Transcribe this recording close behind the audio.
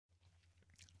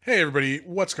Hey everybody,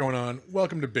 what's going on?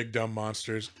 Welcome to Big Dumb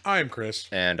Monsters. I'm Chris,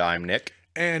 And I'm Nick.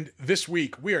 and this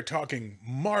week we are talking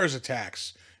Mars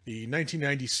Attacks, the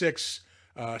 1996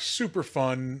 super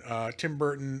fun Tim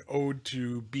Burton ode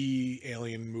to B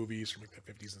alien movies from like the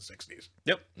 50s and 60s.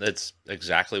 Yep, that's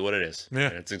exactly what it is. Yeah.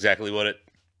 It's exactly what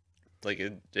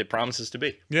it promises to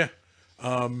be. Yeah.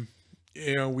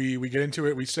 We get into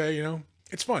it, we say,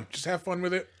 it's fun. Just have fun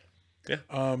with it.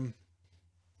 Yeah.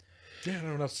 Yeah, I don't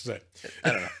know what else to say. I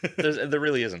don't know. There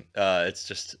really isn't. It's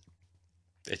just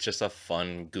a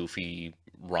fun, goofy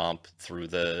romp through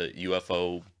the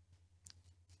UFO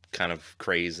kind of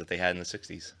craze that they had in the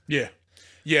 60s. Yeah.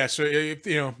 Yeah, so if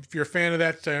you're a fan of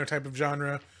that type of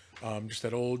genre, just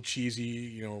that old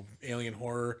cheesy, alien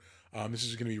horror, this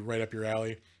is going to be right up your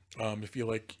alley. If you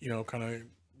like, kind of a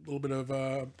little bit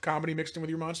of comedy mixed in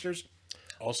with your monsters,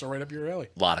 also right up your alley.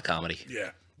 A lot of comedy. Yeah.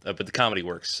 But the comedy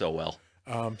works so well.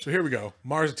 So here we go.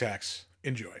 Mars Attacks.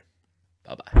 Enjoy.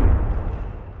 Bye-bye.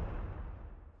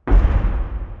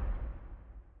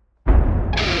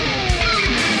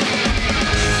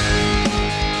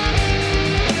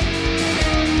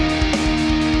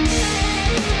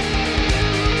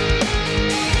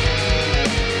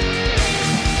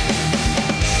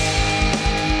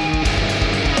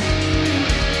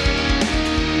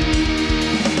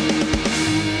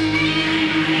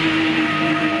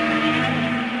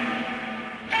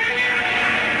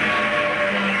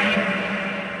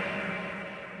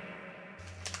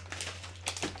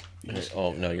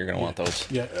 Oh, no, you're going to want those.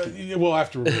 Yeah. Well,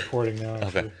 after we're recording now.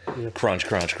 Okay. Yeah. Crunch,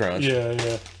 crunch, crunch. Yeah.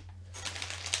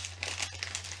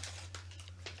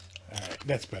 All right.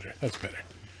 That's better.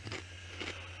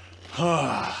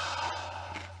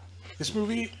 This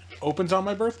movie opens on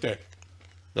my birthday.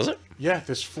 Does it? Yeah,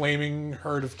 this flaming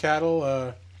herd of cattle.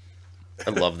 I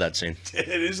love that scene.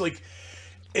 It is I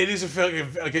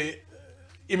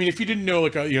mean, if you didn't know,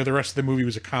 the rest of the movie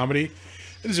was a comedy,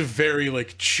 it is a very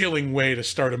chilling way to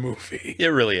start a movie. It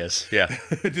really is. Yeah.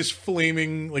 This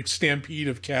flaming stampede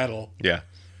of cattle. Yeah.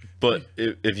 But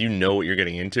if you know what you're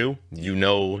getting into,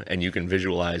 and you can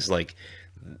visualize,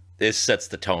 this sets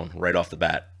the tone right off the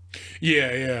bat.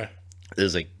 Yeah. This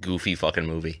is a goofy fucking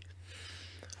movie.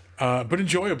 But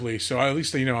enjoyably. So at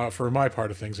least, for my part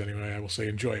of things anyway, I will say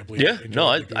enjoyably. Yeah.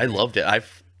 No, Enjoyably I loved it. I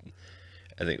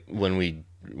think when we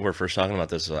were first talking about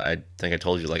this, I think I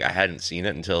told you, I hadn't seen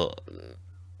it until...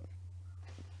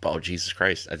 Oh, Jesus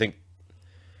Christ. I think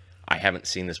I haven't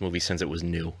seen this movie since it was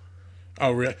new.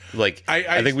 Oh, really?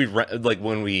 I think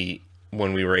when we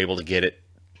were able to get it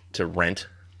to rent,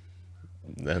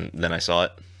 then I saw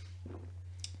it.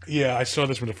 Yeah, I saw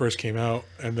this when it first came out,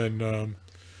 and then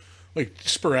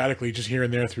sporadically, just here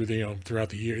and there throughout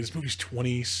the year. This movie's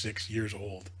 26 years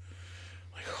old.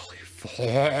 Holy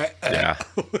fuck.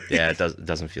 Yeah, it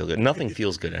doesn't feel good. Nothing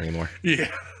feels good anymore.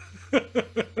 Yeah.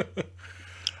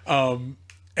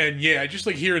 And yeah, just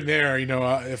here and there,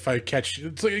 if I catch,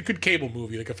 it's like a good cable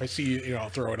movie. If I see it, I'll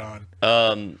throw it on.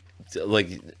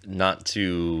 Not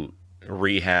to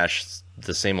rehash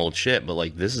the same old shit,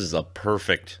 but this is a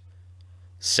perfect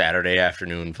Saturday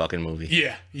afternoon fucking movie.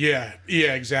 Yeah,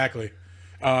 exactly.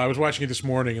 I was watching it this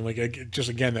morning, and just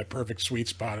again that perfect sweet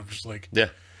spot of just yeah,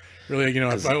 really,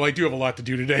 I do have a lot to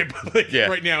do today, but yeah.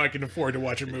 Right now I can afford to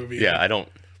watch a movie. Yeah, I don't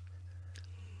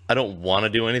want to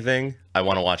do anything. I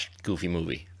want to watch a goofy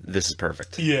movie. This is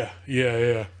perfect. Yeah.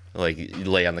 You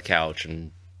lay on the couch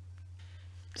and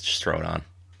just throw it on.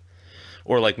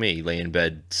 Or like me, lay in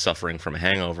bed suffering from a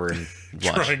hangover and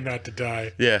watch. Trying not to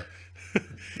die. Yeah.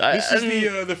 This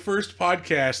is the first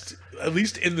podcast, at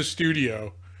least in the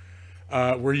studio,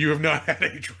 where you have not had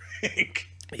a drink.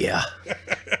 Yeah.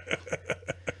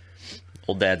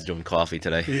 Old Dad's doing coffee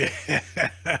today. Yeah.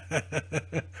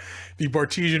 The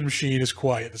Bartesian machine is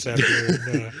quiet this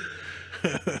afternoon.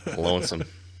 Lonesome.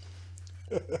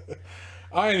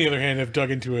 I, on the other hand, have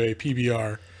dug into a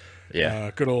PBR.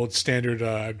 Yeah. Good old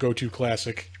standard go-to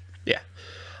classic. Yeah.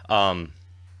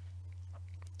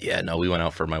 Yeah, no, we went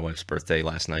out for my wife's birthday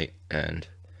last night, and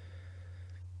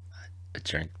I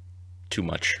drank too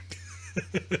much.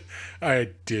 I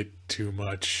did too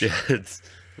much. Yeah, it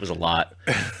was a lot.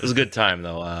 It was a good time,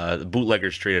 though. The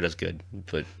bootleggers treated us good,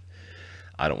 but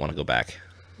I don't want to go back.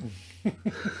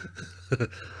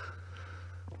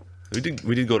 We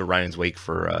did go to Ryan's Wake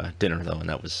for dinner, though, and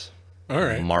that was all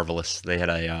right. Marvelous. They had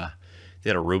a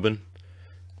Reuben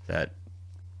that,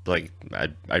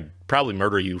 I'd probably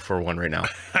murder you for one right now.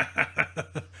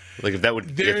 If that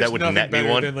would net me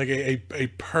one, than a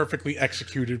perfectly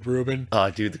executed Reuben.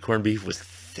 Dude, the corned beef was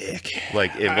thick. It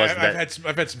wasn't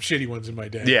I've had some shitty ones in my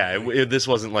day. Yeah, this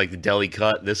wasn't like the deli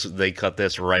cut. They cut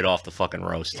this right off the fucking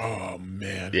roast. Oh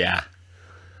man. Yeah.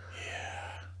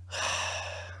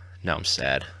 Now I'm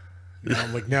sad. Now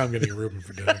I'm getting a Reuben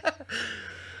for dinner.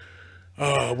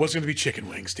 Oh, it was going to be chicken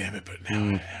wings, damn it, but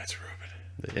now it's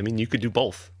Reuben. I mean, you could do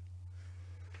both.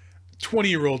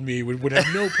 20-year-old me would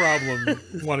have no problem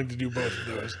wanting to do both of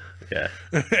those. Yeah.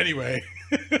 Anyway,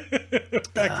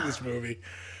 back to this movie.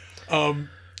 I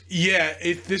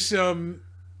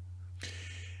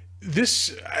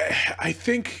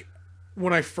think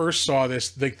when I first saw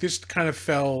this, like, this kind of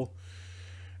fell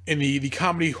in the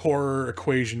comedy horror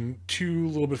equation too a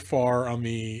little bit far on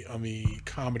the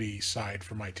comedy side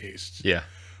for my tastes. Yeah.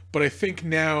 But I think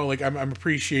now, like, I'm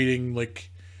appreciating, like,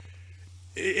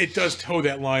 it does toe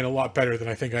that line a lot better than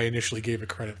I think I initially gave it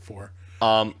credit for.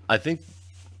 I think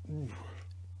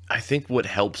what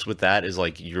helps with that is,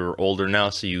 like, you're older now,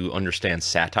 so you understand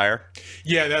satire.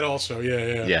 Yeah, that also.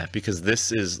 Yeah. Yeah, because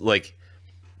this is like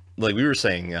we were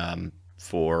saying,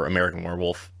 for American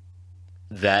Werewolf,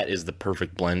 that is the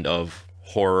perfect blend of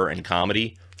horror and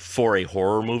comedy for a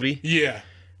horror movie. Yeah.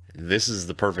 This is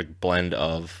the perfect blend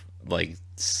of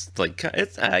it's,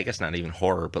 I guess not even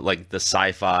horror, but like the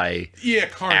sci-fi,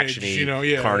 carnage,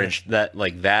 actiony, carnage, that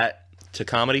like that to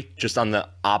comedy, just on the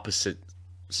opposite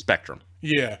spectrum.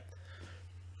 Yeah.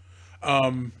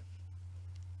 I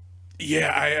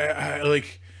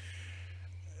like,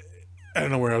 I don't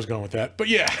know where I was going with that, but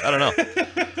yeah. I don't know.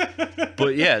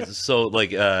 But yeah, so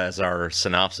like, as our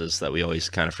synopsis that we always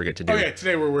kind of forget to do. Oh yeah,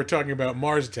 today we're talking about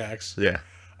Mars attacks. Yeah.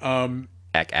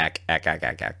 Ack.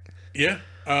 Yeah.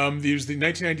 It was the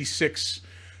 1996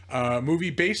 movie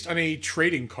based on a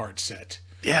trading card set.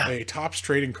 Yeah. A Topps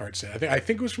trading card set. I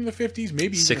think it was from the 50s,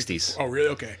 maybe 60s. Oh, really?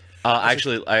 Okay. I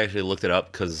actually looked it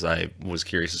up because I was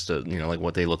curious as to, like,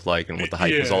 what they looked like and what the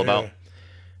hype was all about.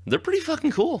 They're pretty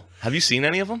fucking cool. Have you seen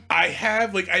any of them? I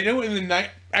have. Like, I know in the night.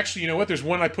 Actually, you know what? There's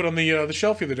one I put on the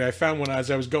shelf the other day. I found one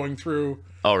as I was going through.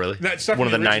 Oh, really? One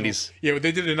of the 90s. Yeah,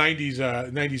 they did a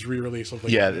 90s re-release. Of,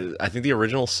 like, yeah, I think the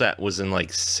original set was in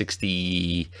like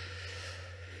 67,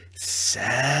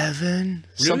 really?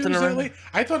 Something around. Late?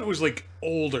 I thought it was like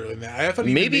older than that. I thought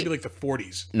maybe like the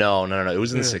 40s. No. It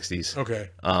was in the 60s. Okay.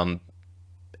 And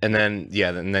then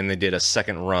they did a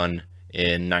second run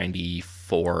in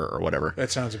 94 or whatever.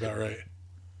 That sounds about right.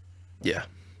 Yeah.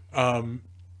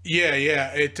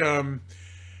 Yeah. It.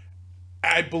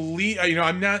 I believe,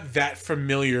 I'm not that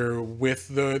familiar with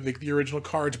the original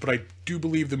cards, but I do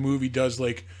believe the movie does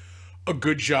like a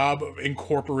good job of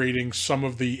incorporating some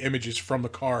of the images from the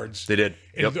cards. They did.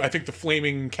 Yep. I think the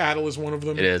flaming cattle is one of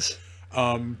them. It is.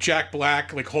 Jack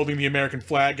Black, like, holding the American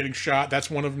flag, getting shot.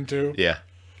 That's one of them too. Yeah.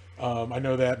 I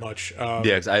know that much.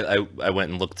 Yeah, 'cause I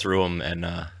went and looked through them, and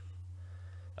I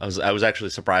was actually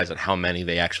surprised at how many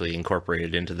they actually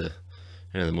incorporated into the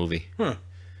movie. Huh.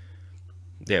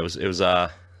 Yeah, it was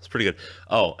pretty good.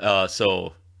 Oh,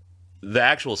 so the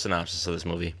actual synopsis of this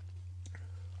movie.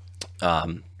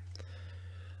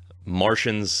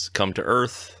 Martians come to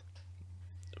Earth.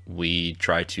 We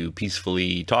try to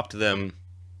peacefully talk to them.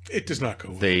 It does not go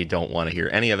well. They don't want to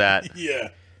hear any of that. Yeah.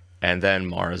 And then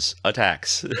Mars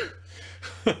attacks.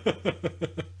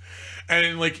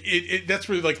 And like that's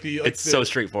really like it's so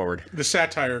straightforward. The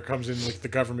satire comes in, like, the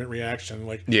government reaction,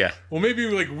 like, yeah. Well, maybe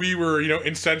like we were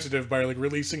insensitive by like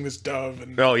releasing this dove,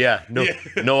 and yeah,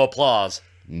 no applause,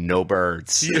 no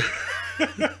birds. Yeah.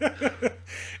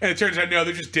 And it turns out no,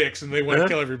 they're just dicks and they want to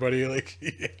kill everybody. Like,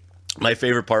 yeah. My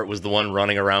favorite part was the one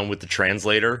running around with the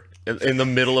translator in the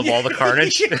middle of all the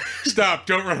carnage. Stop!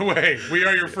 Don't run away. We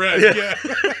are your friends. Yeah.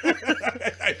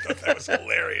 I thought that was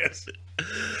hilarious.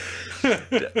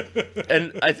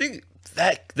 And I think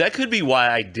that could be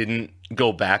why I didn't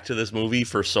go back to this movie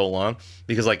for so long,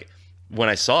 because like when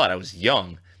I saw it, I was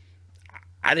young.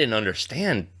 I didn't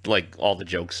understand like all the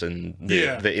jokes and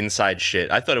the inside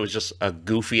shit. I thought it was just a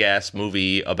goofy ass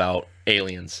movie about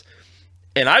aliens,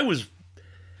 and I was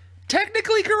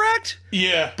technically correct.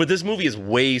 Yeah, but this movie is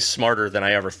way smarter than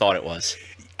I ever thought it was.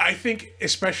 I think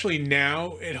especially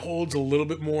now it holds a little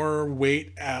bit more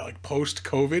weight like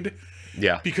post-COVID.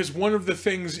 Yeah. Because one of the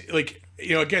things, like,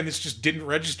 again, this just didn't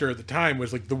register at the time,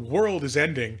 was like the world is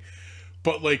ending,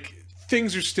 but like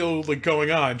things are still like going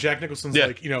on. Jack Nicholson's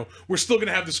like, we're still going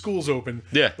to have the schools open.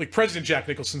 Yeah. Like President Jack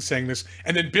Nicholson saying this,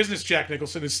 and then business Jack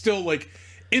Nicholson is still like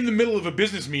in the middle of a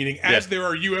business meeting as there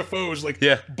are UFOs like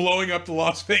blowing up the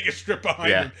Las Vegas Strip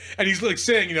behind him. And he's like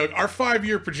saying, our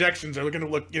 5-year projections are going to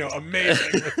look,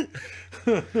 amazing.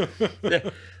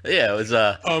 Yeah, it was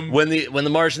when the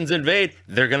Martians invade,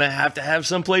 they're gonna have to have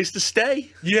some place to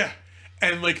stay. Yeah,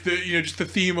 and like just the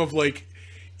theme of like,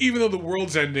 even though the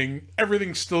world's ending,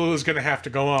 everything still is gonna have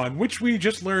to go on, which we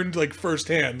just learned like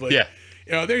firsthand. Like,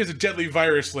 there's a deadly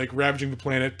virus like ravaging the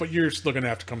planet, but you're still gonna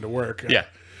have to come to work. Yeah,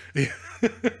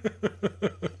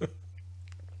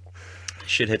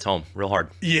 Shit hits home real hard.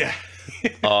 Yeah.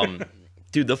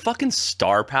 Dude, the fucking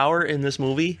star power in this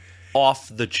movie, off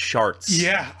the charts.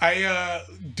 Yeah, I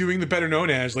doing the better known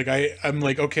as, like, I'm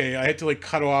like, okay, I had to like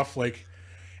cut off like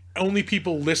only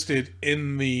people listed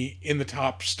in the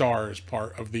top stars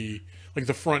part of the, like,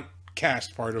 the front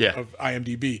cast part of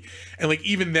IMDb, and like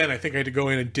even then I think I had to go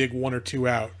in and dig one or two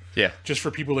out, just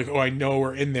for people like, oh, I know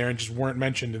are in there and just weren't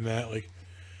mentioned in that, like.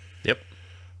 Yep.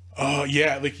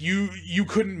 Yeah, like you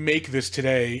couldn't make this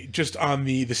today just on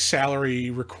the salary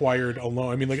required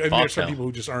alone. I mean, like, there's some people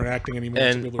who just aren't acting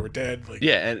anymore, some people who are dead. Like,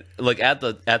 yeah, and like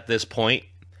at this point,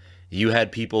 you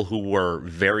had people who were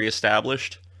very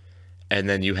established, and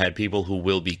then you had people who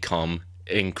will become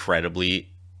incredibly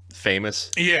famous.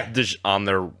 Yeah, just on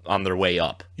their way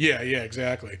up. Yeah,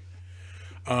 exactly.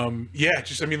 Yeah,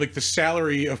 just, I mean, like, the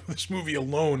salary of this movie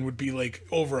alone would be like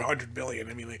over 100 million.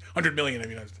 I mean, like 100 million. I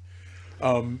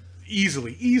mean,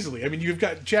 easily. I mean, you've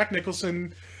got Jack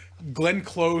Nicholson, Glenn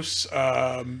Close,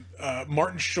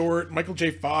 Martin Short, Michael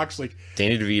J. Fox, like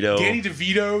Danny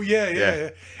DeVito. Yeah.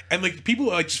 And like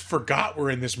people I just forgot were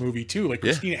in this movie too. Like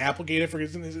Christina Applegate, I forget,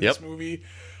 is in this movie.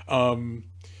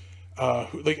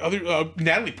 Like other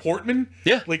Natalie Portman.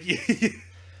 Yeah. Like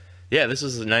yeah, this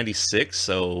was '96,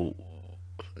 so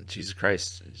Jesus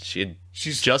Christ,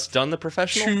 she's just done The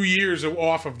Professional. 2 years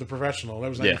off of The Professional. That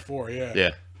was '94.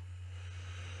 Yeah.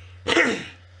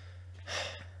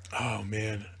 Oh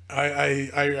man,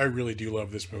 I really do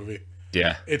love this movie.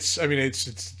 Yeah, it's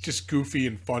just goofy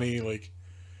and funny. Like,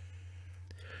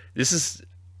 this is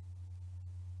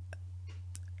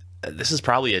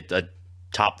probably a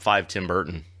top 5 Tim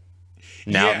Burton.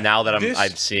 Now that I'm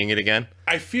seeing it again,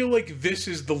 I feel like this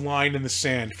is the line in the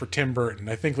sand for Tim Burton.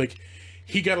 I think like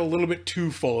he got a little bit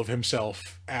too full of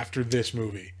himself after this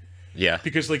movie. Yeah,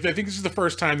 because like I think this is the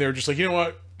first time they were just like, you know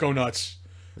what, go nuts.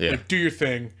 Yeah. Like, do your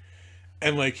thing.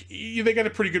 And like they got a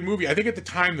pretty good movie. I think at the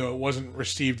time though it wasn't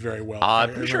received very well.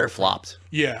 I'm pretty sure it flopped.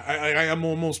 Yeah, I am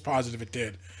almost positive it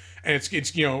did. And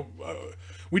it's you know,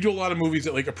 we do a lot of movies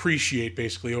that like appreciate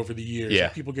basically over the years. Yeah,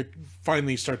 like, people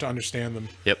finally start to understand them.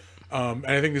 Yep. And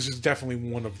I think this is definitely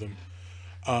one of them.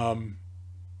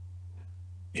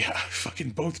 Yeah,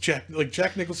 fucking both Jack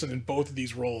Nicholson in both of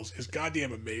these roles is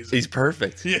goddamn amazing. He's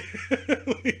perfect. Yeah,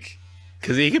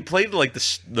 because he can play like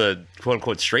the quote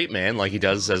unquote straight man like he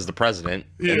does as the president,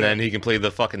 and then he can play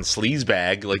the fucking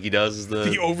sleazebag like he does as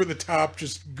the over the top,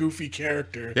 just goofy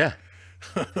character. Yeah,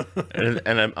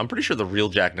 and I'm pretty sure the real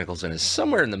Jack Nicholson is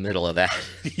somewhere in the middle of that.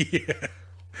 Yeah.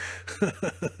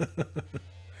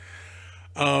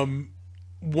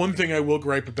 One thing I will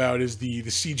gripe about is the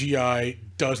CGI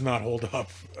does not hold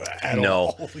up at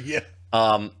all. Yeah.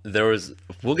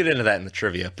 We'll get into that in the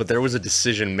trivia, but there was a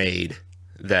decision made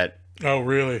that. Oh,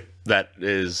 really? That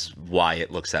is why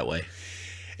it looks that way.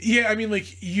 Yeah, I mean,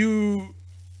 like you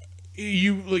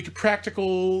like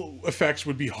practical effects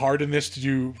would be hard in this to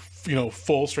do, you know,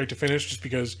 full straight to finish, just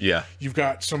because you've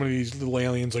got so many of these little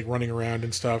aliens like running around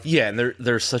and stuff. Yeah, and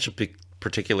they're such a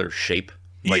particular shape.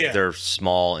 Like they're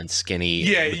small and skinny,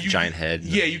 with a giant head.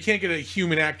 Yeah, you can't get a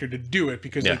human actor to do it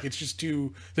because like it's just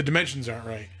the dimensions aren't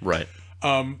right. Right.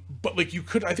 But like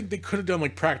I think they could have done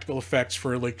like practical effects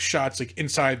for like shots like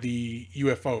inside the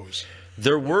UFOs.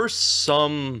 There were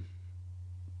some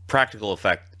practical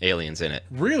effect aliens in it.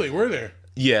 Really? Were there?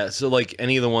 Yeah, so like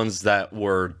any of the ones that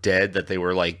were dead that they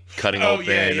were like cutting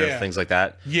open or things like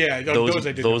that. Yeah,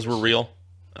 those were real.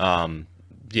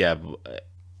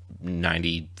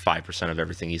 95% of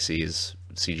everything you see is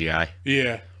CGI.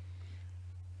 Yeah.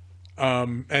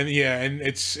 And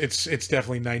it's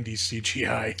definitely 90s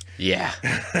CGI. Yeah.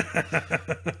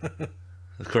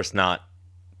 Of course, not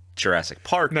Jurassic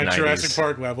Park. Not 90s. Jurassic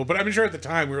Park level, but I'm sure at the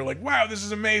time we were like, "Wow, this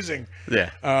is amazing."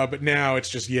 Yeah. But now it's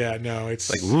just it's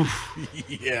like woof.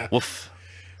 Yeah. Woof.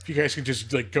 If you guys could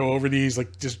just like go over these,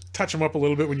 like just touch them up a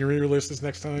little bit when you re-release this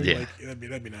next time, like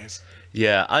that'd be nice.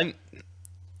 Yeah,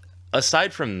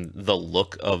 aside from the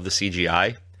look of the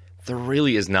CGI, there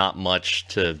really is not much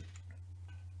to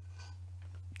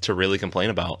really complain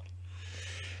about.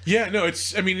 Yeah, no,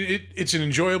 it's an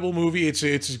enjoyable movie.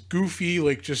 It's goofy,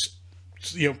 like just,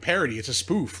 you know, parody. It's a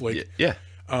spoof, like yeah.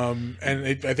 And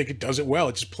I think it does it well.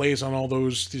 It just plays on all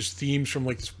those themes from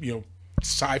like, you know,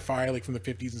 sci-fi, like from the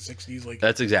 50s and 60s. Like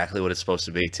that's exactly what it's supposed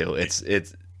to be too. It's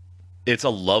a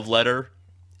love letter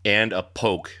and a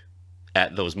poke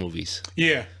at those movies.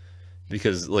 Yeah.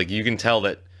 Because like you can tell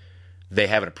that they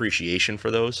have an appreciation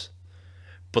for those,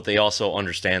 but they also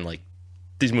understand like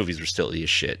these movies are still as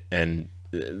shit and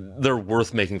they're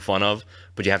worth making fun of,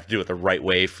 but you have to do it the right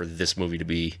way for this movie to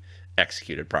be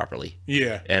executed properly.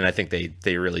 Yeah. And I think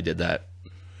they really did that.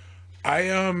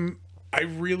 I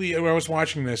really, when I was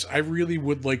watching this, I really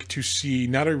would like to see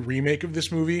not a remake of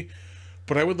this movie,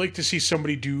 but I would like to see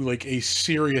somebody do like a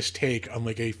serious take on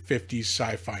like a 50s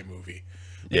sci-fi movie.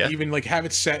 Like, Yeah. even like have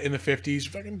it set in the 50s,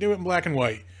 fucking do it in black and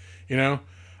white, you know?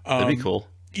 That'd be cool.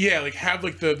 Yeah, like have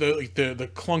like the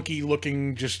clunky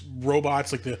looking just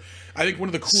robots, like I think one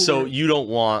of the cooler. So you don't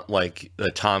want like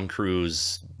the Tom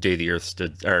Cruise Day of the Earth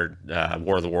or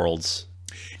War of the Worlds.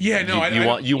 Yeah,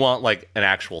 no, You want like an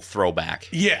actual throwback.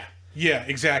 Yeah, yeah,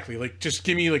 exactly. Like, just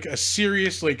give me like a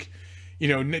serious, like,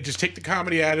 just take the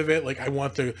comedy out of it. Like, I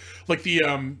want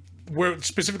where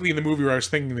specifically in the movie where I was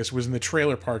thinking this was in the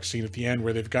trailer park scene at the end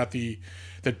where they've got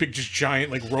that big just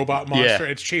giant like robot monster. Yeah.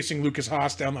 And it's chasing Lucas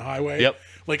Haas down the highway. Yep.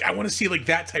 Like, I want to see like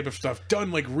that type of stuff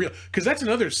done like real, because that's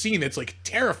another scene that's like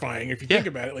terrifying if you think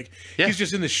about it. Like, he's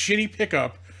just in this shitty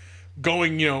pickup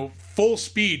going, full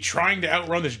speed trying to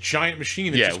outrun this giant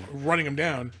machine that's just running him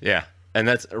down. Yeah. And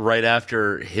that's right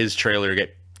after his trailer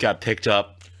got picked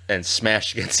up and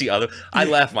smashed against the other. I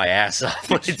laughed my ass off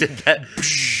when he did that.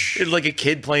 It's like a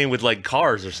kid playing with like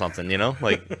cars or something,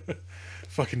 like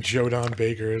fucking Joe Don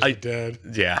Baker is dead.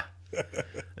 Yeah.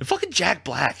 And fucking Jack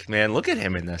Black, man, look at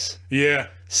him in this. Yeah.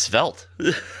 Svelte.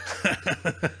 This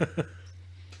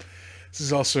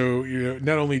is also,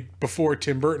 not only before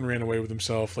Tim Burton ran away with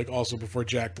himself, like also before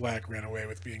Jack Black ran away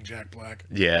with being Jack Black.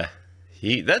 Yeah.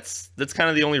 That's kind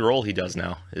of the only role he does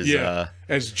now. Is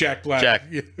as Jack Black. Jack.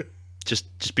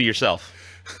 Just be yourself.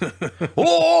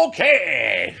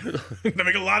 Okay. I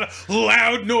make a lot of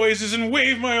loud noises and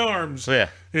wave my arms. Yeah.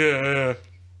 Yeah.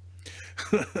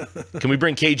 Can we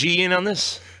bring KG in on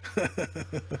this?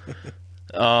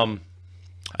 I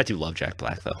do love Jack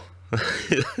Black though.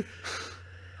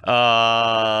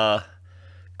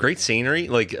 Great scenery.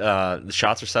 Like the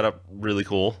shots are set up really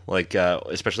cool. Like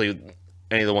especially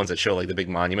any of the ones that show like the big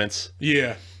monuments.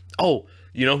 Yeah. Oh,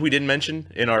 you know who we didn't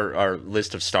mention in our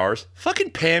list of stars?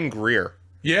 Fucking Pam Grier.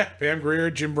 Yeah, Pam Grier,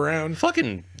 Jim Brown.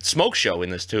 Fucking smoke show in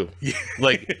this too. Yeah.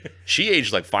 Like she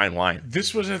aged like fine wine.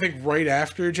 This was, I think, right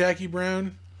after Jackie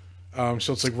Brown.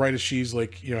 So it's like right as she's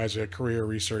like, has a career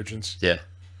resurgence. Yeah.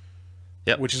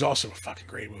 Yep. Which is also a fucking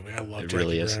great movie. I love Jackie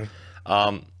really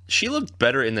Brown. Is. She looked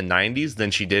better in the 90s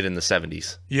than she did in the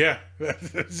 70s. Yeah.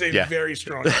 That's a very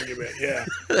strong argument. Yeah.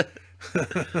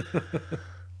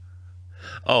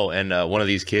 Oh, and one of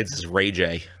these kids is Ray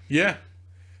J. Yeah.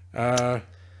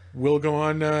 Will go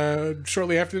on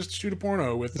shortly after this to shoot a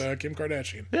porno with Kim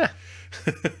Kardashian. Yeah.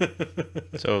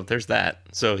 So there's that.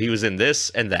 So he was in this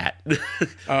and that.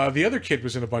 The other kid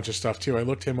was in a bunch of stuff too. I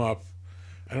looked him up.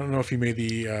 I don't know if he made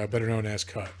the better known as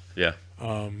cut. Yeah.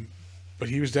 But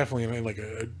he was definitely in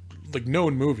like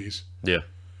known movies. Yeah.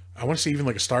 I want to see even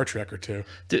like a Star Trek or two.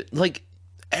 Dude, like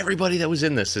everybody that was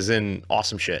in this is in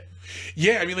awesome shit.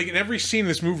 Yeah, I mean, like in every scene in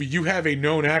this movie, you have a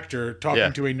known actor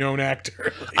talking to a known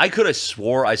actor. I could have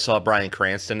swore I saw Bryan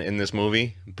Cranston in this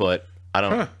movie, but I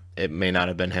don't. It may not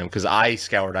have been him because I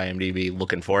scoured IMDb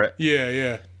looking for it. Yeah,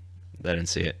 yeah. I didn't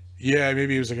see it. Yeah,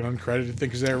 maybe it was like an uncredited thing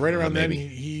because right around then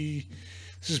he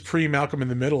this is pre Malcolm in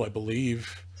the Middle, I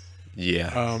believe.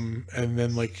 Yeah. And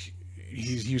then like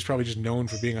he was probably just known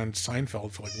for being on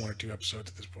Seinfeld for like one or two episodes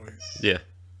at this point. Yeah.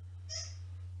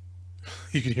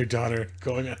 You can hear daughter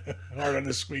going hard on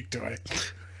the squeak toy.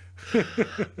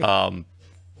 No,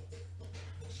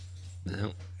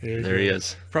 there he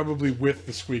is. Probably with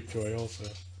the squeak toy also.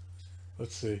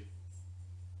 Let's see.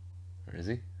 Where is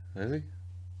he? Is he?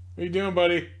 What are you doing,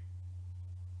 buddy?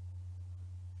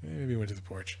 Maybe he went to the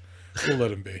porch. We'll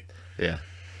let him be. Yeah.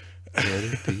 Let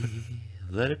it be.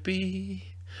 Let it be.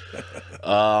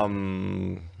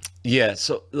 Yeah.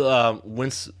 So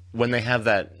when they have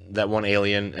that one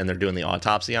alien and they're doing the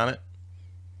autopsy on it.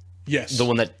 Yes. The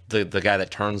one that the guy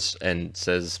that turns and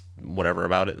says whatever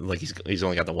about it, like he's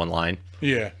only got the one line.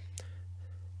 Yeah.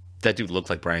 That dude looked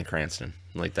like Bryan Cranston.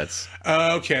 Like that's.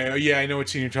 Okay. Yeah, I know what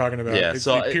scene you're talking about. Yeah. It's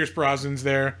so like Pierce Brosnan's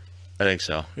there. I think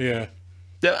so. Yeah.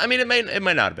 I mean, it might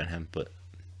not have been him, but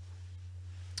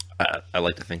I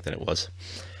like to think that it was.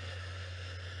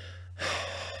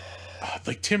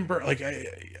 Like Tim Burton,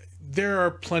 there are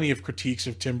plenty of critiques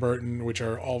of Tim Burton which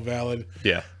are all valid.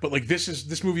 Yeah. But like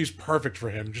this movie is perfect for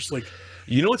him. Just like,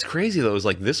 you know what's crazy though is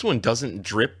like this one doesn't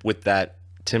drip with that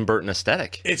Tim Burton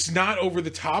aesthetic. It's not over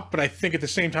the top, but I think at the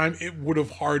same time it would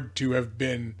have hard to have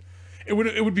been. It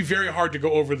would be very hard to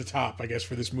go over the top, I guess,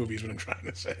 for this movie is what I'm trying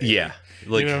to say. Yeah.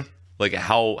 Like like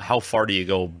how far do you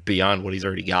go beyond what he's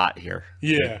already got here?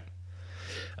 Yeah.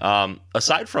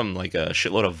 Aside from like a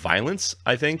shitload of violence,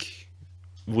 I think,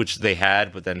 which they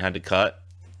had but then had to cut,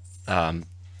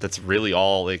 that's really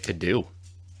all they could do.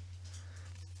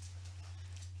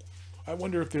 I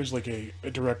wonder if there's like a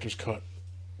director's cut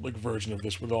like version of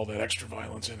this with all that extra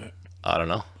violence in it? I don't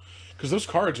know. Because those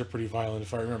cards are pretty violent,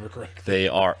 if I remember correctly. They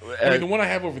are. I mean, the one I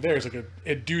have over there is like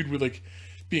a dude with like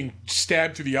being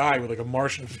stabbed through the eye with like a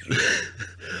Martian.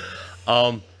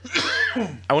 I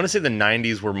want to say the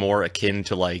 90s were more akin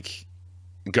to like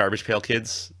Garbage Pail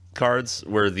Kids cards,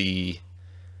 where the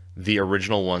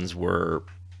original ones were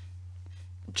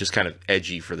just kind of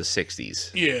edgy for the 60s.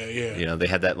 Yeah, yeah. You know, they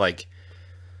had that like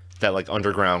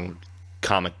underground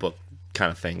comic book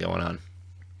kind of thing going on.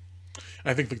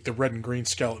 I think like the red and green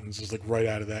skeletons is like right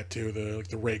out of that too.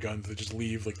 The ray guns that just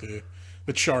leave like the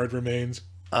charred remains.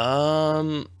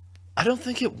 I don't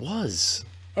think it was.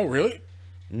 Oh, really?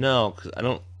 No, 'cause I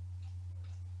don't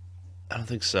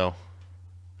think so.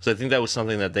 So I think that was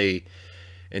something that they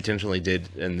intentionally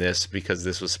did in this because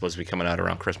this was supposed to be coming out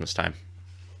around Christmas time.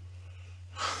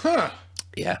 Huh.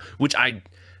 Yeah, which I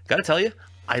gotta tell you,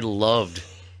 I loved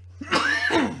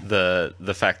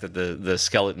the fact that the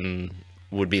skeleton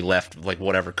would be left like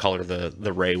whatever color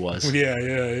the ray was. Yeah.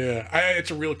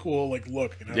 It's a real cool like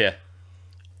look. You know? Yeah.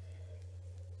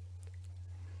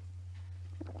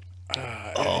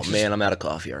 Oh man, I'm out of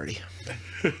coffee already.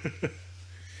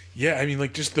 Yeah, I mean,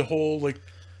 like just the whole like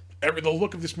the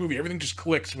look of this movie, everything just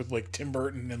clicks with like Tim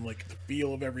Burton and like the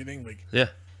feel of everything. Like, yeah.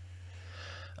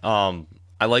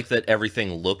 I like that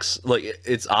everything looks like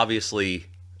it's obviously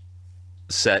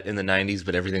set in the 90s,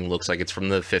 but everything looks like it's from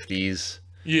the 50s.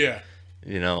 Yeah.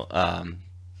 You know,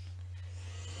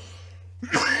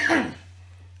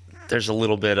 there's a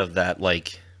little bit of that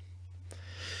like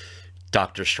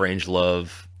Doctor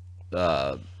Strangelove,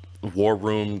 War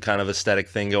Room kind of aesthetic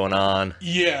thing going on.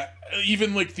 Yeah,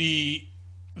 even like the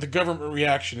government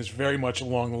reaction is very much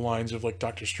along the lines of like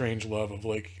Doctor Strangelove of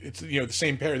like it's the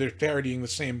same they're parodying the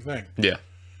same thing. Yeah.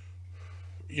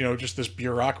 Just this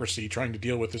bureaucracy trying to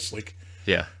deal with this like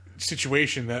yeah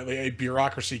situation that a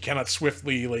bureaucracy cannot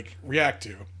swiftly like react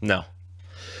to. No.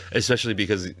 Especially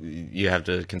because you have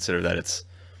to consider that it's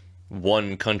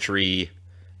one country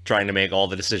trying to make all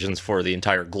the decisions for the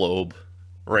entire globe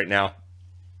right now.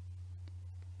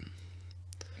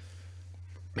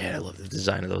 Man, I love the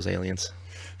design of those aliens.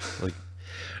 Like,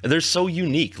 they're so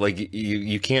unique. Like,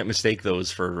 you can't mistake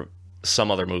those for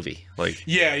some other movie. Like,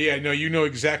 yeah, no, you know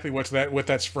exactly what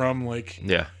that's from. Like,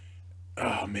 yeah.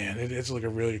 Oh man, it's like a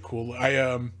really cool. I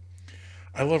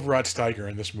love Rod Steiger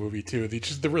in this movie too.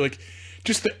 Just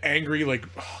the angry like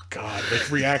oh god like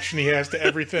reaction he has to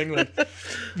everything. Like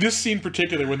this scene in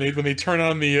particular when they turn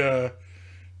on the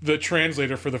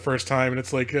translator for the first time and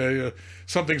it's like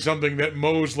something that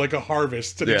mows like a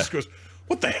harvest and he just goes,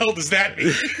 what the hell does that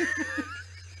mean?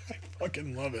 I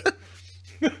fucking love it.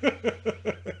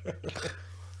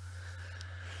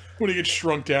 When he gets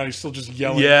shrunk down, he's still just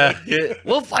yelling. Yeah.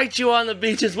 We'll fight you on the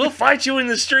beaches. We'll fight you in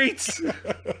the streets.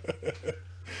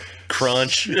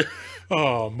 Crunch.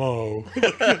 Oh, Mo.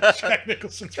 Jack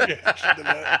Nicholson's reaction to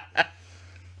that.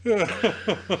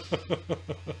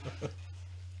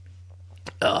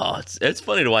 Oh, it's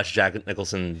funny to watch Jack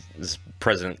Nicholson's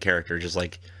president character just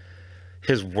like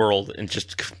his world and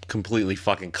just completely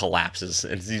fucking collapses,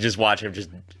 and you just watch him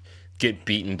just get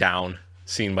beaten down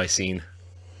scene by scene.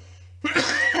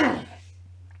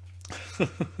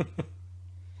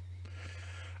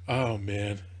 Oh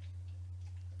man.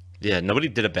 Yeah, nobody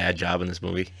did a bad job in this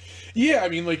movie. Yeah, I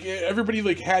mean, like everybody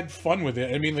like had fun with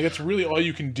it. I mean, like that's really all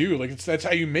you can do. Like that's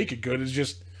how you make it good. Is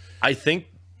just. I think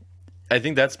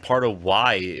that's part of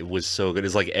why it was so good.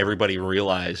 Is like everybody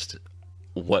realized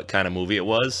what kind of movie it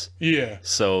was. Yeah.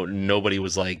 So nobody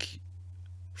was like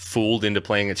fooled into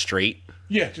playing it straight.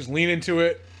 Yeah, just lean into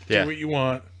it. Do what you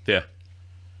want. Yeah.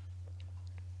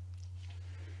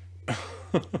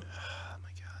 Oh my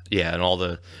god. Yeah, and all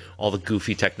the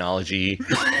goofy technology.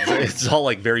 It's all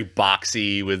like very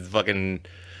boxy with fucking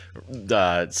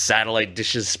satellite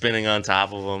dishes spinning on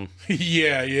top of them.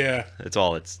 Yeah.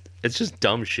 It's just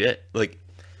dumb shit. Like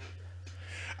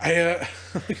like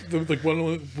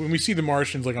when we see the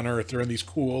Martians like on Earth, they're in these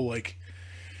cool like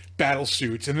battle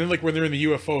suits, and then like when they're in the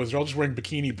UFOs, they're all just wearing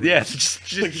bikini briefs. Yeah,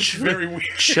 just like, it's very weird.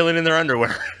 Chilling in their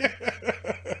underwear.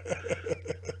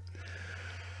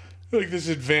 Like this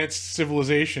advanced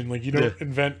civilization, like you don't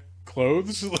invent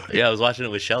clothes. Yeah, I was watching it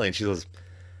with Shelly, and she goes,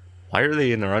 "Why are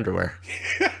they in their underwear?"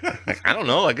 Like, I don't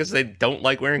know. I guess they don't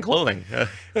like wearing clothing.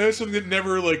 That's something that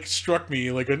never like struck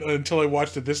me like until I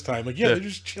watched it this time. Like, they're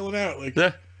just chilling out, like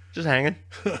just hanging.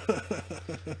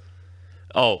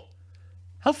 Oh,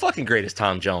 how fucking great is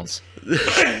Tom Jones?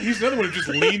 He's another one who just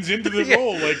leans into the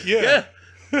role. Like, yeah.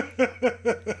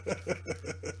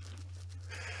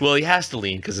 Well, he has to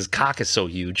lean because his cock is so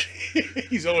huge.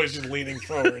 He's always just leaning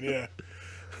forward, yeah.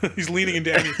 He's leaning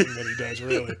into anything that he does,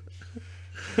 really.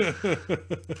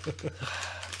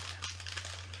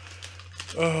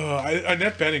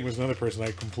 Annette Bening was another person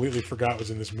I completely forgot was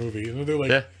in this movie. Another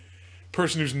like Yeah.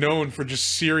 person who's known for just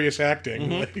serious acting,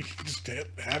 like just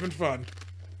having fun.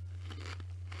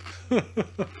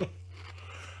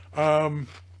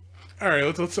 All right,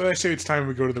 let's. I say it's time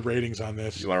we go to the ratings on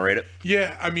this. You want to rate it?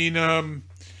 Yeah, I mean,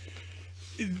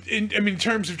 in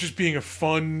terms of just being a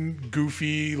fun,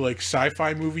 goofy, like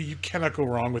sci-fi movie, you cannot go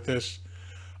wrong with this.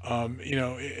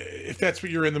 If that's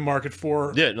what you're in the market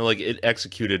for, Yeah, no, like it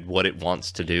executed what it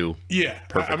wants to do. yeah,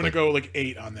 Perfectly. I'm gonna go like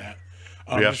 8 on that.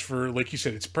 Yeah. Just for like you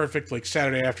said, it's perfect, like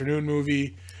Saturday afternoon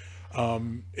movie.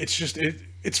 It's just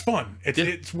it's fun.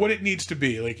 It's what it needs to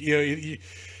be. Like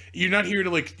you're not here to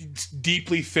like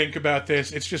deeply think about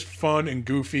this. It's just fun and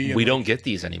goofy. And We don't get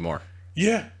these anymore.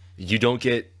 Yeah. You don't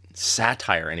get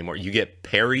satire anymore. You get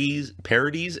parodies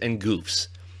and goofs,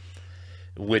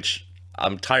 which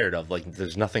I'm tired of. Like,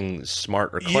 there's nothing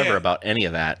smart or clever about any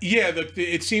of that. Yeah,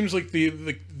 it seems like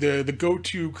the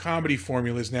go-to comedy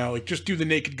formula is now like just do the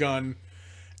Naked Gun.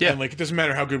 Yeah. And like it doesn't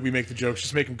matter how good we make the jokes,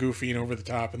 just make them goofy and over the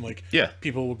top, and like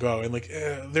people will go. And like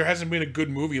there hasn't been a good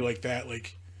movie like that.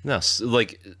 Like No,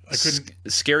 like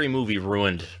Scary Movie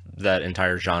ruined that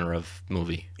entire genre of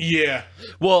movie. Yeah.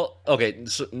 Well, okay,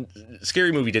 so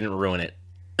Scary Movie didn't ruin it.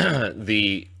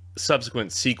 The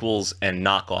subsequent sequels and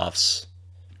knockoffs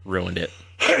ruined it.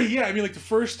 Yeah, I mean, like the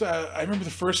first. I remember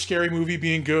the first Scary Movie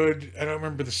being good. I don't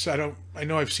remember I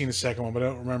know I've seen the second one, but I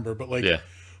don't remember. But like,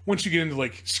 once you get into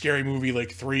like Scary Movie,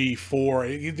 like 3, 4,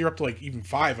 you're up to like even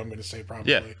 5. I'm going to say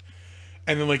probably. Yeah.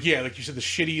 And then like like you said, the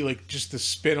shitty like just the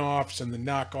spin-offs and the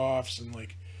knockoffs and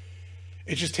like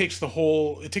it just takes the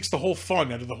whole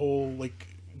fun out of the whole like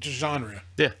genre.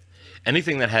 Yeah.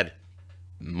 Anything that had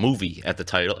movie at the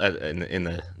title in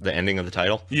the ending of the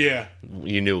title. Yeah.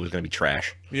 You knew it was going to be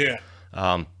trash. Yeah.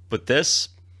 But this,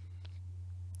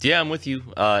 I'm with you.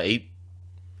 8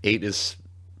 is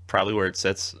probably where it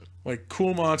sits. Like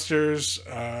cool monsters,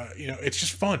 it's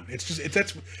just fun. It's just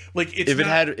that's like it's if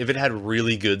it had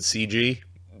really good CG,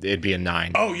 it'd be a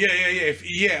 9. Oh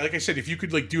yeah. Like I said, if you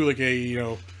could like do like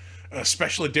a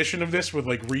special edition of this with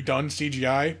like redone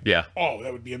CGI, oh,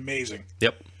 that would be amazing.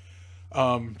 Yep.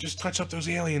 Just touch up those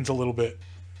aliens a little bit.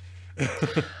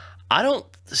 I don't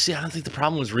think the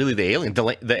problem was really the alien.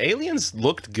 The aliens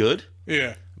looked good.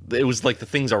 Yeah. It was like the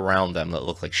things around them that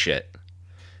looked like shit.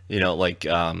 Like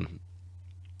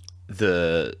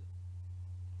the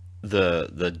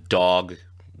dog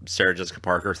Sarah Jessica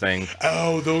Parker thing.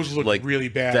 Oh, those look like really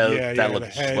bad. That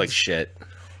looked like shit.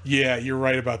 Yeah, you're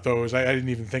right about those. I didn't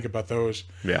even think about those.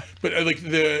 Yeah. But like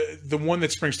the one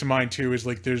that springs to mind too is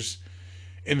like there's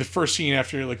in the first scene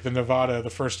after like the Nevada, the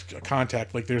first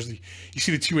contact, like you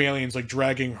see the 2 aliens like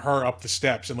dragging her up the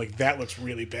steps, and like that looks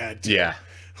really bad too. Yeah.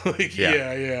 Like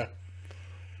yeah.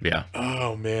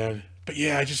 Oh man. But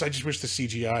yeah, I just wish the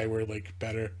CGI were like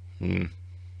better.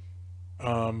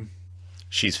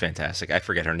 She's fantastic. I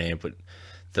forget her name, but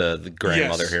the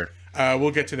grandmother here. We'll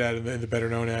get to that in the better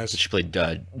known as. She played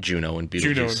Juno in Beetlejuice.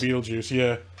 Juno in Beetlejuice,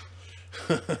 yeah.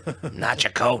 Not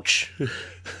your coach.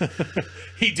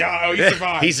 He died.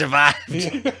 Oh, he survived. He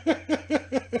survived.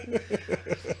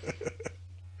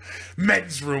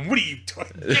 Men's room. What are you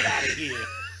talking? Get out of here.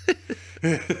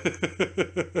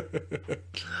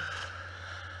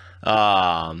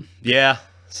 Yeah.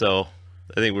 So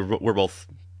I think we're both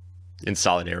in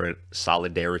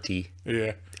solidarity.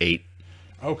 Yeah. 8.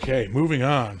 Okay, moving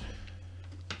on.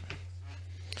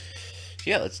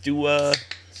 Yeah, let's do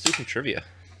some trivia.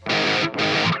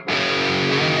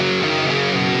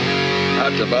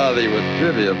 Not to bother you with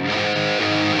trivia. I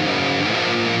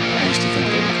used to think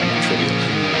they were kind of trivia.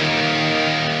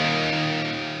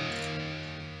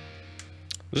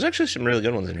 There's actually some really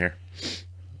good ones in here.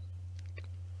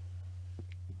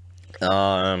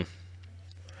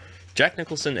 Jack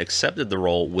Nicholson accepted the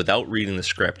role without reading the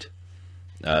script,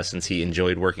 since he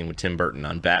enjoyed working with Tim Burton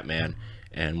on Batman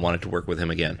and wanted to work with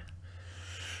him again.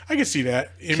 I can see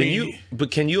that.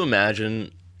 Can you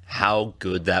imagine how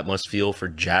good that must feel for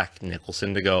Jack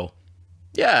Nicholson to go,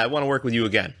 yeah, I want to work with you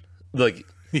again? Like,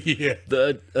 yeah,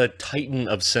 a titan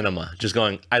of cinema just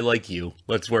going, I like you,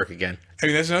 let's work again. I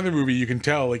mean, that's another movie you can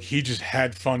tell like he just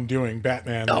had fun doing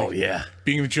Batman. Like, oh yeah,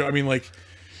 being the Joe. I mean, like,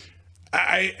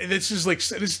 this is like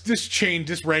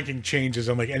this ranking changes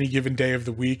on like any given day of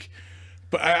the week,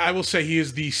 but I will say he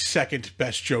is the second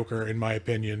best Joker in my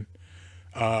opinion.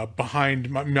 Behind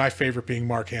my favorite being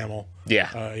Mark Hamill. Yeah.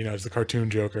 As the cartoon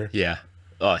Joker. Yeah.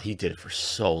 Oh, he did it for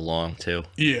so long too.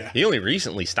 Yeah. He only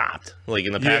recently stopped, like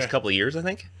in the past couple of years, I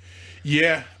think.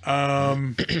 Yeah. I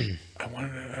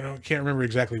can't remember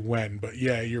exactly when, but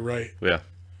yeah, you're right. Yeah.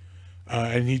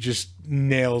 and he just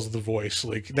nails the voice.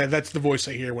 Like that's the voice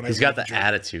I hear when He's got the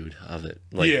attitude of it.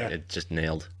 Like, yeah, it just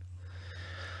nailed.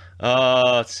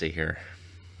 Let's see here.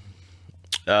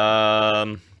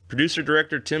 Producer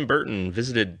director Tim Burton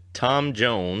visited Tom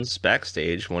Jones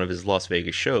backstage, one of his Las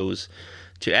Vegas shows,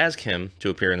 to ask him to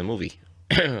appear in the movie.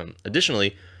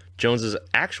 Additionally, Jones's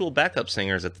actual backup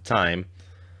singers at the time,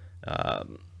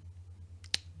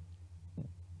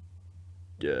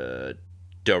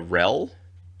 Darrell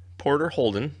Porter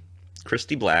Holden,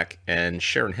 Christy Black, and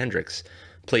Sharon Hendricks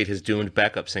played his doomed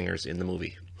backup singers in the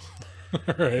movie.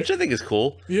 Right. Which I think is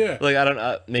cool. Yeah. Like, I don't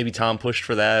know, maybe Tom pushed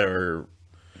for that, or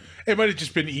it might have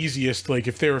just been easiest, like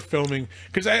if they were filming,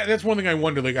 because that's one thing I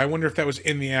wonder. Like, I wonder if that was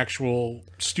in the actual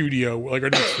studio, like, or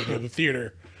not studio, the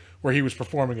theater where he was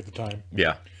performing at the time.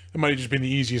 Yeah. It might have just been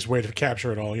the easiest way to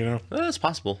capture it all, you know? It's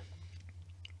possible.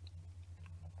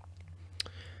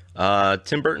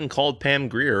 Tim Burton called Pam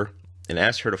Grier and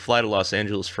asked her to fly to Los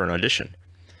Angeles for an audition.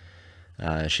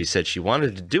 She said she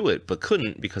wanted to do it, but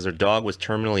couldn't because her dog was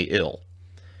terminally ill.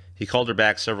 He called her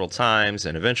back several times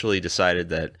and eventually decided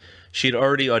that she had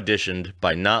already auditioned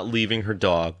by not leaving her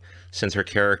dog since her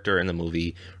character in the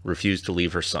movie refused to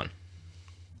leave her son.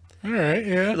 All right,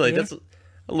 yeah. Like, that's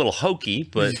a little hokey,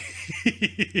 but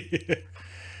if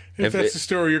that's the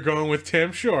story you're going with,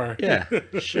 Tim, sure. Yeah,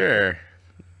 sure.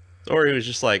 Or he was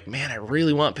just like, man, I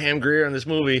really want Pam Grier in this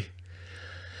movie.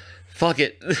 Fuck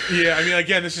it. Yeah, I mean,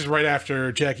 again, this is right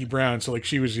after Jackie Brown, so like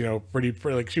she was, pretty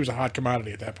like she was a hot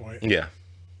commodity at that point. Yeah.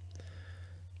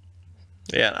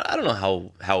 Yeah, I don't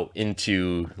know how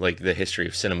into like the history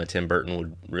of cinema Tim Burton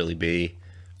would really be.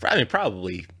 I mean,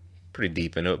 probably pretty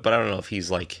deep into it, but I don't know if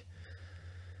he's like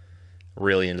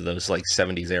really into those like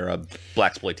 70s era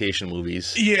blaxploitation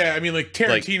movies. Yeah, I mean, like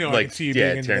Tarantino, I can see you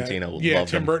being into Tarantino. That. Yeah,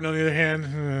 loved Tim him. Burton on the other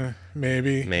hand,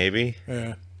 maybe.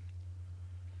 Yeah.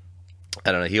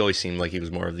 I don't know. He always seemed like he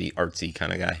was more of the artsy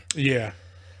kind of guy. Yeah.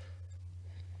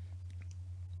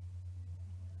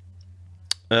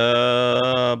 In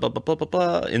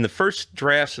the first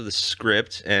drafts of the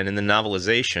script and in the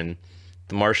novelization,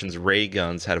 the Martians' ray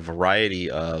guns had a variety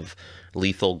of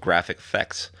lethal graphic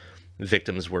effects.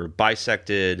 Victims were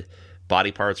bisected,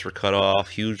 body parts were cut off,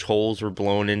 huge holes were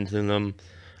blown into them.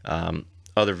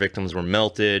 Other victims were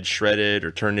melted, shredded,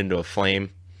 or turned into a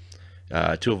flame.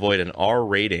 To avoid an R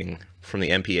rating from the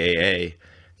MPAA,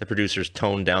 the producers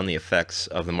toned down the effects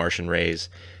of the Martian rays,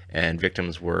 and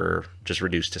victims were just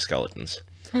reduced to skeletons.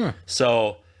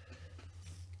 So,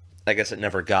 I guess it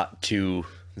never got to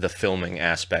the filming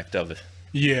aspect of it.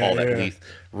 Yeah, all that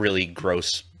really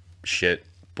gross shit.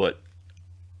 But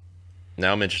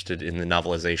now I'm interested in the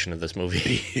novelization of this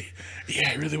movie.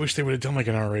 Yeah, I really wish they would have done like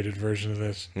an R-rated version of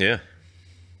this. Yeah.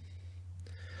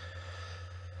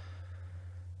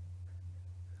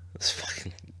 This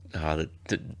fucking the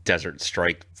Desert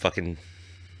Strike fucking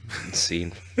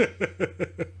scene.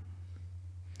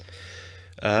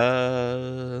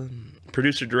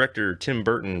 Producer director Tim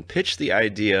Burton pitched the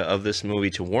idea of this movie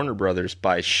to Warner Brothers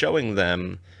by showing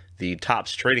them the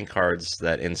Topps trading cards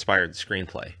that inspired the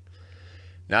screenplay.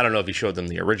 Now, I don't know if he showed them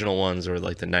the original ones or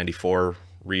like the 94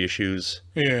 reissues.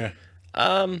 Yeah.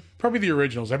 Probably the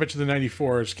originals. I bet you the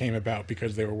 94s came about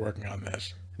because they were working on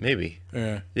this. Maybe.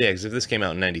 Yeah. Yeah, because if this came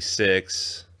out in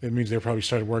 96... It means they probably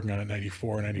started working on it in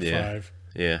 94, 95.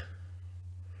 Yeah.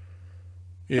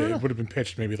 Yeah, it would have been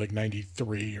pitched maybe like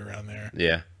 93 around there.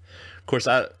 Yeah. Of course,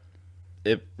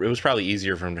 it was probably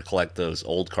easier for him to collect those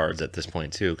old cards at this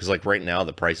point, too. Because like right now,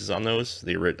 the prices on those,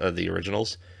 the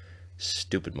originals,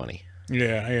 stupid money.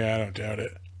 Yeah, I don't doubt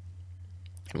it.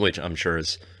 Which I'm sure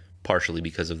is partially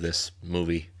because of this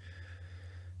movie.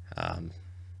 But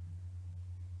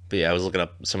yeah, I was looking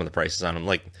up some of the prices on them.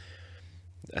 Like,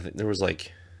 I think there was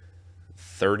like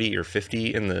 30 or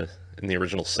 50 in the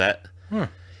original set.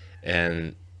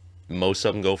 And most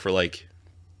of them go for like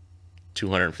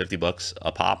 $250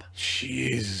 a pop.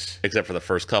 Jeez. Except for the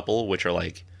first couple, which are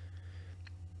like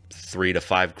 $3,000 to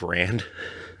 $5,000.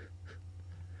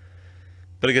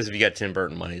 But I guess if you got Tim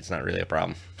Burton money, it's not really a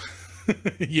problem.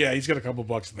 Yeah, he's got a couple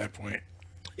bucks at that point.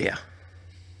 Yeah.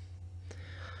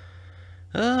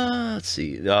 Let's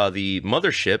see. The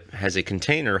mothership has a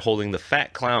container holding the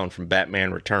fat clown from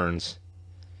Batman Returns.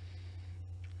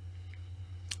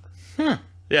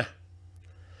 Yeah.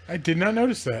 I did not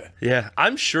notice that. Yeah.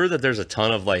 I'm sure that there's a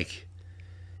ton of, like,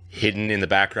 hidden in the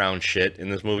background shit in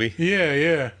this movie.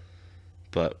 Yeah.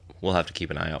 But we'll have to keep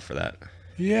an eye out for that.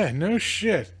 Yeah, no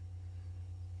shit.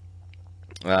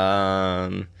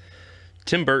 Tim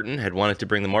Burton had wanted to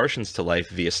bring the Martians to life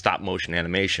via stop-motion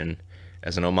animation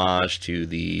as an homage to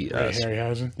the... Ray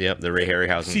Harryhausen? Yep, the Ray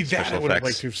Harryhausen See, that special I would have effects.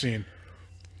 liked to have seen.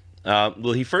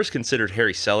 Well, he first considered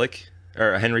Harry Selick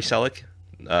or Henry Selick,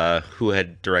 who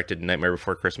had directed Nightmare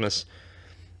Before Christmas,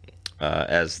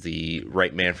 as the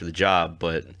right man for the job,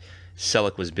 but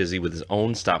Selick was busy with his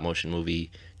own stop-motion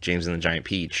movie, James and the Giant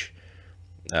Peach,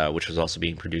 which was also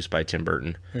being produced by Tim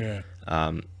Burton. Yeah.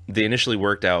 They initially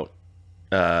worked out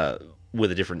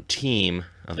with a different team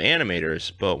of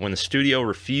animators, but when the studio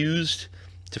refused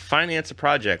to finance the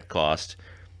project cost,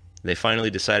 they finally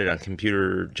decided on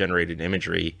computer-generated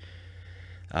imagery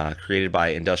created by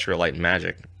Industrial Light and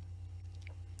Magic,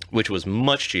 which was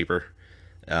much cheaper.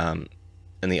 And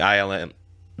the ILM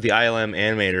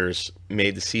animators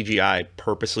made the CGI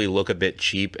purposely look a bit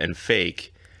cheap and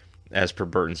fake, as per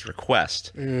Burton's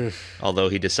request. Although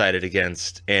he decided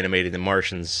against animating the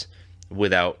Martians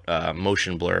without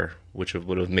motion blur, which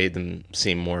would have made them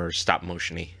seem more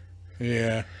stop-motion-y.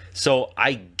 Yeah. So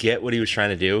I get what he was trying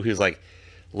to do. He was like,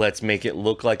 let's make it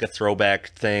look like a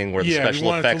throwback thing where the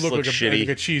special effects look shitty. Like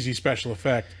a cheesy special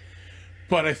effect.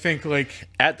 But I think, like...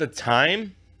 At the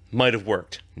time, might have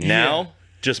worked. Now,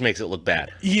 just makes it look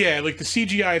bad. Yeah, like the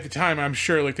CGI at the time, I'm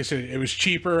sure, like they said, it was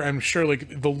cheaper. I'm sure,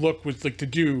 like, the look was, like, to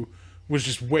do was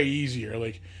just way easier.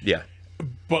 Like... Yeah.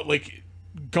 But, like,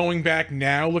 going back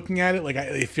now, looking at it, like,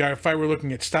 if I were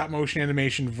looking at stop-motion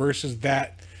animation versus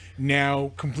that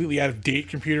now completely out-of-date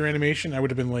computer animation, I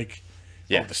would have been like...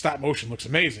 Yeah, the stop motion looks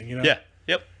amazing, you know? Yeah,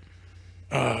 yep.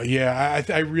 Yeah,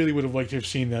 I really would have liked to have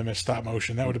seen them as stop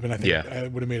motion. That would have been, I think, Yeah.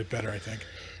 would have made it better, I think.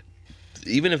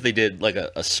 Even if they did, like,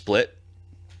 a split,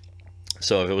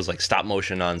 so if it was, like, stop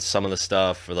motion on some of the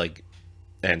stuff, or, like,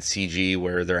 and CG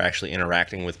where they're actually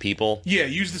interacting with people. Yeah,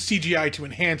 use the CGI to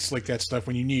enhance, like, that stuff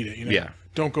when you need it, you know? Yeah.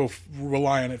 Don't go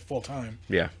rely on it full time.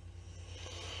 Yeah.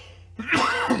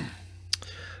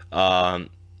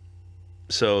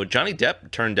 So Johnny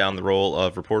Depp turned down the role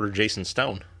of reporter Jason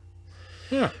Stone,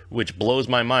 which blows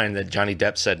my mind that Johnny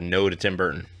Depp said no to Tim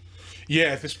Burton. Yeah,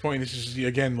 at this point, this is,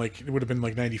 again, like, it would have been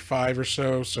like 95 or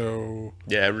so, so...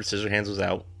 Yeah, Edward Scissorhands was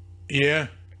out. Yeah.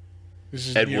 This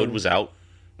is, Ed Wood was out,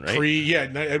 right?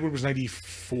 Ed Wood was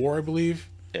 94, I believe.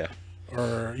 Yeah.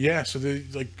 Or, yeah, so this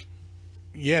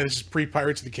is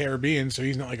pre-Pirates of the Caribbean, so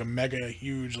he's not like a mega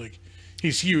huge, like,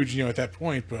 he's huge, you know, at that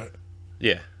point, but...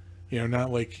 Yeah. You know,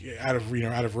 not like out of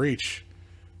reach.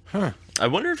 Huh. I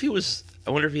wonder if he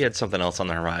had something else on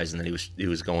the horizon that he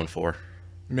was going for.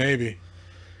 Maybe.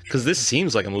 Because this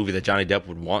seems like a movie that Johnny Depp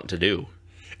would want to do.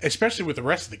 Especially with the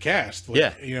rest of the cast. Like,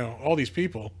 yeah. You know, all these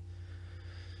people.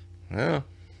 Yeah.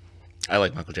 I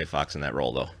like Michael J. Fox in that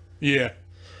role, though. Yeah.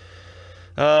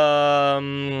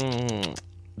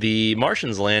 The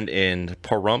Martians land in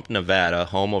Pahrump, Nevada,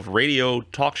 home of radio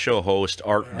talk show host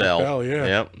Art Bell. Bell, yeah.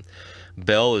 Yep.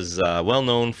 Bell is well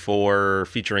known for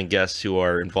featuring guests who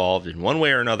are involved in one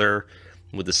way or another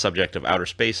with the subject of outer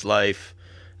space life.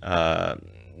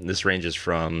 This ranges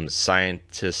from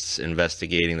scientists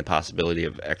investigating the possibility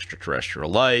of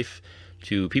extraterrestrial life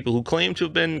to people who claim to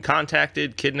have been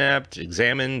contacted, kidnapped,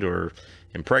 examined, or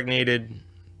impregnated,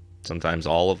 sometimes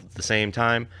all at the same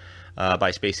time, by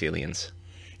space aliens.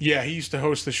 Yeah, he used to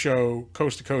host the show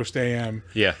Coast to Coast AM.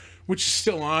 Yeah. Which is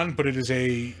still on, but it is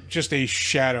just a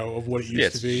shadow of what it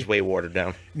used to be. It's way watered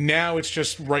down. Now it's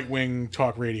just right-wing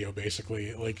talk radio,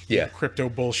 basically. Like, crypto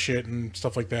bullshit and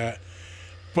stuff like that.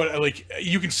 But, like,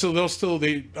 you can still... on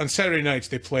Saturday nights,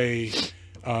 they play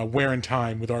Where in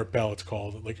Time with Art Bell, it's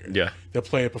called. Like, they'll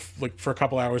play it for a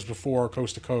couple hours before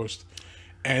Coast to Coast.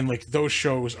 And, like, those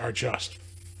shows are just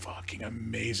fucking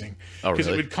amazing. Oh, really?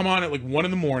 Because it would come on at, like, 1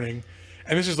 in the morning.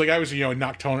 And this is, like, I was, you know, a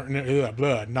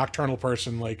nocturnal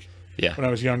person, like, when I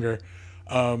was younger.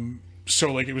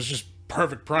 So, like, it was just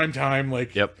perfect prime time,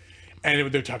 like... Yep. And they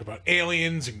would talk about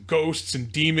aliens and ghosts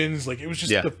and demons. Like, it was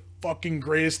just the fucking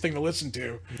greatest thing to listen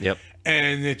to. Yep.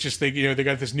 And it just, they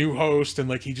got this new host, and,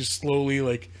 like, he just slowly,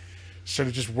 like,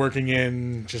 started just working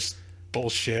in just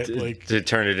bullshit. Like, to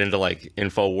turn it into, like,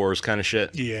 InfoWars kind of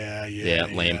shit? Yeah,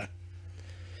 lame. Yeah.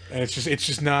 And it's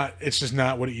just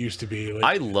not what it used to be. Like,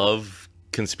 I love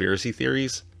conspiracy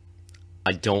theories.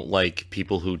 I don't like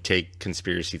people who take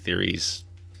conspiracy theories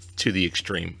to the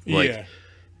extreme. Like,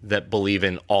 that believe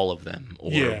in all of them.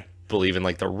 Or believe in,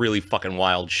 like, the really fucking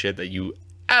wild shit that you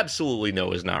absolutely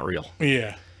know is not real.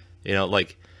 Yeah. You know,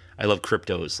 like, I love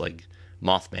cryptos, like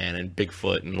Mothman and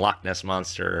Bigfoot and Loch Ness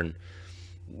Monster and,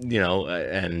 you know,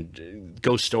 and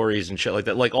ghost stories and shit like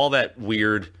that. Like, all that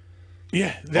weird,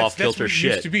 off-kilter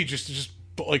shit. Used to be just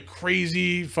like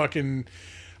crazy fucking...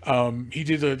 he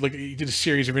did a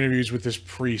series of interviews with this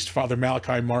priest, Father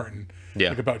Malachi Martin,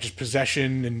 like, about just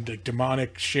possession and, like,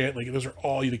 demonic shit. Like, those are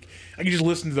all, like, I can just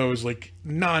listen to those, like,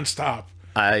 nonstop.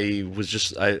 I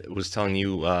was telling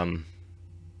you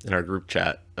in our group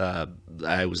chat,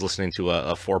 I was listening to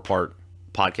a 4-part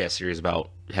podcast series about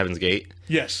Heaven's Gate.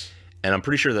 Yes. And I'm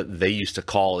pretty sure that they used to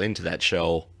call into that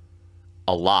show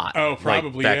a lot. Oh,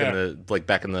 probably, back yeah.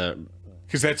 back in the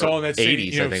because that's all in that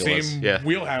 80s, same, I think it was. same Yeah.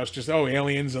 wheelhouse. Just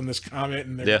aliens on this comet,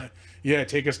 and they're gonna,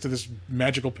 take us to this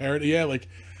magical paradise. Yeah, like,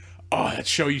 oh, that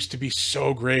show used to be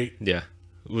so great. Yeah,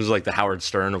 it was like the Howard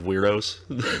Stern of weirdos.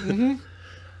 Mm-hmm.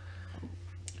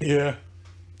 Yeah,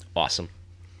 awesome.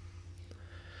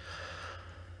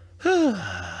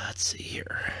 Let's see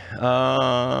here.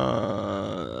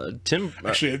 Tim.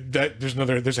 Actually,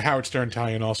 there's a Howard Stern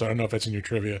tie-in also. I don't know if that's in your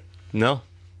trivia. No.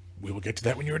 We will get to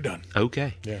that when you're done.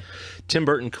 Okay. Yeah. Tim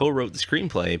Burton co-wrote the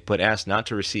screenplay, but asked not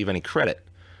to receive any credit.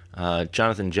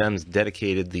 Jonathan Gems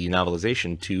dedicated the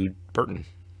novelization to Burton.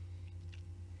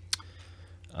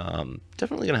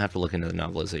 Definitely gonna have to look into the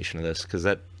novelization of this because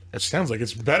that sounds like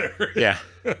it's better. Yeah.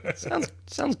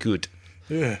 sounds good.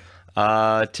 Yeah.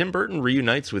 Tim Burton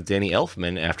reunites with Danny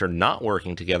Elfman after not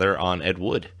working together on Ed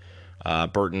Wood.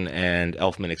 Burton and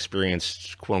Elfman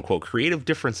experienced quote-unquote creative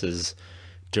differences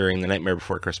during The Nightmare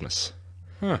Before Christmas.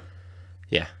 Huh.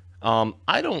 Yeah.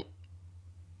 I don't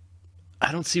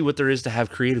see what there is to have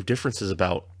creative differences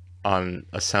about on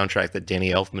a soundtrack that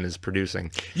Danny Elfman is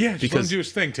producing. Yeah, just let him do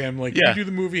his thing, Tim. Like, you do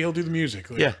the movie, he'll do the music.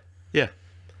 Like, yeah.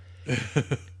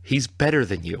 He's better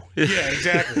than you. Yeah,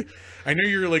 exactly. I know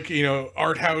you're like,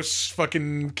 art house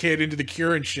fucking kid into the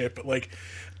Cure and shit, but like,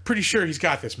 pretty sure he's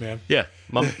got this, man. Yeah,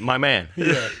 my man.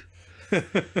 Yeah.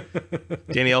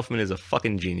 Danny Elfman is a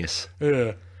fucking genius.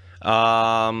 Yeah.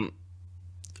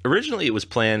 Originally, it was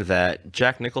planned that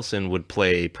Jack Nicholson would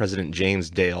play President James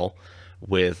Dale,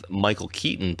 with Michael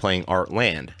Keaton playing Art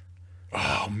Land.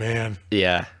 Oh man.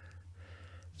 Yeah.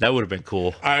 That would have been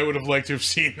cool. I would have liked to have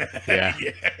seen that. Yeah.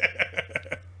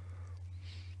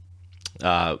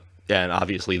 Yeah. And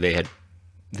obviously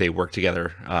they worked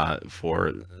together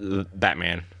for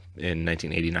Batman in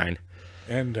 1989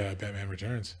 and Batman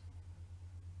Returns.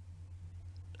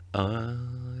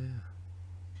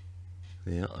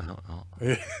 Yeah.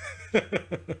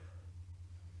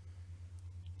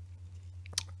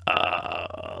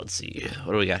 Let's see.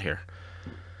 What do we got here?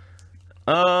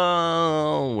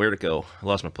 Where'd it go? I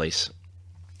lost my place.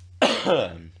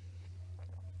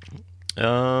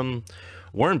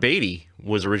 Warren Beatty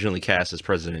was originally cast as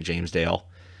President James Dale.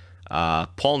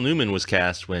 Paul Newman was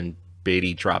cast when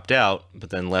Beatty dropped out,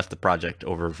 but then left the project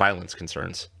over violence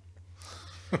concerns.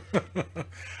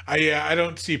 I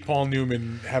don't see Paul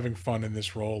Newman having fun in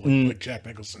this role like Jack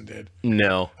Nicholson did.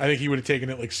 No. I think he would have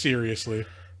taken it like seriously.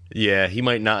 Yeah, he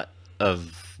might not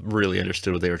have really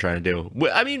understood what they were trying to do.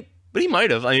 I mean, but he might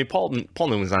have. I mean, Paul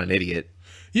Newman's not an idiot.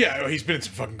 Yeah, he's been in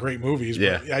some fucking great movies,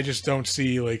 but I just don't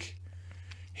see like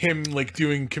him like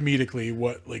doing comedically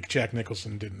what like Jack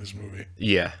Nicholson did in this movie.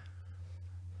 Yeah.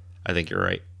 I think you're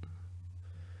right.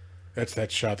 That's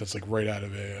that shot that's like right out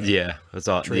of a that's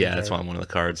all. Yeah, that's card. on one of the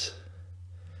cards.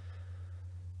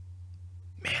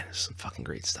 Man, there's some fucking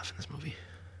great stuff in this movie.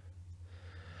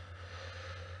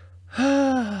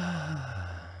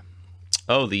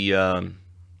 Oh, the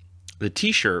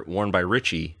T-shirt worn by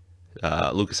Richie,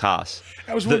 Lucas Haas.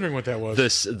 I was wondering what that was.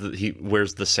 He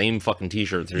wears the same fucking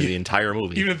T-shirt through the enther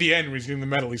movie. Even at the end when he's getting the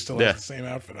medal, he still has the same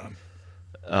outfit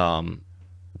on.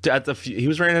 He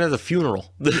was wearing it at the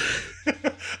funeral.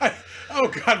 Oh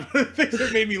God! One of the things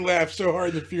that made me laugh so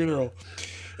hard at the funeral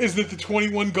is that the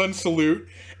 21 gun salute.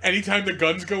 Anytime the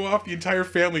guns go off, the entire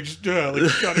family just like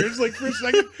shudders like for a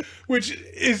second, which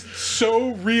is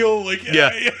so real. Like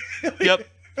yep,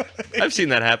 I've seen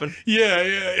that happen.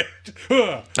 Yeah.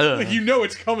 Like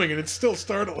it's coming, and it's still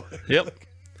startling. Yep.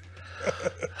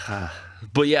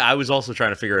 But yeah, I was also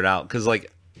trying to figure it out because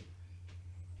like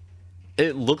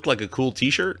it looked like a cool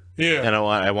T-shirt. Yeah, and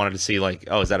I wanted to see like,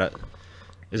 oh, is that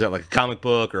like a comic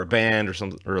book or a band or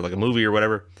something or like a movie or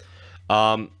whatever.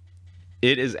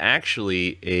 It is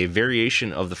actually a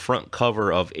variation of the front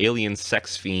cover of Alien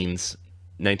Sex Fiend's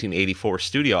 1984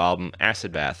 studio album,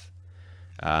 Acid Bath.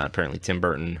 Apparently Tim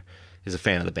Burton is a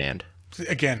fan of the band.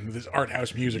 Again, this art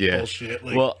house music bullshit.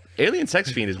 Like, well, Alien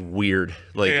Sex Fiend is weird.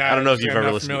 Like, I don't know if you've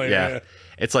ever listened. Yeah.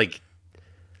 It's like,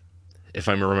 if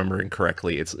I'm remembering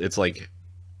correctly, it's like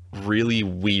really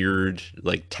weird,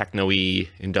 like techno-y,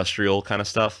 industrial kind of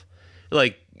stuff.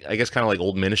 Like, I guess kind of like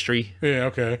Old Ministry. Yeah,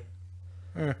 okay.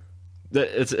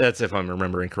 That's if I'm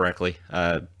remembering correctly.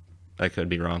 I could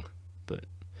be wrong, but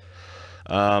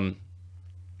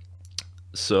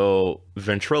so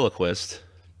ventriloquist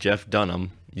Jeff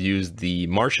Dunham used the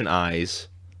Martian eyes.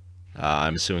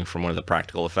 I'm assuming from one of the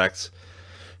practical effects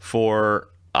for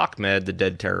Ahmed, the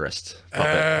dead terrorist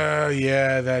puppet.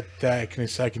 Yeah, that I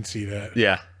can see that.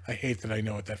 Yeah, I hate that I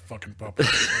know what that fucking puppet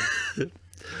is.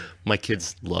 My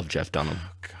kids love Jeff Dunham.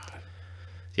 Oh God.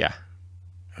 Yeah.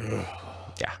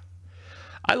 Yeah.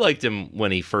 I liked him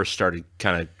when he first started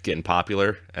kind of getting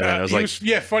popular, and then I was like,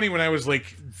 funny when I was like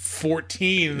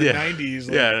 14 in the 90s.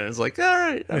 Like, yeah, and it was like, all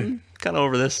right, I'm kind of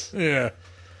over this. Yeah.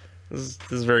 This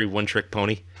is very one-trick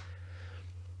pony.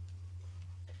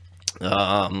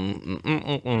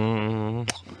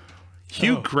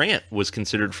 Hugh Grant was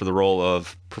considered for the role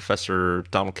of Professor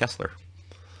Donald Kessler.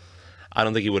 I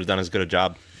don't think he would have done as good a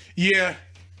job. Yeah.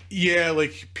 Yeah,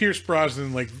 like Pierce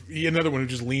Brosnan, like another one who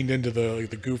just leaned into the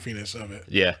goofiness of it.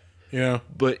 Yeah. You know?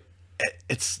 But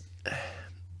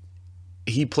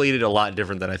he played it a lot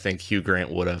different than I think Hugh Grant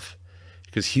would have.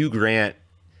 Because Hugh Grant,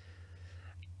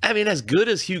 I mean, as good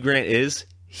as Hugh Grant is,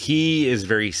 he is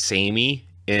very samey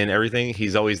in everything.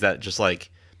 He's always that just like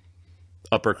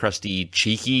upper crusty,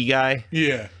 cheeky guy.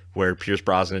 Yeah. Where Pierce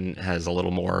Brosnan has a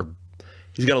little more,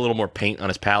 he's got a little more paint on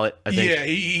his palette, I think. Yeah,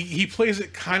 he plays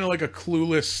it kind of like a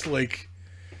clueless, like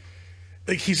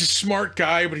he's a smart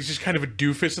guy, but he's just kind of a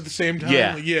doofus at the same time.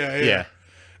 Yeah. Like, yeah.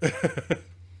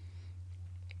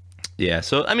 Yeah,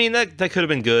 so, I mean, that could have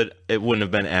been good. It wouldn't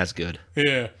have been as good.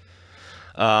 Yeah.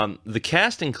 The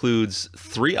cast includes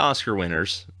 3 Oscar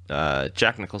winners,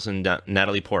 Jack Nicholson,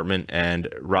 Natalie Portman, and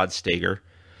Rod Steiger,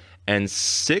 and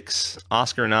 6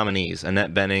 Oscar nominees,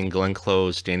 Annette Bening, Glenn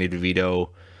Close, Danny DeVito,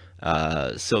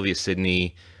 Sylvia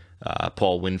Sidney,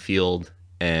 Paul Winfield,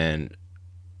 and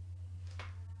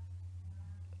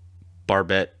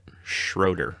Barbette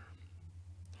Schroeder.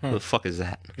 Who the fuck is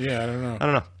that? Yeah, I don't know. I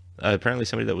don't know. Apparently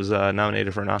somebody that was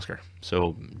nominated for an Oscar.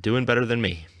 So, doing better than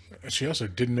me. She also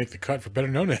didn't make the cut for Better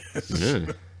Known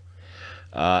As.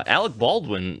 Alec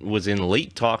Baldwin was in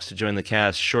late talks to join the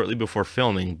cast shortly before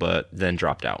filming, but then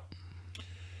dropped out.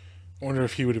 I wonder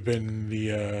if he would have been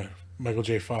the Michael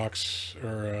J. Fox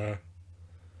or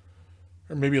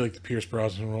maybe like the Pierce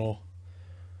Brosnan role.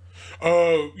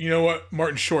 Oh, you know what?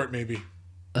 Martin Short, maybe.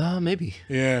 Maybe.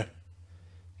 Yeah.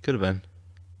 Could have been.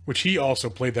 Which he also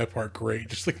played that part great.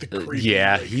 Just like the creepy.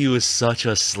 Yeah, he was such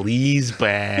a sleaze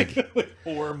bag.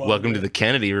 Welcome to the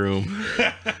Kennedy room.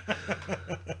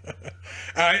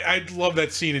 I love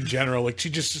that scene in general. Like, she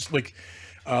just like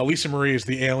Lisa Marie is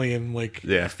the alien, like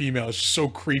female. It's just so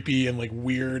creepy and like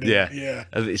weird. And, yeah.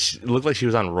 It looked like she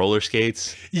was on roller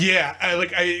skates. Yeah,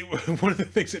 one of the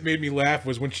things that made me laugh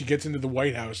was when she gets into the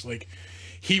White House. Like,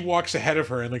 he walks ahead of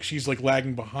her and like she's like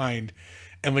lagging behind.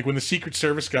 And like when the Secret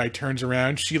Service guy turns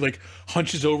around, she like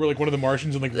hunches over like one of the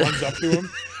Martians and like runs up to him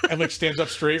and like stands up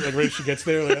straight like right as she gets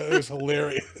there. Like, it was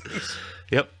hilarious.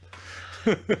 Yep.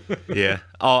 Yeah.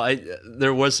 Oh,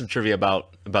 there was some trivia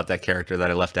about that character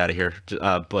that I left out of here,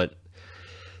 but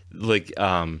like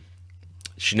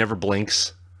she never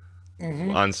blinks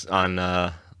on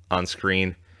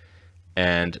screen,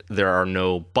 and there are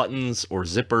no buttons or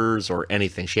zippers or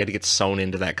anything. She had to get sewn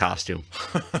into that costume.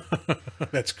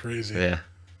 That's crazy. Yeah.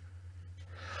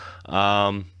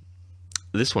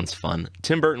 This one's fun.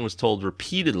 Tim Burton was told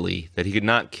repeatedly that he could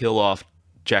not kill off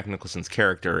Jack Nicholson's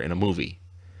character in a movie.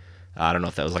 I don't know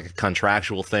if that was like a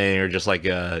contractual thing or just like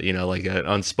like an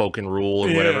unspoken rule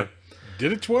or whatever.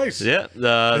 Did it twice. Yeah.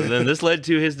 Then this led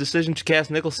to his decision to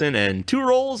cast Nicholson in 2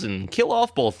 roles and kill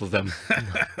off both of them.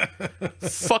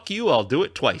 Fuck you, I'll do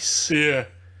it twice. Yeah.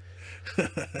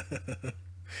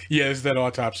 Yeah, it's that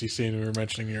autopsy scene we were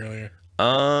mentioning earlier.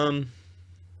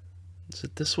 Is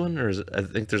it this one or is it, I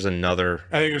think there's another.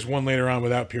 I think there's one later on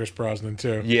without Pierce Brosnan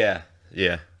too. Yeah.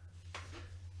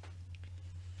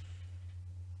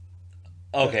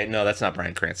 Okay, no, that's not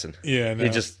Bryan Cranston. Yeah, no.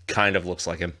 It just kind of looks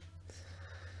like him.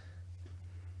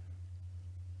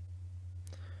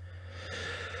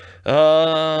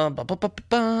 The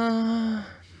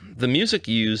music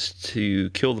used to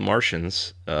kill the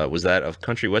Martians was that of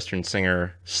country western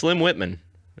singer Slim Whitman.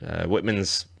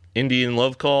 Whitman's Indian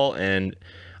Love Call and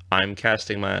I'm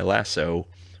Casting My Lasso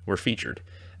were featured.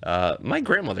 My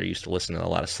grandmother used to listen to a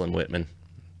lot of Slim Whitman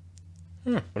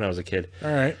when I was a kid.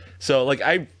 All right. So, like,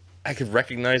 I could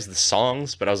recognize the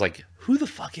songs, but I was like, who the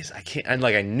fuck is...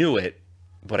 I knew it,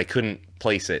 but I couldn't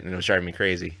place it, and it was driving me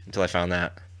crazy until I found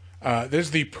that.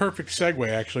 There's the perfect segue,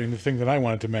 actually, in the thing that I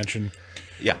wanted to mention.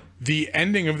 Yeah. The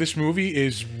ending of this movie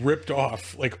is ripped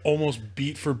off, like, almost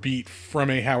beat for beat from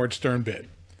a Howard Stern bit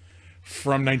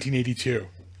from 1982.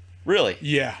 Really?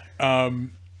 Yeah.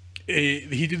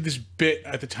 He did this bit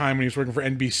at the time when he was working for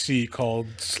NBC called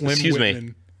Slim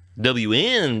Whitman.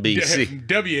 WNBC.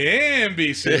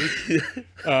 WNBC.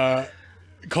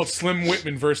 Called Slim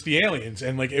Whitman versus the Aliens.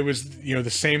 And, like, it was, the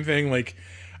same thing. Like,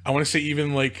 I want to say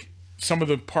even, like, some of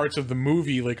the parts of the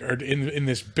movie, like, are in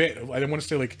this bit. I don't want to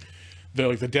say, like,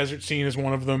 the desert scene is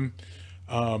one of them.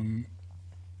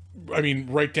 I mean,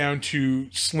 right down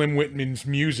to Slim Whitman's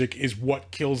music is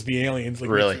what kills the aliens. Like,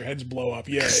 Really? makes their heads blow up.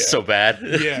 Yeah, yeah. So bad.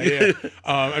 Yeah.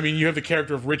 I mean, you have the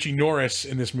character of Richie Norris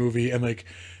in this movie, and like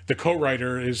the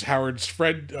co-writer is Howard's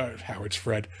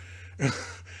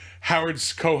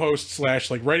co-host slash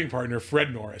like writing partner,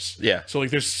 Fred Norris. Yeah. So like,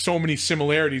 there's so many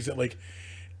similarities that like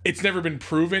it's never been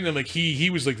proven, and like he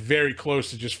was like very close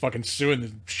to just fucking suing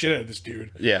the shit out of this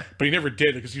dude. Yeah. But he never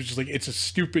did because he was just like, it's a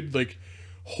stupid like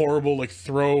horrible like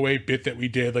throwaway bit that we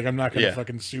did. Like, I'm not gonna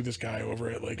fucking sue this guy over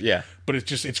it. Like, but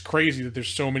it's crazy that there's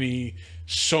so many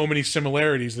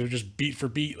similarities that are just beat for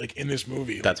beat like in this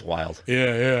movie. Like, That's wild.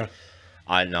 yeah.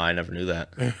 I never knew that.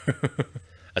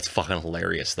 That's fucking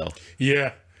hilarious though.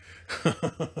 Yeah.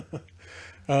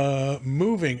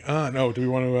 Moving on. Oh, do we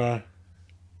want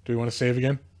to save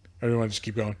again, or do we want to just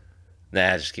keep going?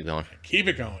 Nah, just keep going. Keep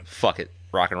it going. Fuck it.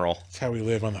 Rock and roll. That's how we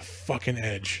live, on the fucking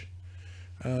edge.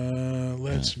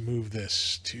 Let's move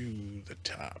this to the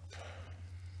top,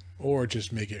 or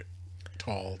just make it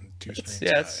tall and two screens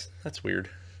high. That's weird.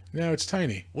 No, it's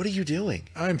tiny. What are you doing?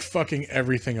 I'm fucking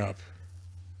everything up.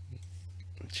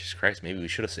 Jesus Christ, maybe we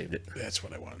should have saved it. That's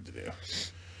what I wanted to do.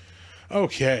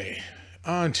 Okay,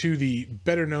 on to the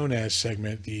better known as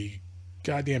segment. The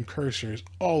goddamn cursor is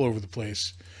all over the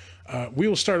place. We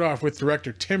will start off with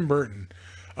director Tim Burton.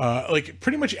 Like,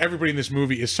 pretty much everybody in this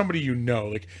movie is somebody you know.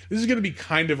 Like, this is going to be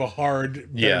kind of a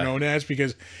hard better known as,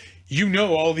 because you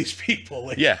know all these people.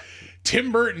 Like,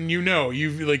 Tim Burton,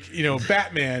 you've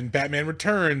Batman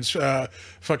Returns,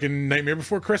 fucking Nightmare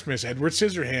Before Christmas, Edward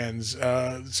Scissorhands,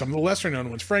 some of the lesser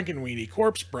known ones, Frankenweenie,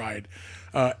 Corpse Bride,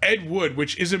 Ed Wood,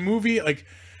 which is a movie like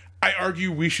I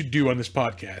argue we should do on this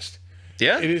podcast.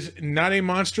 Yeah, it is not a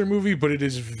monster movie, but it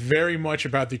is very much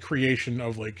about the creation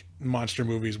of like monster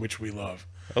movies, which we love.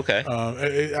 Okay,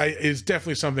 it's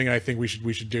definitely something I think we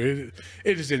should do.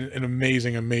 It is an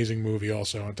amazing movie.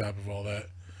 Also, on top of all that,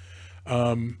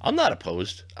 I'm not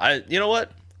opposed. You know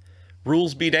what?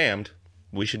 Rules be damned.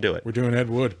 We should do it. We're doing Ed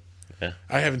Wood. Yeah,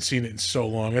 I haven't seen it in so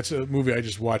long. That's a movie I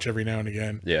just watch every now and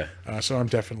again. Yeah, so I'm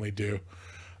definitely due.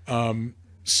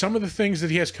 Some of the things that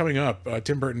he has coming up,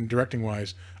 Tim Burton directing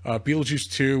wise, Beetlejuice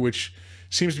 2, which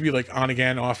seems to be like on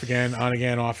again, off again, on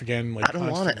again, off again. Like, I don't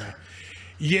want it.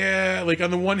 Yeah, like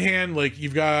on the one hand, like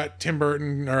you've got Tim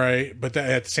Burton, all right, but that,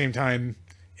 at the same time,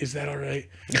 is that all right?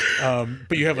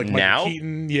 But you have like Michael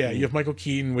Keaton. Yeah, you have Michael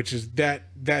Keaton, which is that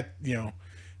that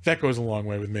goes a long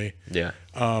way with me. Yeah.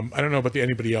 I don't know about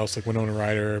anybody else like Winona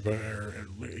Ryder, or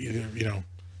either,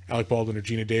 Alec Baldwin or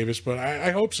Gina Davis, but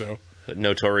I hope so.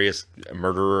 Notorious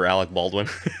murderer Alec Baldwin.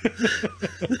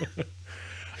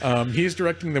 He is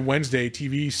directing the Wednesday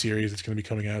TV series that's going to be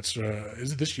coming out. So,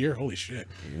 is it this year? Holy shit!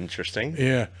 Interesting.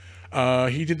 Yeah,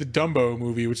 he did the Dumbo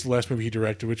movie, which is the last movie he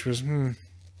directed, which was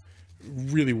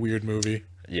really weird movie.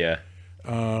 Yeah.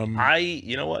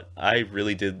 You know what? I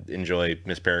really did enjoy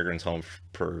Miss Peregrine's Home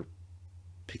for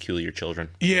Peculiar Children.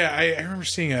 Yeah, I remember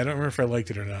seeing it. I don't remember if I liked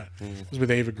it or not. It was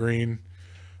with Ava Green.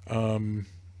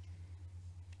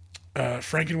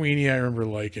 Frankenweenie, I remember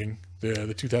liking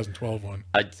the 2012 one.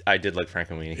 I did like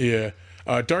Frankenweenie.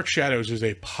 Yeah, Dark Shadows is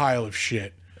a pile of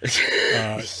shit.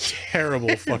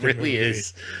 Terrible fucking really movie.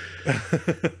 Is.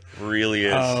 Really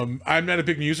is. I'm not a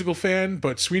big musical fan,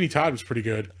 but Sweeney Todd was pretty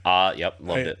good. Yep,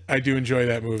 loved it. I do enjoy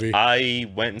that movie.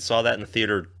 I went and saw that in the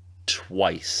theater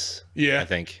twice. Yeah, I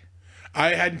think.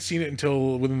 I hadn't seen it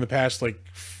until within the past like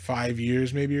 5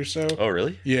 years, maybe or so. Oh,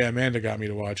 really? Yeah, Amanda got me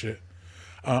to watch it.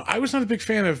 I was not a big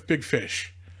fan of Big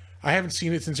Fish. I haven't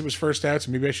seen it since it was first out,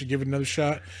 so maybe I should give it another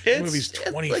shot. The movie's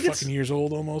 20 fucking years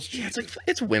old almost. Yeah,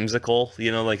 it's whimsical,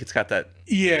 like it's got that.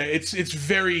 Yeah, it's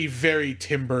very, very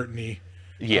Tim Burton-y.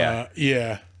 Yeah.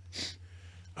 Yeah.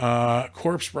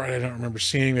 Corpse Bride, I don't remember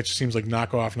seeing. That just seems like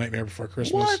knockoff Nightmare Before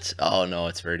Christmas. What? Oh no,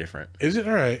 it's very different. Is it?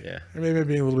 All right. Yeah. Or maybe I'm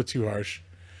being a little bit too harsh.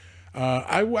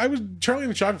 I was Charlie and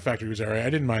the Chocolate Factory was all right.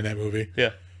 I didn't mind that movie.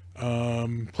 Yeah.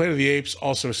 Planet of the Apes,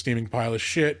 also a steaming pile of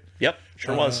shit. Yep,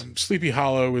 sure was. Sleepy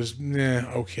Hollow was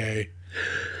okay.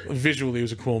 Visually, it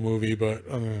was a cool movie, but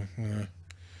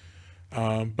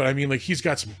I mean, like, he's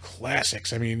got some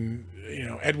classics. I mean,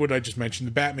 Ed Wood, I just mentioned,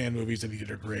 the Batman movies that he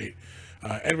did are great.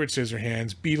 Edward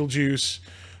Scissorhands, Beetlejuice,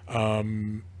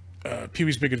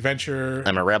 Pee-wee's Big Adventure.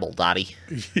 I'm a rebel, Dottie.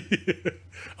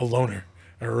 A loner,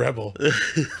 a rebel.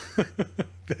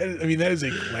 That is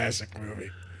a classic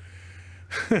movie.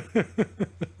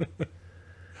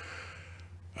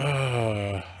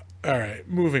 All right,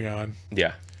 moving on.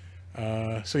 Yeah.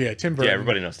 So yeah, Tim Burton. Yeah,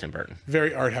 everybody knows Tim Burton.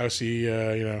 Very art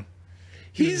housey.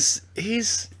 He's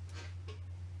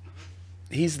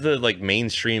the like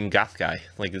mainstream goth guy.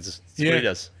 Like it's what he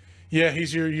does. Yeah,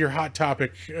 he's your hot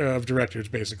topic of directors,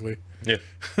 basically. Yeah.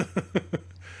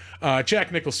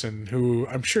 Jack Nicholson, who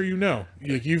I'm sure you know.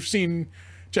 You've seen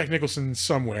Jack Nicholson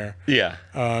somewhere. Yeah.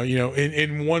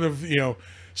 In one of,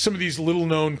 some of these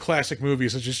little-known classic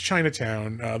movies, such as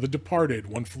Chinatown, The Departed,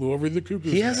 One Flew Over the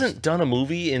Cuckoo's He Nest. hasn't done a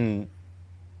movie in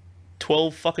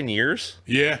 12 fucking years?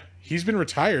 Yeah, he's been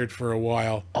retired for a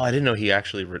while. Oh, I didn't know he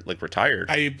actually retired.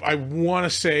 I want to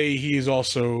say he is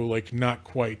also, like, not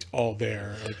quite all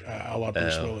there, like, a la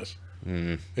Bruce Willis.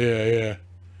 Yeah.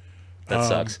 That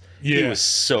sucks. yeah. He was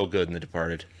so good in The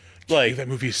Departed. Like, That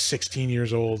movie is 16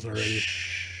 years old already.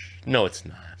 no, it's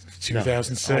not.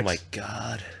 2006. No. Oh my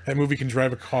god. That movie can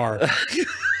drive a car.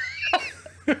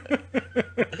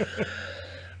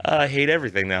 I hate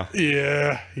everything now.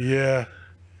 Yeah.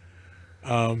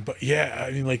 But yeah,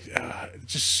 I mean, like,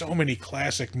 just so many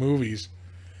classic movies.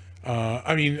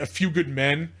 I mean, A Few Good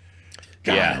Men.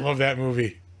 God, Yeah. I love that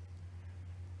movie.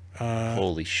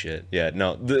 Holy shit. Yeah,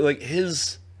 no, like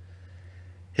his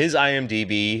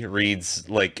IMDb reads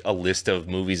like a list of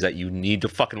movies that you need to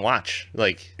fucking watch.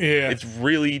 Like, Yeah. it's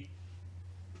really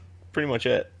pretty much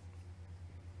it.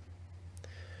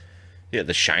 Yeah,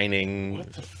 The Shining.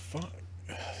 What the fuck?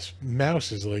 This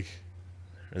mouse is like,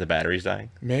 Are the batteries dying?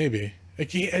 maybe.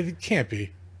 It can't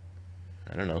be.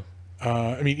 I don't know.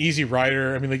 I mean, Easy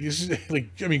Rider. I mean, like, this is like,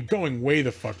 I mean, going way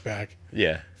the fuck back.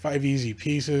 Yeah, 5 Easy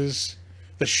Pieces.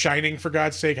 The Shining, for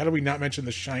God's sake. How did we not mention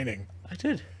The Shining? I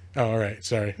did. Oh, all right.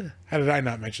 Sorry. How did I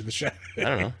not mention The Shining? I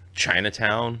don't know.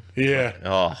 Chinatown. Yeah.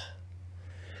 Oh,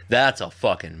 that's a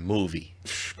fucking movie.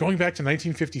 Going back to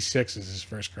 1956 is his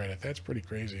first credit. That's pretty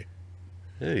crazy.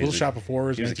 Yeah, Little Shop of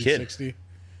Horrors, he was a kid. 1960.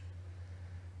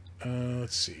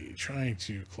 Let's see. Trying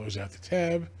to close out the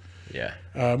tab. Yeah.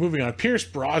 Moving on. Pierce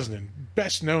Brosnan,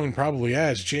 best known probably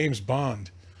as James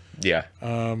Bond. Yeah.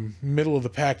 Middle of the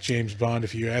pack James Bond,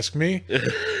 if you ask me.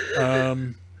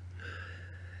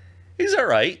 He's all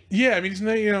right. Yeah, I mean, he's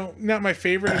not, not my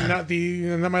favorite and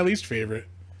not my least favorite.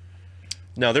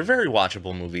 No, they're very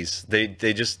watchable movies. They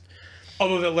just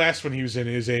Although the last one he was in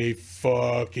is a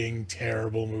fucking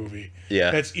terrible movie. Yeah.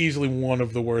 That's easily one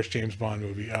of the worst James Bond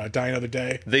movie. Die Another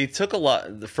Day. they took a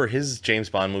lot for his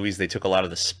James Bond movies. They took a lot of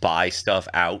the spy stuff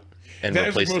out and That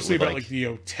was replaced mostly it with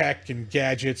about like tech and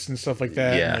gadgets and stuff like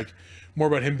that. Yeah. And, like, more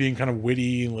about him being kind of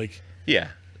witty and like. yeah.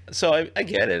 So I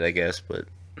get it, I guess, but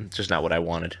it's just not what I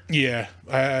wanted. Yeah,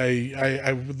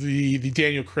 the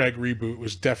Daniel Craig reboot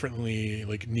was definitely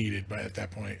like needed by at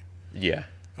that point. Yeah.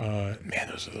 Man,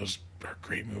 those are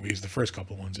great movies. The first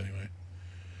couple ones, anyway.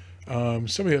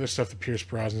 Some of the other stuff that Pierce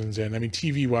Brosnan's in. I mean,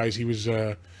 TV wise, he was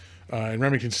in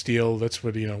Remington Steele. That's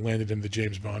what landed him the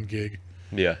James Bond gig.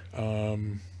 Yeah.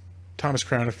 Thomas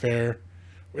Crown Affair,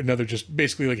 another just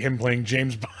basically like him playing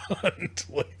James Bond,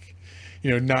 like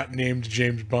not named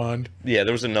James Bond. Yeah,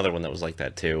 there was another one that was like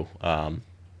that too. Oh,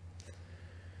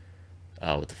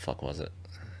 what the fuck was it?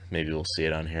 Maybe we'll see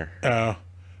it on here.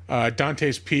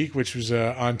 Dante's Peak, which was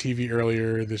on TV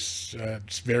earlier this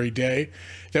very day.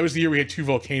 That was the year we had 2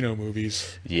 volcano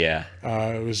movies. Yeah.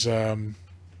 It was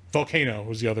Volcano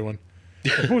was the other one.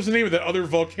 What was the name of that other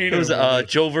volcano? It was movie?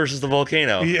 Joe versus the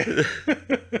volcano. Yeah.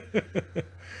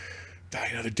 Die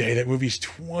Another Day. That movie's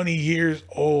 20 years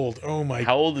old. Oh my!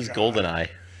 How old is God. GoldenEye?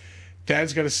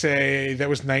 Dad's got to say that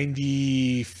was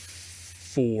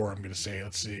 94. I'm gonna say.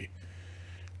 Let's see.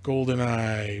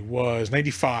 GoldenEye was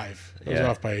 95. That was Yeah.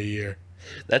 off by a year.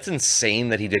 That's insane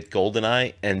that he did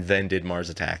GoldenEye and then did Mars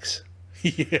Attacks.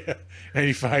 Yeah,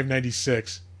 95,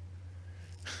 96.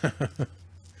 And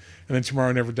then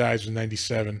Tomorrow Never Dies was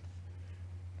 97.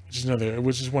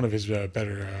 Which is one of his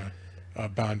better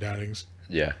Bond outings.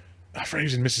 Yeah. I forgot he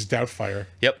was in Mrs. Doubtfire.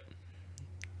 Yep.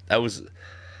 I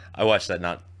watched that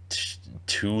not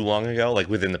too long ago, like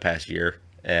within the past year,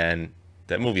 and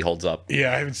that movie holds up.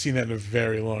 Yeah, I haven't seen that in a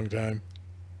very long time.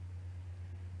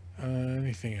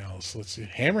 Anything else? Let's see.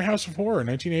 Hammer House of Horror,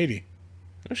 1980.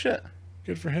 Oh shit.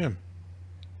 Good for him.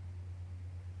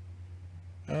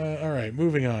 All right,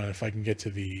 moving on. If I can get to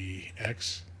the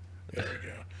X. There we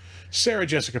go. Sarah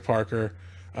Jessica Parker,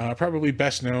 probably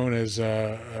best known as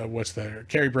what's that?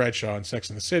 Carrie Bradshaw in Sex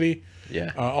and the City.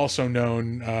 Yeah. Also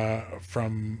known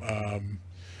from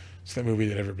it's that movie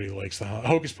that everybody likes, the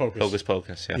Hocus Pocus. Hocus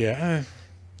Pocus. Yeah. Yeah.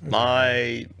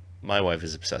 My wife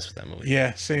is obsessed with that movie.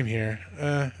 Yeah, same here.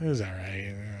 It was all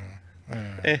right.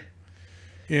 Eh.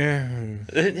 Yeah.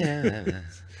 Yeah.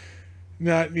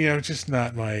 Not just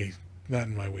not in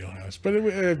my wheelhouse. But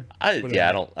I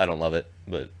don't love it,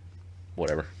 but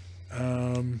whatever.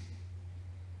 Trying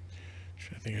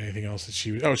to think of anything else that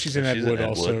she was. Oh, she's in Ed She's in Wood Ed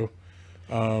also.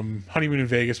 Honeymoon in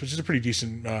Vegas, which is a pretty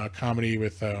decent comedy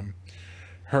with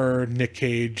her, Nick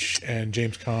Cage, and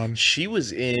James Caan. She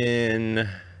was in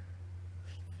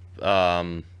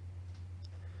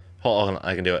Hold on,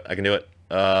 I can do it. I can do it.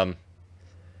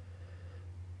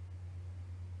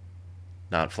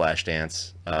 Not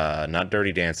Flashdance. Not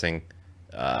Dirty Dancing.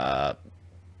 The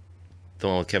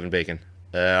one with Kevin Bacon.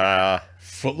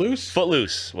 Footloose?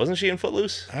 Footloose. Wasn't she in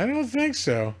Footloose? I don't think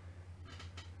so.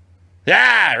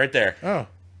 Yeah, right there. Oh.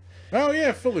 Oh,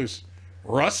 yeah, Footloose.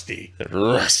 Rusty.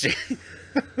 Rusty.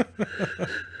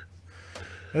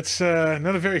 That's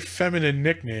not a very feminine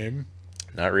nickname,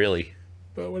 Not really.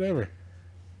 but whatever.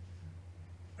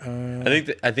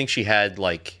 I think she had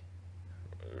like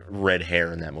red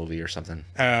hair in that movie or something.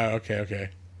 Okay.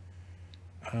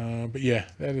 But yeah,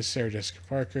 that is Sarah Jessica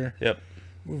Parker. Yep.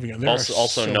 Moving on. There Also, are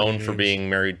also so known many for names. being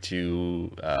married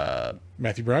to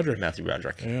Matthew Broderick. Matthew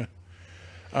Broderick. Yeah.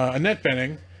 Annette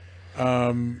Bening.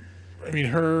 I mean,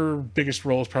 her biggest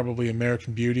role is probably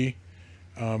American Beauty.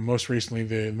 Most recently,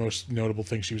 the most notable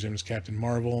thing she was in was Captain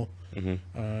Marvel.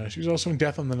 Mm-hmm. She was also in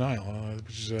Death on the Nile,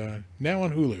 which is now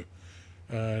on Hulu.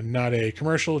 Not a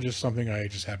commercial, just something I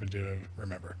just happen to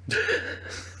remember.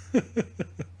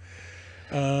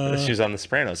 She was on The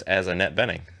Sopranos as Annette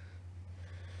Bening.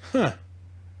 Huh.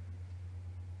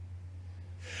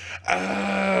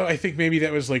 I think maybe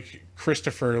that was like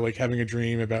Christopher, like having a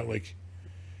dream about like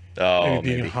Oh, being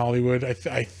maybe. in Hollywood. I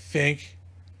think.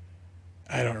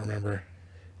 I don't remember.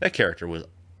 That character was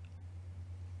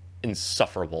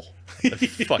insufferable. I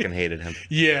fucking hated him.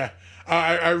 Yeah,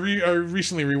 I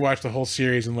recently rewatched the whole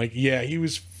series and like, yeah, he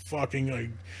was fucking like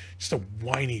just a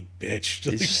whiny bitch.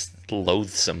 He's just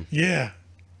loathsome. Yeah.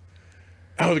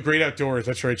 Oh, The Great Outdoors.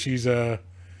 That's right. She's Dan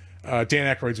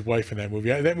Aykroyd's wife in that movie.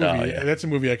 That movie. Oh, yeah. That's a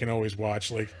movie I can always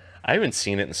watch. Like, I haven't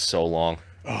seen it in so long.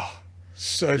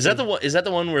 so Is that the one? Is that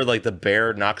the one where like the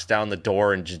bear knocks down the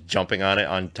door and just jumping on it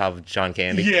on top of John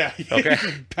Candy? Yeah. Okay.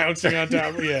 Pouncing on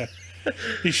top. Yeah.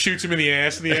 He shoots him in the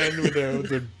ass at the end with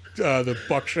the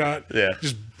buckshot. Yeah.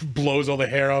 Just blows all the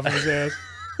hair off of his ass.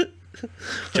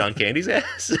 John Candy's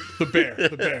ass. The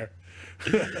bear.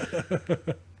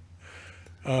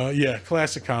 Yeah,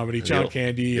 classic comedy. John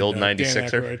Candy. the old and, Dan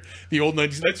 96er. Aykroyd. The old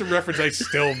 90s. That's a reference I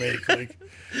still make. Like,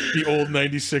 the old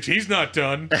 96. He's not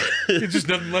done. It's just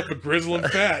nothing left but grizzle and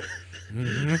fat.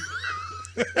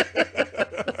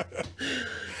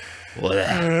 What?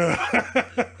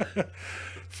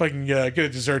 If I can get a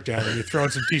dessert down, are you throwing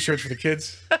some t-shirts for the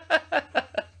kids?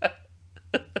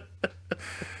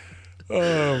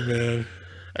 Oh, man.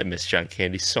 I miss John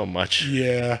Candy so much.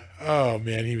 Yeah. Oh,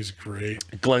 man, he was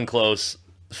great. Glenn Close,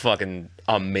 fucking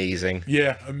amazing.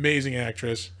 Yeah, amazing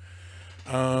actress.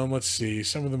 Let's see.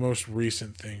 Some of the most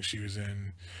recent things she was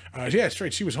in. Yeah, that's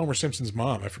right. She was Homer Simpson's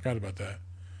mom. I forgot about that.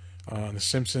 The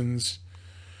Simpsons.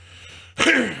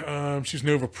 She was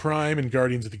Nova Prime in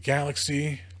Guardians of the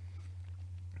Galaxy.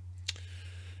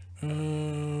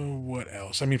 What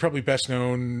else? I mean, probably best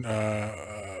known,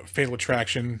 Fatal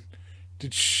Attraction.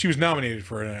 She was nominated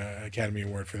for an Academy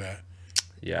Award for that.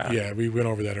 Yeah. Yeah, we went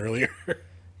over that earlier.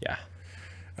 Yeah.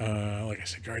 Like I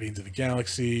said, Guardians of the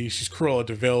Galaxy. She's Cruella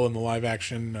DeVille in the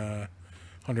live-action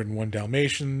 101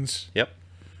 Dalmatians. Yep.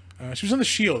 She was on The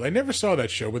Shield. I never saw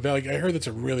that show, but I heard that's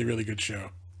a really, really good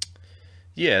show.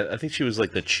 Yeah, I think she was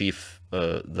like the chief,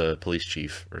 the police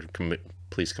chief or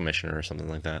police commissioner or something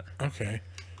like that. Okay.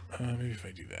 Maybe if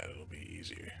I do that, it'll be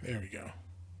easier. There we go.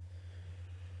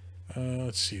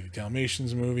 Let's see. The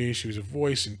Dalmatians movie. She was a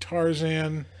voice in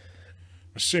Tarzan.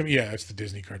 Assuming, yeah, it's the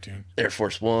Disney cartoon. Air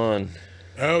Force One.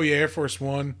 Oh, yeah, Air Force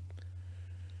One.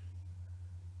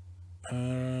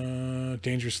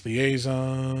 Dangerous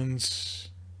Liaisons.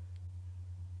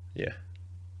 Yeah.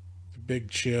 The Big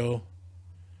Chill.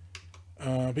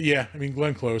 But yeah, I mean,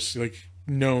 Glenn Close, like,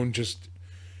 known just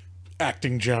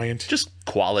acting giant. Just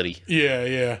quality.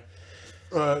 Yeah.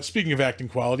 Speaking of acting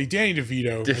quality, Danny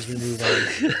DeVito, as we move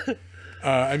on.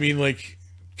 I mean, like,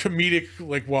 comedic,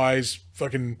 like, wise,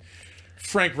 fucking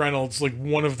Frank Reynolds, like,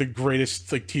 one of the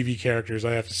greatest, like, TV characters,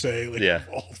 I have to say, like, Yeah. of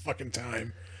all fucking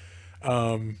time.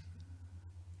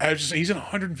 He's in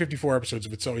 154 episodes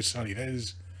of It's Always Sunny. That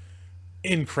is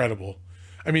incredible.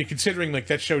 I mean, considering, like,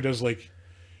 that show does, like,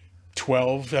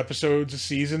 12 episodes a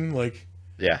season, like,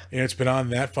 Yeah. you know, it's been on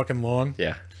that fucking long.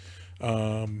 Yeah.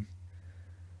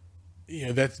 You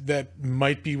know, that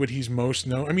might be what he's most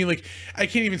known. I mean, like, I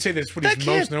can't even say that's what he's That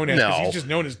most can't- known as, because no. he's just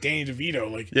known as Danny DeVito.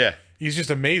 Like, Yeah. he's just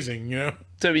amazing, you know?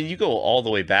 So, I mean, you go all the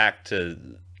way back to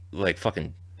like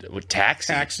fucking with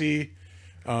Taxi. Taxi.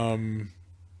 That's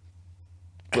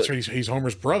right, he's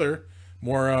Homer's brother.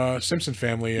 More Simpson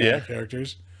family Yeah.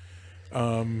 characters.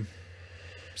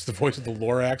 It's the voice of the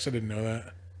Lorax. I didn't know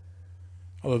that.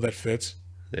 Although that fits.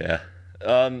 Yeah.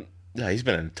 Yeah, he's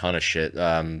been in a ton of shit.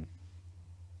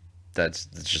 That's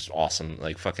just awesome.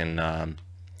 Like fucking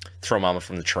Throw Mama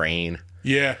from the Train.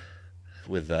 Yeah.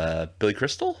 with Billy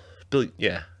Crystal. Billy,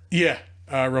 yeah, Yeah,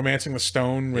 Romancing the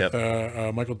Stone with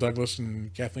Yep. Michael Douglas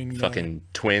and Kathleen fucking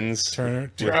twins.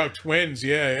 Turner. With- Oh, twins.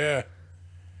 Yeah,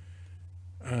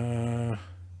 yeah.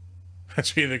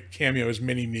 That's really the cameo is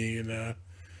Mini Me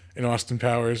in Austin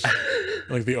Powers,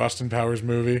 like the Austin Powers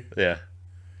movie. yeah.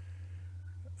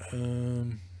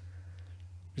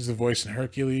 He's the voice in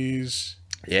Hercules.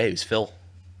 Yeah, he was Phil.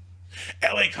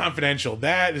 L.A. Confidential.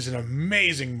 That is an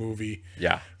amazing movie.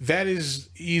 Yeah. That is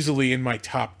easily in my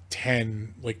top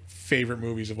 10 like favorite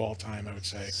movies of all time, I would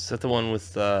say. Is that the one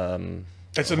with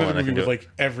That's hold another on, I movie can do with it. like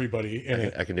everybody in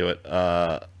it. I can do it.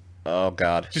 Oh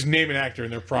god. Just name an actor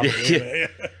and they're probably in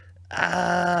it.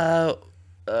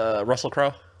 Russell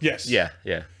Crowe? Yes. Yeah,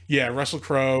 yeah. Yeah, Russell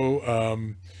Crowe,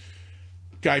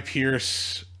 Guy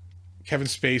Pearce, Kevin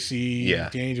Spacey, Yeah.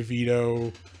 Danny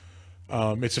DeVito.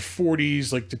 It's a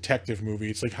 40s like detective movie.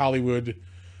 It's like Hollywood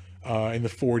in the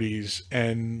 40s,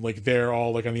 and like they're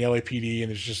all like on the LAPD,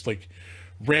 and it's just like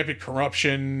rampant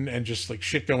corruption and just like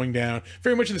shit going down.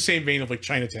 Very much in the same vein of like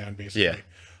Chinatown, basically. Yeah.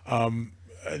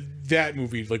 That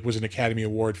movie like was an Academy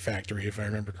Award factory, if I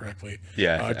remember correctly.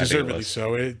 Yeah, I think it deservedly was.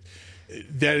 so.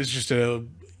 That is just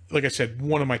like I said,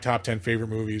 one of my top 10 favorite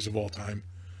movies of all time.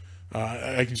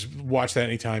 I can just watch that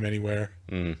anytime, anywhere.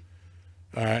 And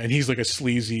he's like a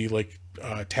sleazy, like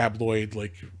tabloid,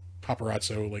 like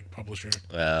paparazzo, like publisher.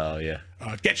 Oh, yeah.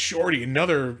 Get Shorty,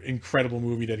 another incredible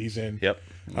movie that he's in. Yep.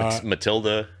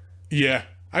 Matilda. Yeah,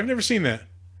 I've never seen that,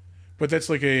 but that's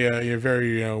like a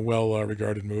very well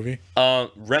regarded movie.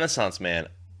 Renaissance Man.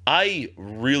 I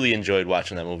really enjoyed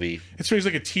watching that movie. It's where he's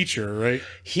like a teacher, right?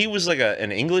 He was like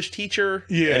an English teacher.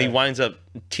 Yeah. And he winds up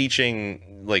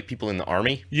teaching like people in the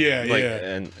army. Yeah, Like,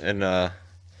 yeah. And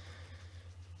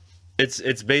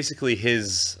it's basically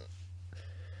his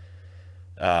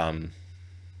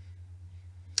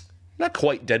not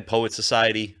quite Dead Poet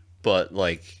Society, but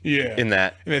like Yeah. in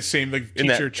that In that same like in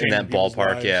teacher that, in that changing people's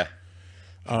ballpark, lives. yeah.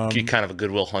 Kind of a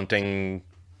Goodwill Hunting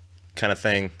kind of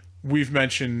thing. We've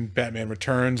mentioned Batman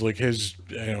Returns, like his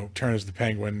turn as the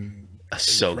Penguin.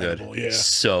 So Incredible, good. yeah.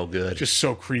 So good. Just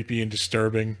so creepy and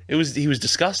disturbing. He was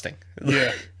disgusting.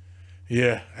 Yeah.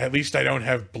 Yeah. At least I don't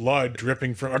have blood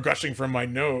dripping from or gushing from my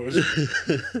nose.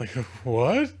 Like,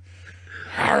 what?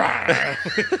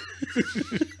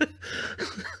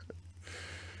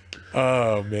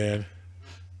 Oh man.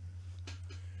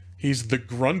 He's the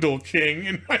Grundle King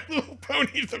in My Little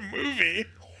Pony the movie.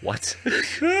 What?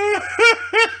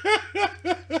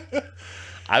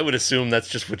 I would assume that's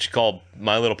just what you call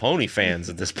My Little Pony fans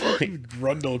at this point.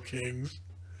 Grundle Kings.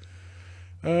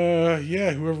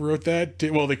 Yeah, whoever wrote that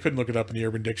did, well, they couldn't look it up in the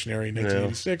Urban Dictionary in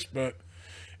 1986, but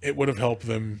it would have helped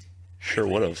them Sure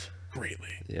would have. greatly.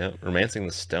 Yeah, Romancing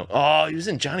the Stone. Oh, he was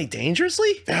in Johnny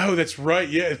Dangerously? Oh, that's right.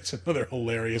 Yeah, it's another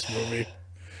hilarious movie.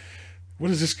 What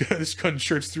is this guy? This gun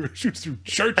shoots through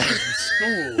churches and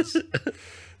schools.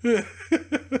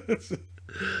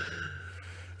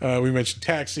 We mentioned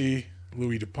Taxi,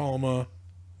 Louis De Palma.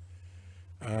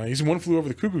 He's in One Flew Over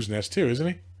the Cuckoo's Nest too, isn't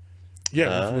he?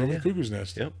 Yeah, One Flew Over the Cuckoo's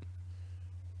Nest. Yep.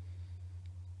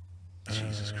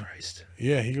 Jesus Christ.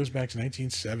 Yeah, he goes back to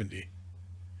 1970.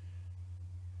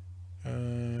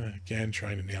 Again,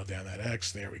 trying to nail down that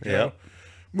X. There we go. Yep.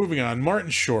 Moving on.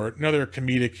 Martin Short, another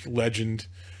comedic legend.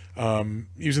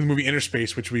 He was in the movie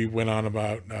Interspace, which we went on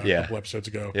about a couple episodes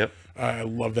ago. Yep. I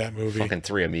love that movie. Fucking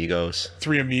Three Amigos.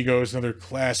 Three Amigos, another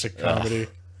classic comedy.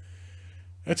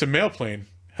 That's a mail plane.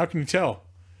 How can you tell?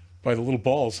 By the little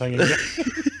balls hanging down.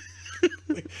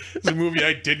 It's a movie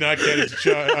I did not get as a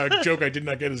child. A joke I did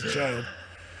not get as a child.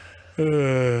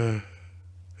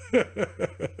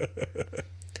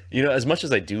 You know, as much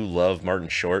as I do love Martin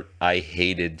Short, I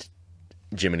hated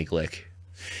Jiminy Glick.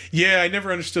 Yeah, I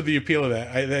never understood the appeal of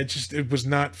that. It was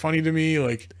not funny to me.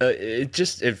 Like,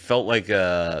 It felt like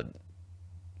oh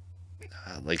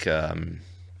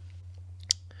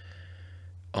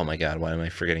my god, why am I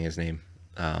forgetting his name?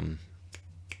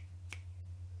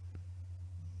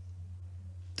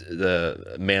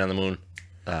 The Man on the Moon.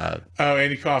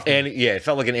 Andy Kaufman. It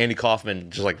felt like an Andy Kaufman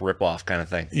just like rip off kind of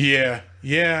thing. Yeah.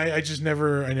 I just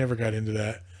never got into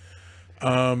that.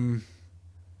 I'm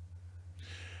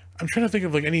trying to think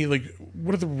of like any like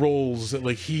what are the roles that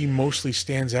like he mostly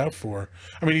stands out for.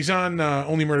 I mean, he's on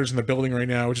Only Murders in the Building right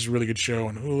now, which is a really good show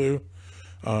on Hulu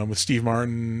with Steve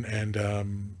Martin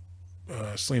and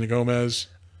Selena Gomez.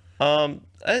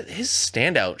 His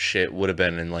standout shit would have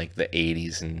been in like the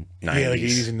 80s and 90s. Yeah, like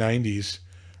 80s and 90s.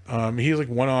 He has like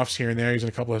one-offs here and there. He's in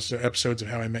a couple of episodes of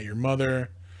How I Met Your Mother.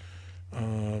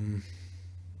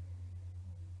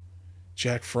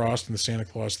 Jack Frost in the Santa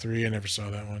Claus 3. I never saw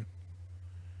that one.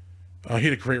 He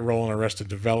had a great role in Arrested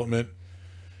Development.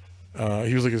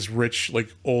 He was like this rich,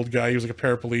 like old guy. He was like a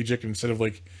paraplegic, and instead of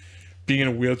like being in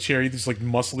a wheelchair, he's this like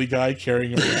muscly guy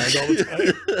carrying him around all the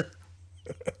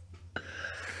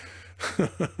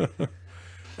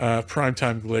time.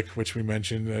 Primetime Glick, which we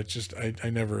mentioned. Just I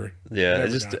never. Yeah,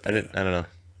 never I don't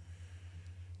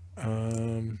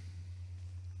know.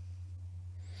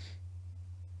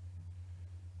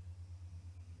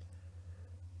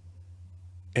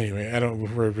 Anyway,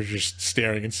 we're just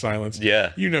staring in silence.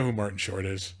 Yeah. You know who Martin Short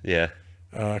is. Yeah.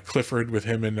 Clifford with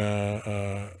him and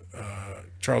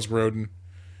Charles Grodin.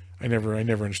 I never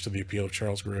understood the appeal of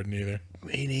Charles Grodin either.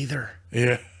 Me neither.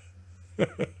 Yeah.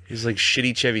 He's like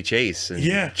shitty Chevy Chase. And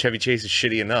Yeah. Chevy Chase is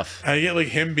shitty enough. I get like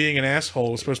him being an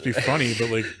asshole was supposed to be funny, but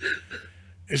like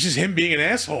it's just him being an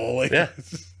asshole. Like, Yeah.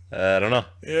 I don't know.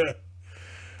 Yeah.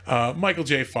 Michael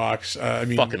J. Fox. I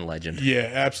mean, Fucking legend. Yeah,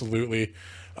 absolutely.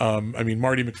 I mean,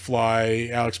 Marty McFly,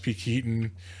 Alex P.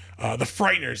 Keaton, The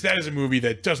Frighteners. That is a movie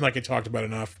that does not get talked about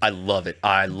enough. I love it.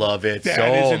 I love it That so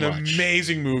is an much.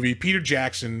 amazing movie. Peter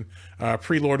Jackson,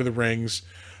 pre-Lord of the Rings.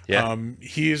 Yeah.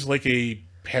 He is like a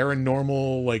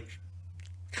paranormal, like,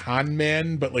 con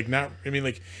man, but like not. I mean,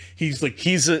 like he is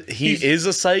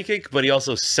a psychic, but he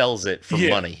also sells it for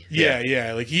money.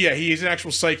 Yeah. Like he is an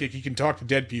actual psychic. He can talk to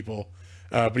dead people.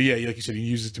 But yeah, like you said, he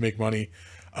uses it to make money.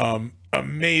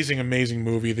 Amazing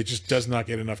movie that just does not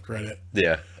get enough credit.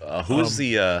 Yeah. Who's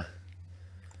the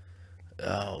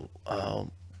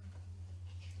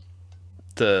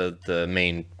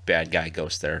main bad guy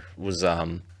ghost there was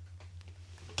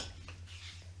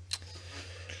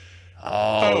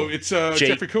it's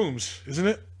Jeffrey Combs, isn't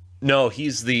it? No,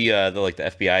 he's the like the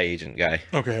FBI agent guy.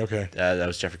 Okay. That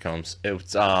was Jeffrey Combs. It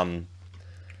was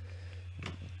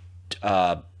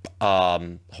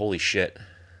holy shit.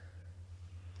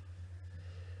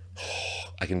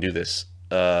 I can do this.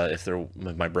 If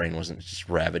my brain wasn't just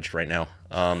ravaged right now.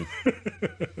 Oh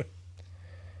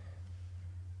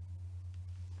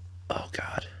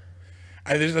God.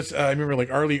 I remember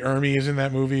like Arlie Ermey is in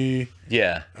that movie.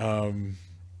 Yeah.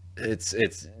 It's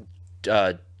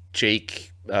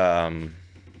Jake. Again,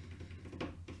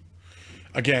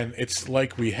 it's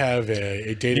like we have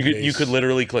a database. You could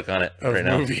literally click on it of right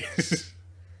now. Movies.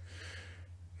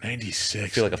 96. I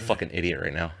feel like a fucking idiot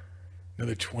right now.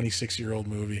 Another 26-year-old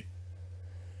movie.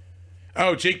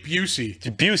 Oh, Jake Busey.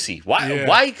 Busey. Why? Yeah.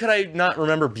 Why could I not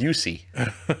remember Busey?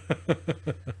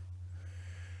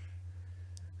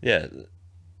 Yeah.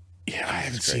 Yeah, I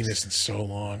haven't seen this in so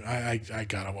long. I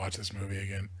gotta watch this movie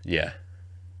again. Yeah.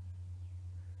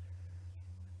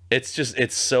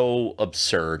 It's so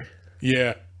absurd.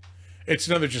 Yeah. It's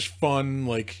another just fun,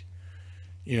 like,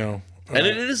 you know. And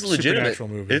it is legitimate.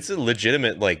 Movie. It's a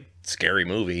legitimate, like, scary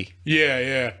movie.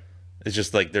 Yeah. It's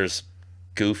just like there's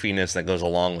goofiness that goes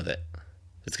along with it.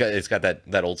 It's got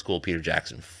that old school Peter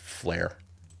Jackson flair.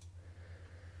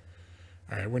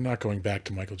 All right, we're not going back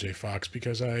to Michael J. Fox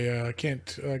because I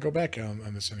can't go back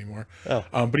on this anymore. Oh.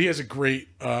 But he has a great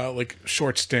like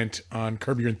short stint on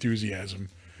Curb Your Enthusiasm.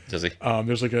 Does he?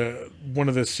 There's like one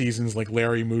of the seasons, like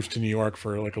Larry moves to New York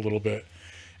for like a little bit,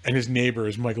 and his neighbor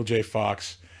is Michael J.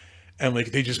 Fox, and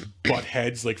like they just butt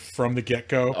heads like from the get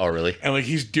go. Oh, really? And like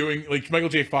he's doing like Michael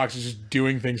J. Fox is just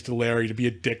doing things to Larry to be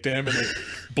a dick to him and like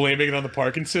blaming it on the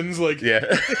Parkinson's. Like Yeah.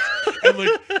 and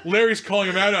like Larry's calling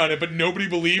him out on it, but nobody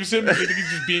believes him. They think he's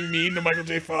just being mean to Michael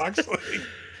J. Fox. Like,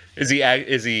 Is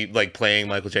he like playing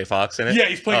Michael J. Fox in it? yeah,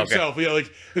 he's playing himself. Yeah,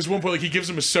 like there's one point like he gives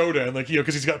him a soda and like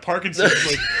because he's got Parkinson's,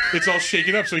 like it's all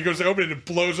shaken up. So he goes to open it and it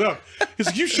blows up. He's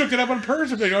like, "You shook it up on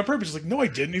purpose." He's like, "No, I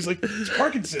didn't." He's like, "It's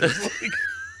Parkinson's." Like,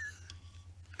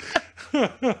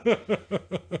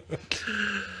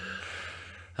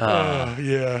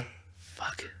 yeah.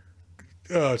 Fuck.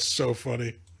 Oh, it's so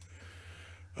funny.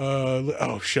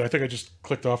 Oh shit! I think I just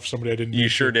clicked off somebody I didn't. You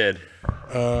sure did.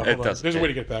 Hold on. There's a way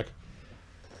to get back.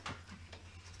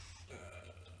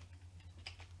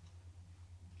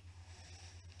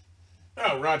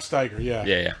 Oh, Rod Steiger. Yeah.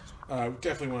 Yeah.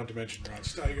 Definitely wanted to mention Rod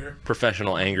Steiger.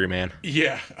 Professional angry man.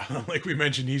 Yeah, like we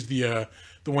mentioned, he's the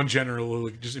one general who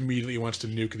just immediately wants to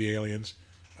nuke the aliens.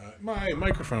 My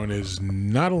microphone is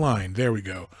not aligned. There we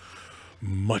go.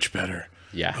 Much better.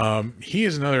 Yeah. He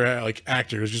is another like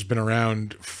actor who's just been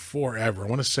around forever.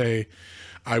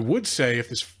 I would say if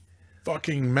this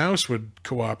fucking mouse would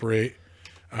cooperate,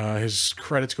 his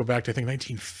credits go back to I think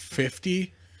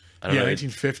 1950. I don't know.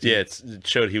 1950. Yeah, it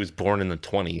showed he was born in the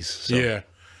 20s. So. Yeah.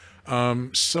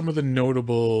 Some of the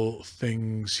notable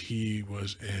things he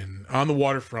was in On the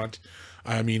Waterfront.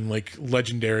 I mean, like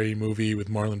legendary movie with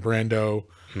Marlon Brando.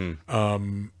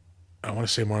 I want to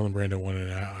say Marlon Brando won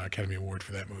an Academy Award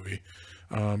for that movie.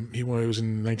 He was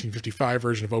in the 1955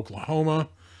 version of Oklahoma.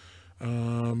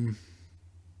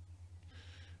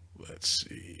 Let's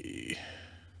see.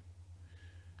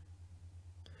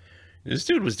 This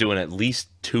dude was doing at least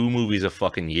 2 movies a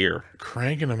fucking year.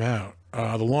 Cranking them out.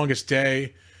 The Longest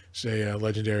Day. It's a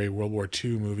legendary World War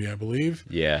II movie, I believe.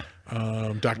 Yeah.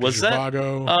 Dr. Was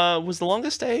Zhivago. that, was The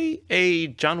Longest Day a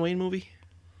John Wayne movie?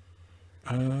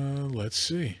 Let's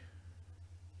see.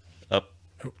 Up.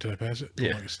 Oh, did I pass it?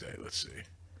 The Longest Day. Let's see.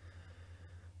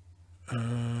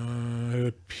 It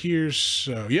appears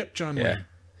so. Yep, John Wayne.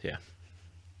 Yeah.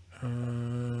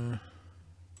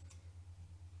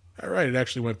 All right, it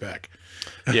actually went back.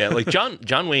 Yeah, like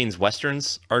John Wayne's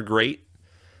westerns are great.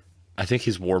 I think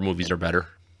his war movies are better.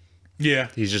 Yeah.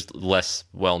 He's just less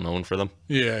well known for them.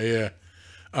 Yeah.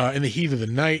 In the Heat of the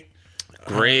Night.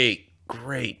 Great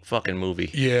fucking movie.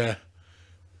 Yeah.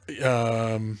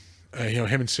 Him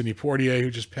and Sidney Poitier, who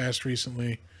just passed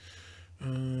recently.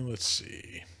 Let's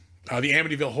see. The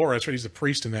Amityville Horror. That's right. He's the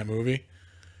priest in that movie.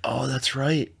 Oh, that's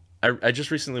right. I just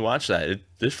recently watched that.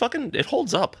 It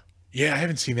holds up. Yeah, I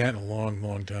haven't seen that in a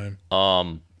long time.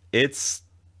 It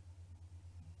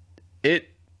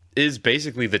is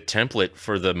basically the template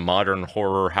for the modern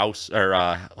horror house or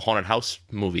haunted house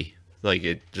movie. Like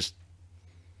it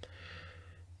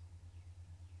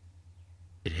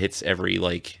hits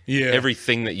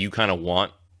everything that you kind of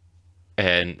want,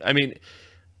 and I mean,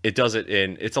 it does it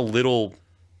in. It's a little.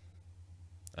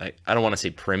 I don't want to say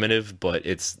primitive, but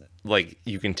it's like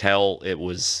you can tell it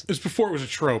was. It was before it was a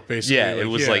trope, basically. Yeah, it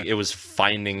was like it was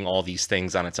finding all these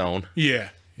things on its own. Yeah.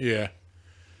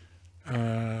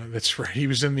 That's right. He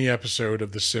was in the episode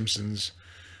of The Simpsons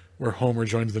where Homer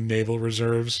joins the Naval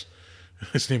Reserves.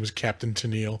 His name was Captain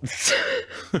Tennille.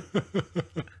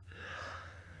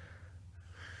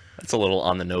 That's a little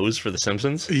on the nose for The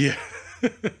Simpsons. Yeah.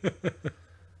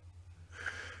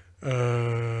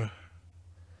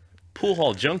 Pool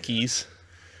hall junkies.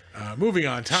 Moving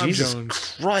on, Tom Jesus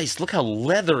Jones. Christ, look how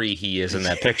leathery he is in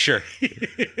that picture.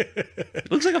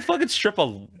 Looks like a fucking strip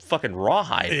of fucking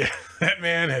rawhide. Yeah, that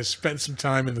man has spent some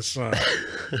time in the sun.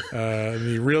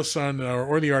 The real sun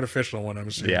or the artificial one, I'm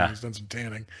assuming. Yeah. He's done some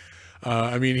tanning.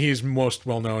 I mean, he's most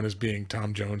well known as being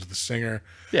Tom Jones, the singer.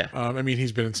 Yeah. I mean,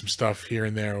 he's been in some stuff here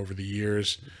and there over the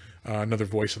years. Another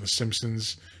voice on The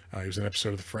Simpsons. He was in an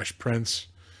episode of The Fresh Prince.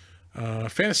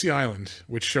 Fantasy Island,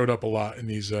 which showed up a lot in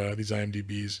these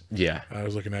IMDb's. Yeah. I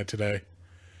was looking at today.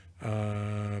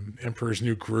 Emperor's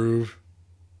New Groove.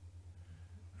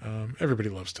 Everybody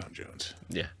loves Tom Jones.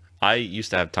 Yeah. I used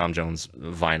to have Tom Jones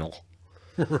vinyl.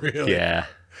 Really? Yeah.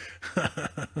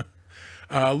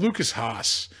 Lucas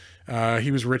Haas.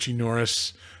 He was Richie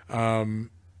Norris.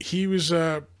 He was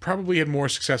probably had more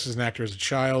success as an actor as a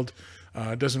child.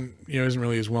 Isn't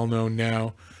really as well known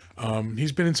now.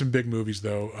 He's been in some big movies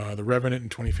though. The Revenant in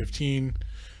 2015.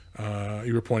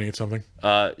 You were pointing at something.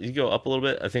 You go up a little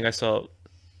bit. I think I saw.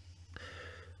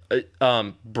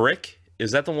 Brick.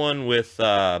 Is that the one with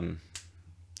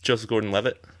Joseph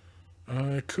Gordon-Levitt?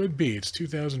 It could be. It's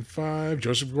 2005.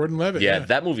 Joseph Gordon-Levitt. Yeah,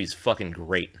 that movie's fucking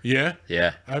great. Yeah?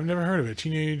 Yeah. I've never heard of it.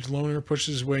 Teenage loner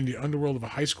pushes his way into the underworld of a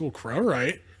high school crow. All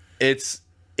right. It's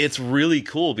really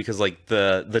cool because like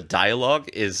the dialogue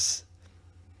is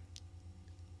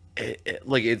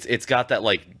it's got that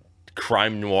like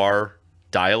crime noir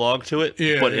dialogue to it,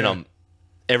 but in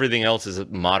everything else is a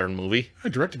modern movie.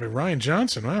 Directed by Ryan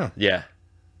Johnson. Wow. Yeah.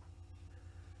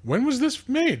 When was this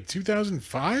made?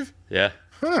 2005? Yeah.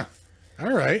 Huh.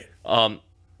 All right.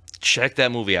 Check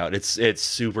that movie out. It's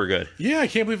super good. Yeah, I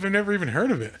can't believe I've never even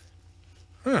heard of it.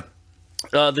 Huh.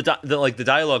 The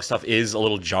dialogue stuff is a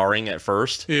little jarring at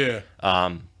first. Yeah.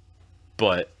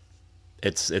 But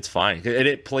it's fine.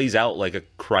 It plays out like an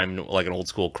old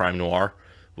school crime noir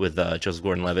with Joseph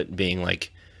Gordon-Levitt being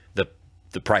like the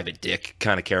private dick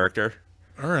kind of character.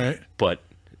 All right. But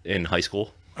in high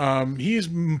school. He is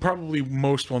probably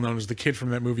most well known as the kid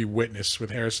from that movie Witness with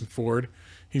Harrison Ford.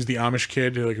 He's the Amish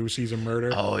kid who sees a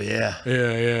murder. Oh yeah.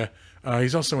 Yeah.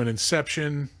 He's also in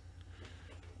Inception.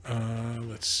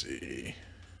 Let's see.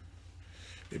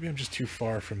 Maybe I'm just too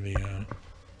far from the.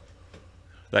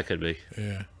 That could be.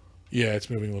 Yeah. Yeah, it's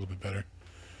moving a little bit better.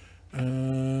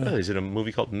 He's in a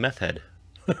movie called Meth Head.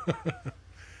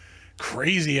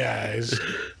 Crazy Eyes.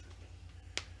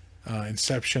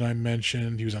 Inception, I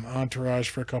mentioned. He was on Entourage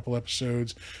for a couple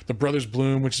episodes. The Brothers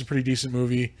Bloom, which is a pretty decent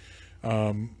movie,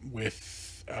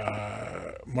 with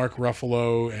Mark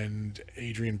Ruffalo and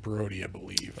Adrian Brody, I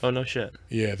believe. Oh, no shit.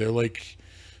 Yeah, they're like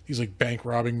these like bank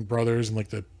robbing brothers in like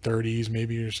the 30s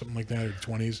maybe or something like that, or the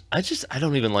 20s. I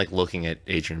don't even like looking at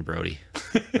Adrian Brody.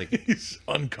 Like he's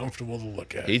uncomfortable to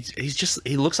look at.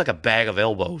 He looks like a bag of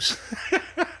elbows.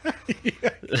 Yeah.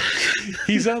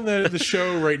 He's on the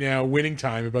show right now, Winning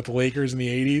Time, about the Lakers in the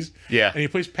 80s. Yeah. And he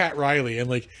plays Pat Riley. And,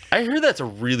 like, I heard that's a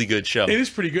really good show. it is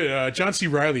pretty good. John C.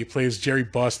 Reilly plays Jerry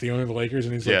Buss, the owner of the Lakers.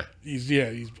 And he's like,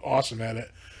 he's awesome at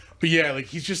it. But yeah, like,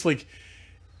 he's just like,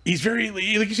 he's very, like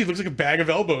you see, he looks like a bag of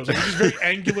elbows. Like, he's just very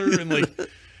angular and, like, it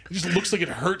just looks like it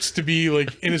hurts to be,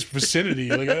 like, in his vicinity.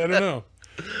 Like, I don't know.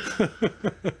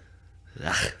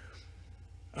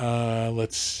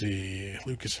 Let's see.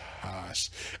 Lucas Haas.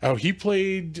 Oh, he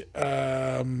played.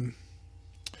 I'll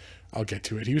get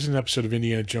to it. He was in an episode of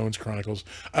Indiana Jones Chronicles.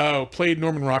 Oh, played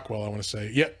Norman Rockwell, I want to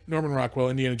say. Yep, Norman Rockwell,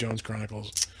 Indiana Jones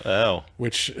Chronicles. Oh.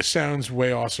 Which sounds way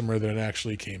awesomer than it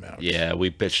actually came out. Yeah,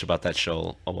 we bitched about that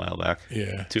show a while back.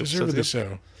 Yeah, 2 deservedly episodes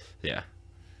so. Yeah.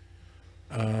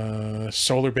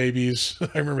 Solar Babies.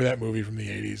 I remember that movie from the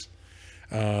 80s.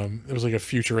 It was like a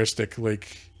futuristic,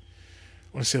 like,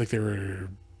 I want to say like they were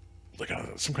like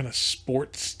some kind of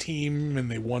sports team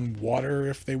and they won water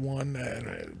if they won.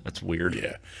 That's weird.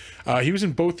 Yeah. He was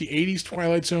in both the 80s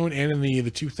Twilight Zone and in the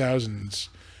 2000s,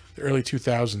 the early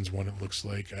 2000s one, it looks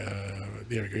like.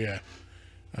 There we go, yeah.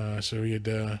 So he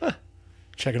had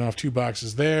checking off 2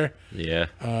 boxes there. Yeah.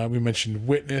 We mentioned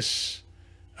Witness.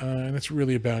 And it's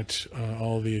really about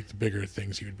all the bigger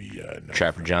things he would be known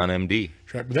Trapper for. John MD.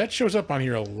 But that shows up on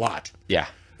here a lot. Yeah.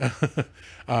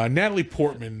 Natalie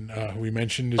Portman, who we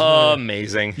mentioned. Is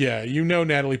Amazing. Yeah, you know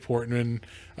Natalie Portman.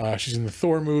 She's in the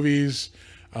Thor movies.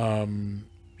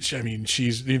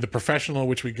 She's The Professional,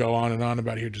 which we go on and on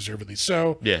about here, deservedly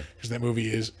so. Yeah. Because that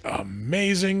movie is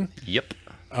amazing. Yep.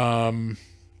 Yeah,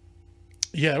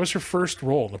 that was her first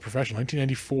role in The Professional,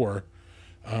 1994.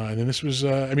 And then this was,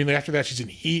 after that, she's in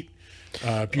Heat,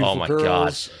 Beautiful Oh my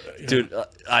Girls. god, dude!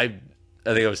 I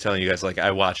think I was telling you guys, like, I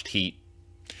watched Heat.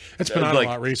 It's been on a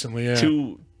lot recently.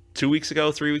 Yeah. 2 weeks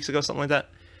ago, 3 weeks ago, something like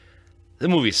that. The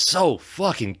movie is so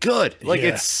fucking good. Like,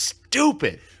 it's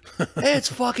stupid. It's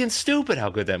fucking stupid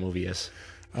how good that movie is.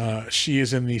 She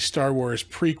is in the Star Wars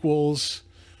prequels,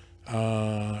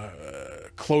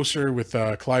 Closer with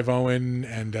Clive Owen,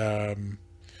 and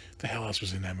the hell else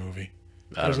was in that movie?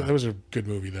 That was a good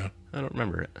movie, though. I don't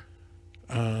remember it.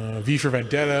 V for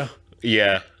Vendetta.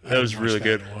 Yeah, that was really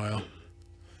good. In a while.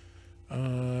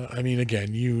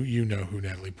 Again, you know who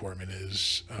Natalie Portman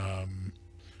is.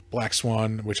 Black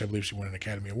Swan, which I believe she won an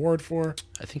Academy Award for.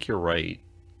 I think you're right.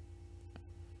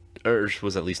 Or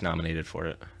was at least nominated for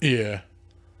it. Yeah.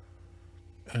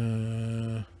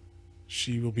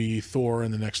 She will be Thor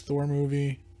in the next Thor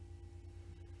movie.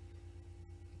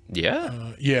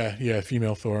 Yeah. Yeah,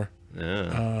 female Thor.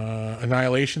 Yeah.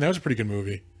 Annihilation, that was a pretty good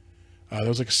movie. That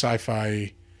was like a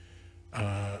sci-fi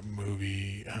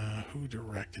movie. Who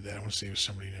directed that? I want to say it was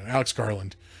somebody new. Alex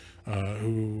Garland,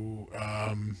 who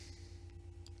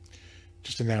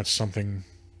just announced something,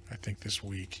 I think, this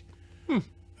week.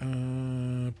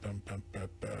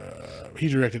 He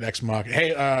directed Ex Machina.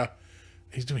 Hey,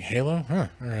 he's doing Halo? Huh,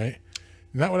 all right.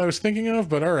 Not what I was thinking of,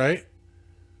 but all right.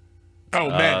 Oh,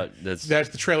 man. That's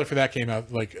the trailer for that came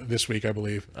out, like, this week, I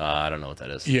believe. I don't know what that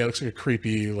is. Yeah, it looks like a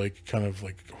creepy, like, kind of,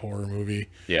 like, horror movie.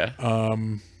 Yeah.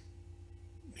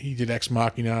 He did Ex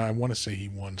Machina. I want to say he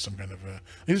won some kind of a...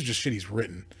 These are just shit he's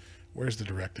written. Where's the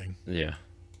directing? Yeah.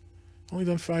 Only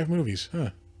done 5 movies. Huh.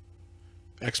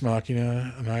 Ex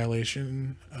Machina,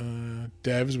 Annihilation,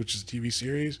 Devs, which is a TV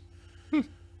series. All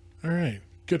right.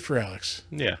 Good for Alex.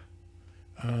 Yeah.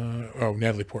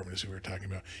 Natalie Portman is who we were talking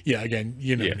about. Yeah, again,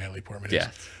 you know who Natalie Portman is.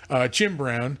 Yeah. Jim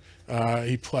Brown,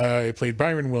 he played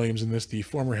Byron Williams in this, the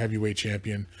former heavyweight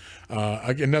champion.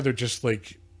 Another just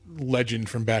like legend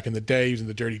from back in the day. He was in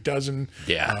The Dirty Dozen,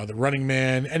 The Running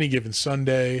Man, Any Given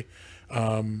Sunday.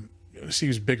 He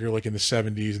was bigger like in the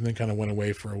 70s and then kind of went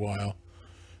away for a while.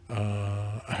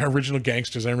 Original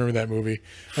Gangsters, I remember that movie.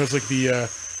 That was like the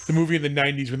movie in the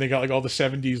 90s when they got like all the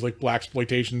 70s like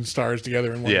blaxploitation stars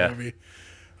together in one movie.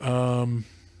 I'm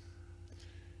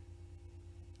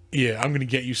Gonna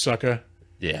Get You, Sucker.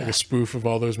 Yeah, like a spoof of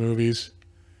all those movies.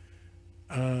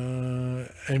 I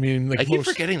keep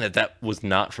forgetting that was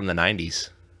not from the 90s.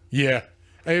 Yeah,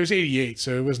 it was 88,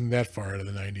 so it wasn't that far out of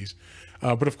the 90s.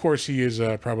 But of course, he is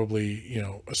probably,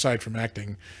 aside from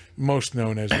acting, most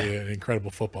known as an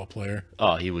incredible football player.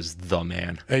 Oh, he was the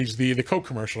man. He's the Coke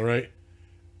commercial, right?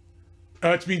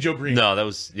 It's Mean Joe Green. No, that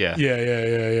was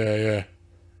Yeah.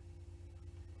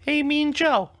 Hey, Mean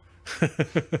Joe.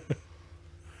 The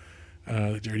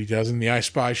Dirty Dozen, the I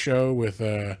Spy show with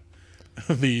the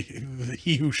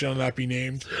He Who Shall Not Be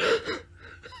Named.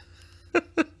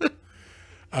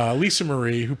 Lisa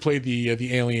Marie, who played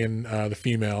the alien, the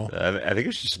female. I think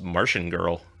it's just Martian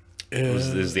Girl.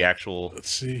 Is the actual...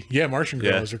 Let's see. Yeah, Martian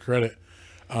Girl is her credit.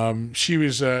 She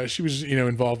was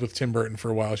involved with Tim Burton for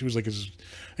a while. She was like I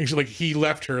think he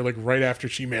left her like right after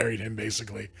she married him,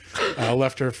 basically.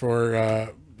 Left her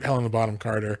for Helena Bonham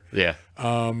Carter. Yeah.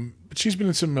 But she's been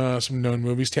in some known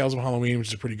movies. Tales of Halloween, which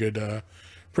is a pretty good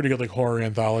like horror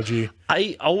anthology.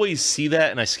 I always see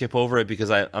that and I skip over it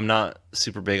because I'm not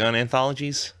super big on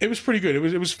anthologies. It was pretty good.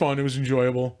 It was fun. It was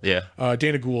enjoyable. Yeah.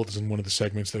 Dana Gould is in one of the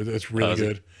segments. That's really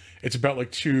good. It's about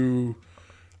like two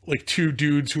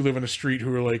dudes who live on a street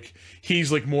who are like,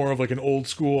 he's like more of like an old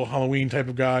school Halloween type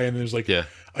of guy, and there's like a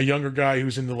younger guy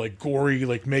who's into like gory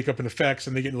like makeup and effects,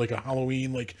 and they get into like a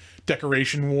Halloween like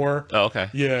decoration war. Oh, okay.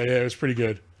 Yeah, it was pretty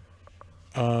good.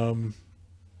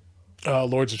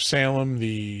 Lords of Salem,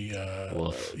 the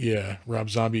Rob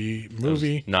Zombie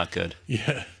movie. Not good.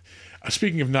 Yeah.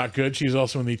 Speaking of not good, she's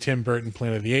also in the Tim Burton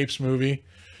Planet of the Apes movie.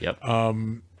 Yep.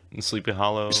 Sleepy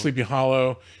Hollow. Sleepy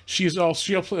Hollow. She plays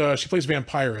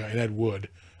Vampira in Ed Wood,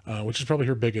 which is probably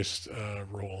her biggest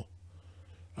role.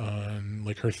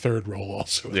 Like her third role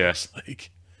also. Yes. Like.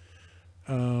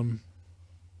 But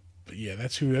yeah,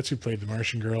 that's who played the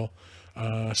Martian Girl.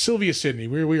 Sylvia Sidney.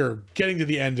 We are getting to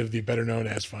the end of the Better Known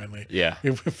As finally. Yeah. We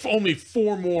have only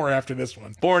 4 more after this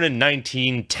one. Born in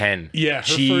 1910. Yeah. Her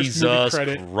Jesus first movie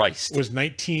credit Christ. was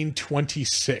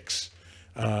 1926.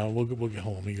 We'll get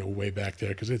home. Let me go way back there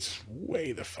because it's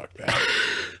way the fuck back.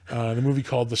 The movie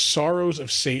called The Sorrows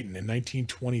of Satan in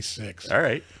 1926. All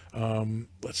right.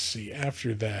 Let's see.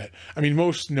 After that, I mean,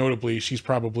 most notably, she's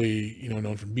probably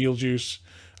known from Beetlejuice,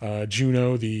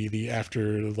 Juno, the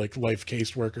after like life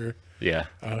caseworker. Yeah.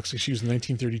 So she was the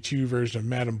 1932 version of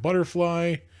Madame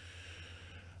Butterfly.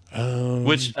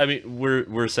 Which I mean,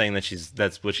 we're saying that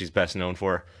that's what she's best known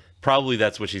for. Probably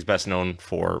that's what she's best known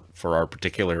for our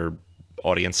particular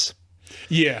audience.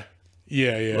 Yeah.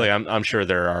 Like I'm sure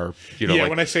there are like,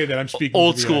 when I say that I'm speaking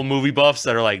old school movie buffs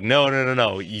that are like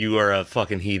no, you are a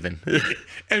fucking heathen.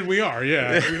 And we are,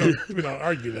 yeah. We don't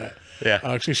argue that. Yeah.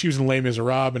 Actually, she was in Les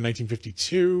Miserables in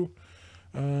 1952.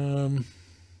 Let's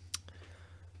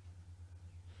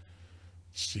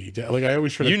see. Like I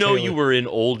always try to you were in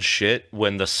old shit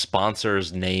when the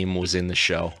sponsor's name was in the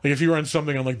show. Like if you were on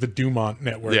something on like the Dumont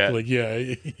network,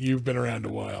 you've been around a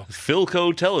while.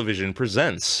 Philco Television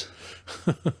presents.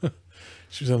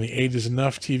 She was on the 8 is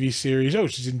Enough TV series. Oh,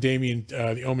 she's in Damien,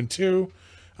 The Omen 2,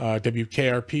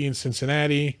 WKRP in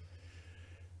Cincinnati.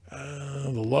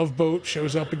 The Love Boat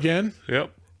shows up again.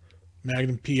 Yep.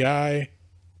 Magnum PI.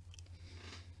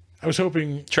 I was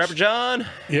hoping... Trapper John.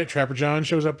 Yeah, Trapper John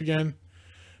shows up again.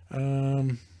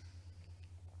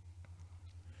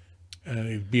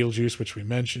 Beetlejuice, which we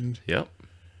mentioned. Yep.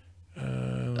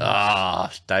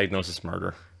 Diagnosis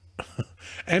Murder.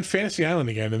 And Fantasy Island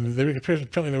again, and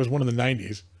apparently there was one in the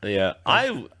 90s. Yeah,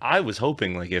 I was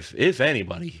hoping like if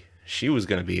anybody, she was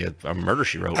going to be a Murder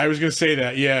She Wrote. I was going to say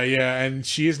that, yeah, and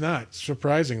she is not,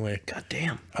 surprisingly. God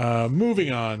damn.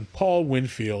 Moving on, Paul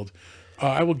Winfield.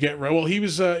 I will get right. Well, he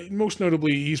was most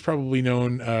notably, he's probably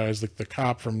known as like the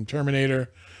cop from Terminator.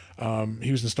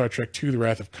 He was in Star Trek II: The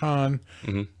Wrath of Khan.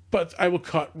 Mm-hmm. But I will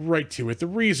cut right to it. The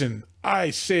reason I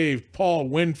saved Paul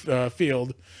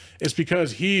Winfield is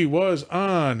because he was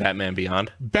on Batman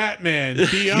Beyond. No.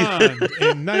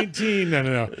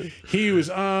 He was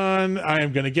on, I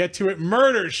am going to get to it,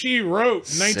 Murder, She Wrote,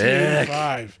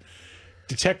 1985.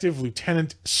 Detective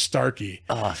Lieutenant Starkey.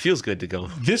 Feels good to go.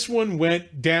 This one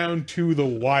went down to the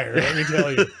wire, let me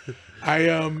tell you.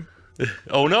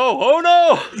 Oh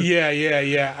no.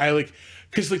 Yeah. I like...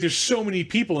 Because, like, there's so many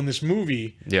people in this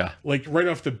movie. Yeah. Like, right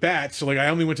off the bat. So, like, I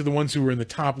only went to the ones who were in the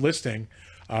top listing.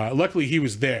 Luckily, he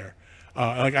was there.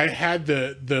 Like, I had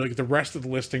the rest of the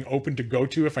listing open to go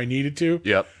to if I needed to.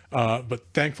 Yep. But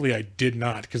thankfully, I did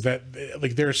not. Because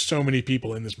there are so many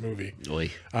people in this movie.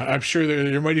 Oy. I'm sure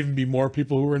there might even be more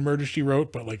people who were in Murder, She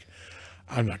Wrote. But, like,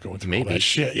 I'm not going through all that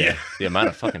shit. Yeah. The amount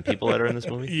of fucking people that are in this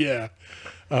movie. Yeah.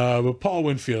 But Paul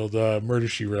Winfield, Murder,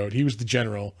 She Wrote. He was the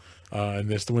general. And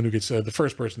this, the one who gets the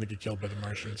first person to get killed by the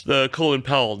Martians. The Colin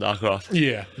Powell knockoff.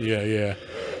 Yeah.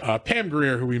 Pam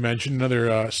Grier, who we mentioned, another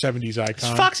 70s icon. It's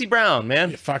Foxy Brown,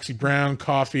 man. Yeah, Foxy Brown,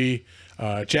 Coffee,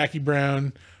 Jackie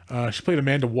Brown. She played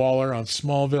Amanda Waller on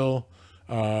Smallville,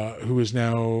 who is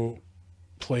now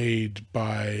played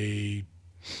by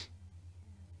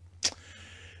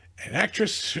an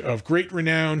actress of great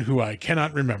renown who I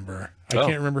cannot remember. I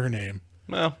can't remember her name.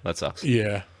 Well, that sucks.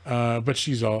 Yeah, but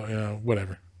she's all,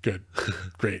 whatever. Good.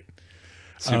 Great.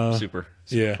 Super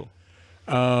yeah. cool.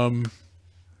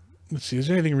 Let's see. Is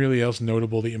there anything really else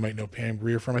notable that you might know Pam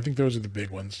Grier from? I think those are the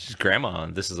big ones. She's grandma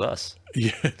on This Is Us.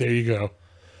 Yeah, there you go.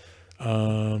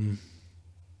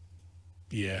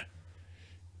 Yeah.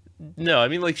 No, I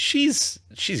mean, like, she's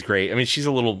great. I mean, she's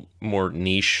a little more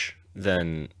niche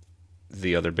than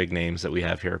the other big names that we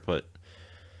have here, but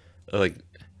like,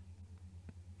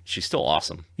 she's still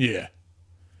awesome. Yeah.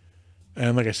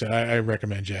 And like I said, I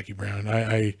recommend Jackie Brown.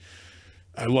 I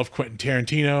love Quentin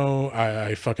Tarantino.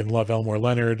 I fucking love Elmore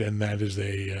Leonard, and that is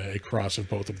a cross of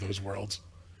both of those worlds.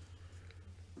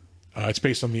 It's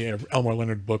based on the Elmore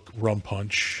Leonard book Rum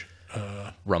Punch.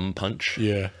 Rum Punch?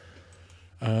 Yeah.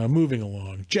 Moving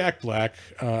along. Jack Black,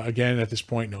 again, at this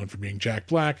point, known for being Jack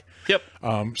Black. Yep.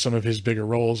 Some of his bigger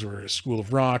roles were School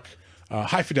of Rock,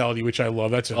 High Fidelity, which I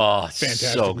love. That's a fantastic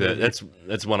so good. movie.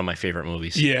 That's one of my favorite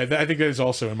movies. Yeah, I think that is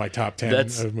also in my top 10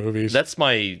 of movies. That's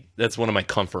one of my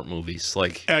comfort movies.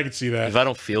 Like, I can see that. if I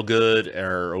don't feel good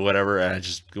or whatever, and I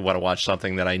just want to watch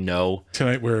something that I know.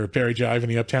 Tonight we're Barry Jive in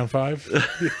the Uptown Five.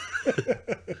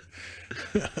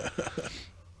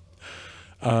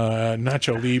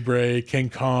 Nacho Libre,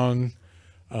 King Kong.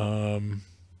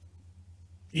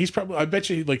 He's probably, I bet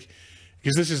you, like,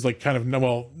 because this is like kind of,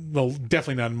 well,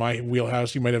 definitely not in my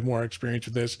wheelhouse. You might have more experience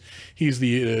with this. He's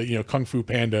the Kung Fu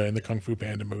Panda in the Kung Fu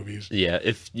Panda movies. Yeah,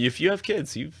 if you have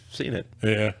kids, you've seen it.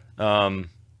 Yeah.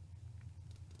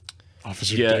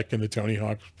 Officer Dick in the Tony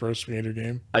Hawk Pro Skater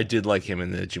game. I did like him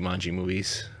in the Jumanji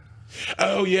movies.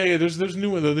 Oh yeah. There's a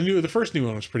new one. The first new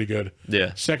one was pretty good.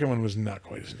 Yeah. Second one was not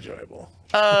quite as enjoyable.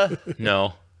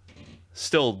 No.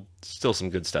 Still some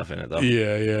good stuff in it though.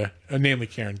 Yeah. Namely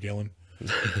Karen Gillan.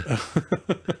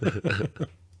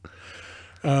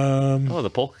 The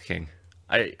Polka King.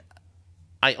 I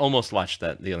almost watched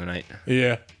that the other night.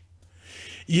 Yeah.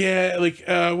 Like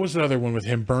what's the other one with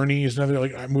him? Bernie is another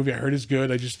like movie I heard is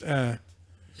good. I just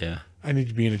yeah. I need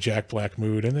to be in a Jack Black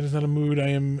mood, and that is not a mood I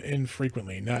am in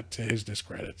frequently. Not to his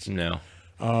discredits. No.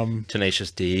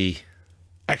 Tenacious D.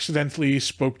 Accidentally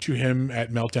spoke to him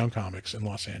at Meltdown Comics in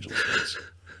Los Angeles.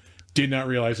 Did not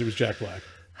realize it was Jack Black.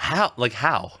 How? Like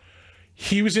how?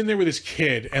 He was in there with his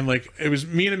kid, and like it was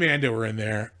me and Amanda were in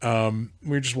there. We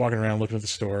were just walking around looking at the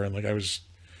store, and like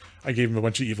I gave him a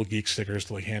bunch of Evil Geek stickers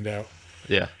to like hand out.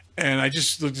 Yeah. And I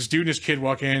just looked, this dude and his kid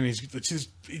walk in, and he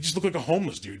just looked like a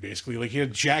homeless dude basically. Like he had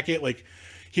a jacket, like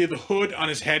he had the hood on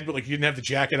his head, but like he didn't have the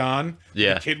jacket on.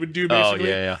 Yeah. Like the kid would do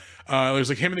basically. Oh yeah. It was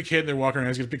like him and the kid, and they're walking around.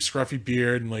 He's got a big scruffy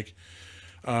beard, and like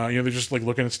they're just like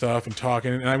looking at stuff and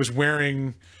talking. And I was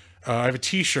wearing. I have a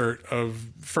T-shirt of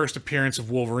first appearance of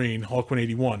Wolverine, Hulk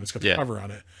 181. It's got the cover on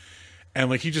it. And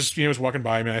like he just was walking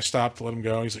by me, and I stopped to let him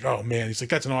go. He's like, "Oh man," he's like,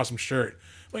 "That's an awesome shirt."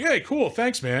 I'm like, "Hey, cool,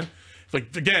 thanks, man."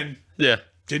 Like again,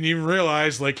 didn't even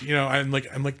realize like I'm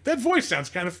like that voice sounds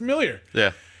kind of familiar.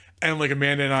 Yeah. And like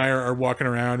Amanda and I are walking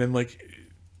around, and like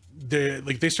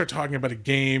they start talking about a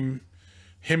game,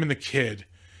 him and the kid,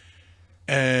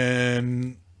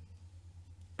 and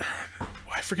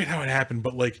I forget how it happened,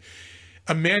 but like.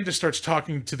 Amanda starts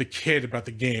talking to the kid about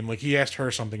the game. Like he asked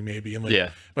her something maybe and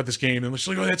like about this game. And she's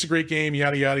like, "Oh, that's a great game,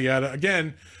 yada, yada, yada."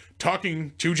 Again,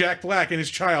 talking to Jack Black and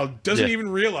his child, doesn't even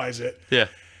realize it. Yeah.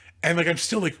 And like, I'm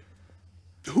still like,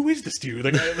 who is this dude?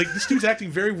 Like, this dude's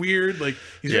acting very weird. Like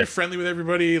he's very friendly with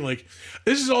everybody. Like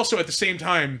this is also at the same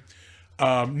time,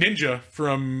 Ninja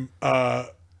from,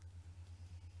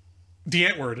 The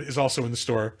Ant-Word is also in the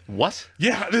store. What?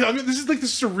 Yeah, I mean, this is like the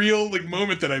surreal like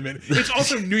moment that I'm in. It's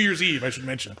also New Year's Eve, I should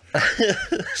mention.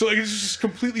 So like it's just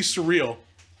completely surreal.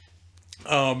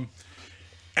 And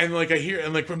like I hear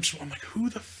and like I'm like, who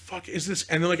the fuck is this?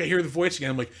 And then like I hear the voice again.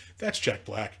 I'm like, that's Jack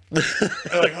Black.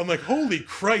 I'm like, holy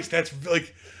Christ, that's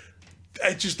like,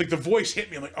 I just like the voice hit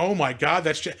me. I'm like, oh my god,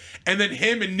 that's Jack. And then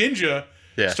him and Ninja.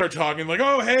 Start talking like,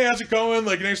 "Oh, hey, how's it going?"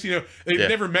 Like, next, they've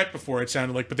never met before. It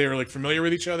sounded like, but they were like familiar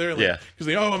with each other. Like, because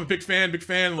they, "Oh, I'm a big fan."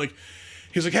 And, like,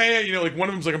 he's like, "Hey, like one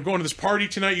of them's like, I'm going to this party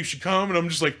tonight. You should come." And I'm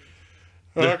just like,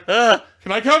 "Can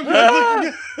I come?"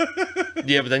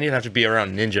 Yeah, but then you'd have to be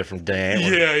around Ninja from Dan.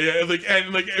 Yeah. Like,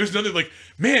 and like it was another like,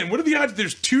 man, what are the odds?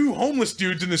 There's two homeless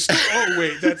dudes in this. Oh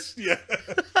wait, that's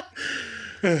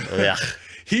yeah.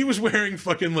 He was wearing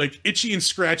fucking like itchy and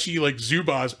scratchy like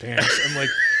Zubaz pants and like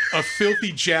a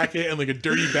filthy jacket and like a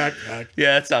dirty backpack.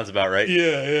 Yeah, that sounds about right.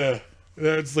 Yeah.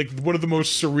 That's like one of the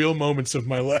most surreal moments of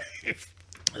my life.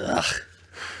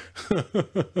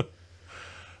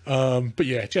 But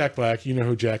yeah, Jack Black, you know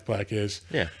who Jack Black is.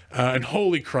 Yeah. And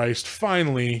holy Christ,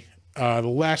 finally, the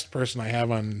last person I have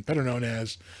on, better known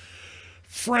as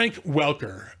Frank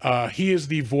Welker. He is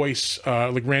the voice,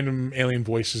 like random alien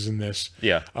voices in this.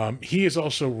 Yeah. He is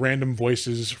also random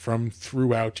voices from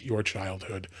throughout your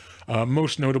childhood.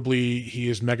 Most notably, he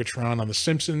is Megatron on The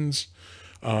Simpsons.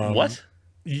 What?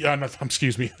 Yeah,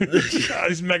 excuse me.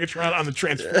 He's Megatron on the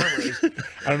Transformers.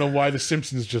 I don't know why The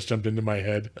Simpsons just jumped into my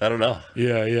head. I don't know.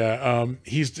 Yeah.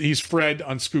 He's Fred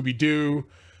on Scooby-Doo.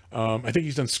 I think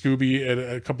he's done Scooby at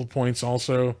a couple points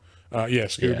also. Yeah,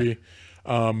 Scooby.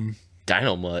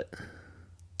 Dynamut.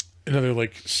 Another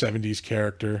like 70s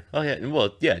character. Oh yeah,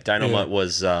 well yeah, Dynamut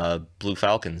was Blue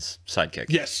Falcon's sidekick.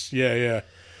 Yes, yeah.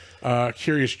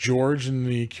 Curious George in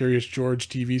the Curious George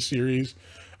TV series.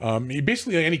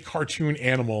 Basically any cartoon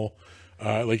animal,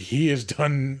 like he has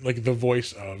done like the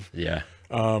voice of. Yeah.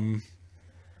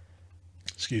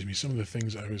 Excuse me, some of the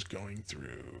things I was going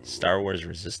through. Star Wars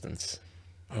Resistance.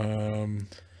 Guardians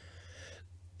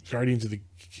of the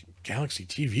Galaxy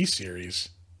TV series.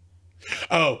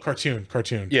 Oh, cartoon.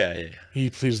 Yeah.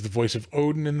 He plays the voice of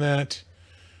Odin in that.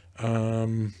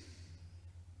 Odin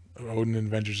and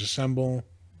Avengers Assemble.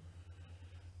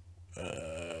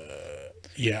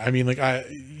 Yeah, I mean, like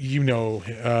he's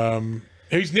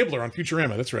Nibbler on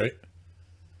Futurama. That's right.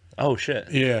 Oh shit.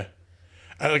 Yeah.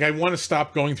 I want to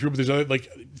stop going through, but there's other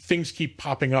like things keep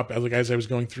popping up as I was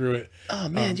going through it. Oh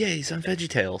man, yeah, he's on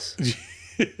VeggieTales.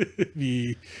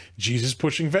 The Jesus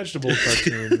pushing vegetable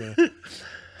cartoon.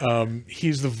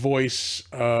 He's the voice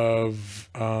of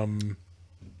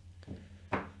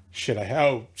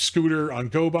Scooter on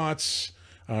GoBots.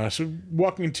 So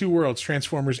walking in two worlds,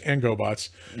 Transformers and GoBots.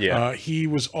 Yeah. He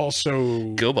was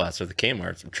also GoBots are the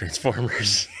Kmarts of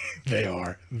Transformers. They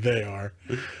are.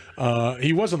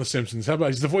 He was on The Simpsons. How about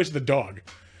he's the voice of the dog?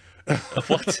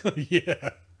 What?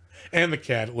 Yeah. And the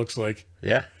cat, it looks like.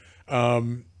 Yeah. A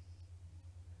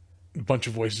bunch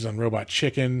of voices on Robot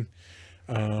Chicken.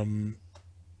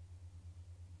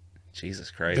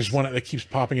 Jesus Christ. There's one that keeps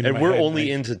popping into and my we're head.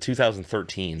 only into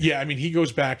 2013. Yeah, I mean, he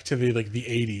goes back to the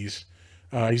 80s.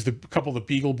 He's a couple of the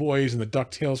Beagle Boys and the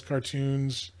DuckTales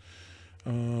cartoons.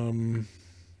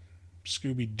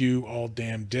 Scooby-Doo All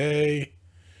Damn Day.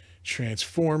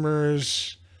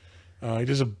 Transformers. He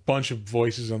does a bunch of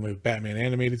voices on the Batman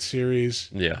animated series.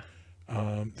 Yeah.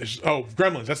 There's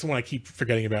Gremlins. That's the one I keep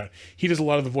forgetting about. He does a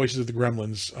lot of the voices of the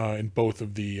Gremlins in both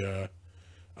of the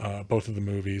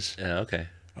movies. Yeah. Okay.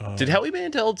 Did Howie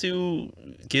Mandel do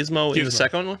Gizmo in the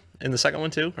second one? In the second one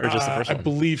too, or just the first one? I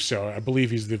believe so. I believe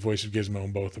he's the voice of Gizmo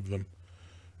in both of them.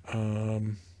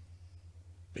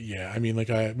 But yeah, I mean,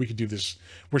 we could do this.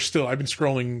 I've been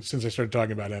scrolling since I started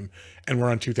talking about him, and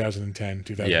we're on 2010,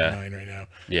 2009 right now.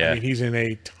 Yeah. I mean, he's in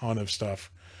a ton of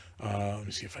stuff. Let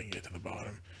me see if I can get to the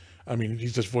bottom. I mean, he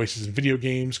does voices in video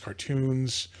games,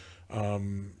 cartoons.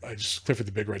 Clifford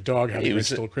the Big Red Dog, How to Wait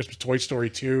Still Christmas, Toy Story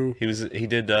 2. He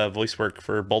did voice work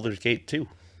for Baldur's Gate 2.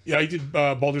 Yeah, he did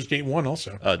Baldur's Gate 1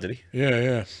 also. Oh, did he?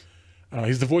 Yeah.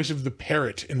 He's the voice of the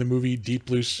parrot in the movie Deep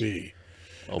Blue Sea.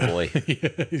 Oh boy.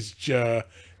 Yeah, he's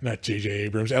not J.J.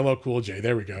 Abrams, LL Cool J.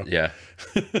 There we go. Yeah.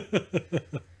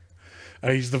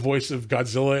 He's the voice of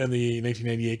Godzilla in the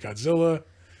 1998 Godzilla.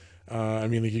 I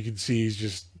mean, like you can see, he's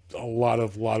just a lot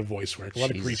of voice work, a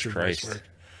lot of creature voice work.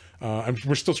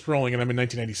 We're still scrolling, and I'm in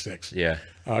 1996. Yeah.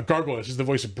 Gargoyles is the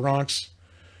voice of Bronx.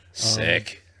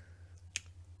 Sick.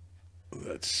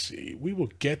 Let's see. We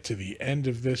will get to the end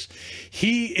of this.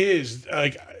 He is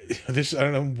like this. I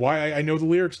don't know why I know the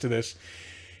lyrics to this.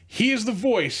 He is the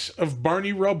voice of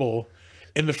Barney Rubble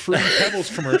in the Fruity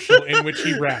Pebbles commercial in which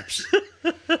he raps.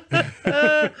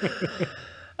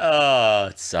 Oh,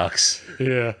 it sucks.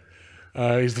 Yeah.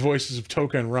 He's the voices of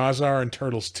Toka and Razar and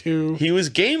Turtles 2. He was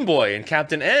Game Boy in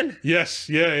Captain N. Yes,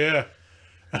 yeah.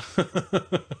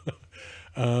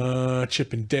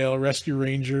 Chip and Dale Rescue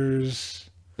Rangers.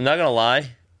 I'm not gonna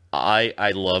lie,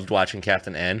 I loved watching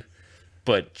Captain N,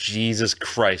 but Jesus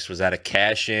Christ, was that a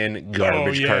cash-in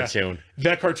garbage cartoon?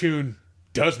 That cartoon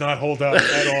does not hold up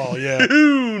at all. Yeah.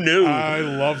 No. I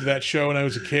loved that show when I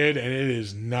was a kid, and it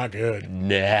is not good.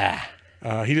 Nah.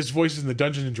 He does voices in the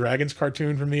Dungeons and Dragons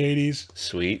cartoon from the 80s.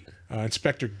 Sweet.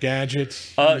 Inspector Gadget.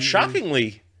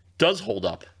 Shockingly, does hold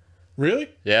up. Really?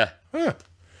 Yeah. Huh.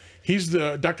 He's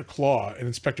the Dr. Claw in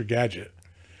Inspector Gadget.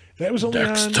 That was only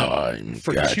Next time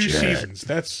for Gadget. 2 seasons.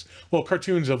 That's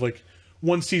cartoons of like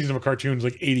one season of a cartoon is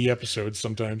like 80 episodes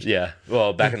sometimes. Yeah.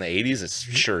 Well, back in the 80s, it's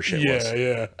sure shit was.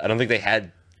 Yeah. I don't think they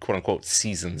had quote unquote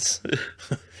seasons.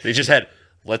 They just had,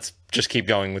 let's just keep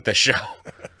going with this show.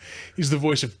 He's the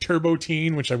voice of Turbo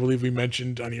Teen, which I believe we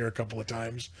mentioned on here a couple of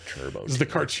times. Turbo This is the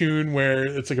cartoon where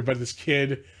it's like about this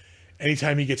kid.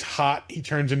 Anytime he gets hot, he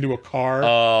turns into a car.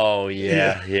 Oh,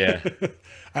 yeah.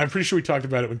 I'm pretty sure we talked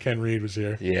about it when Ken Reed was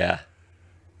here. Yeah.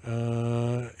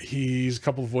 He's a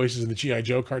couple of voices in the G.I.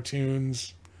 Joe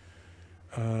cartoons.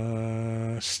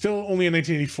 Still only in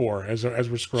 1984 as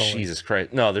we're scrolling. Jesus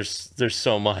Christ. No, there's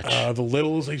so much. The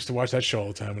Littles, I used to watch that show all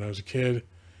the time when I was a kid.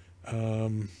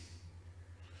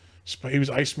 He was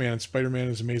Iceman in Spider-Man and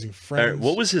His Amazing Friends.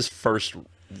 What was his first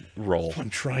role? I'm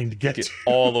trying to get to.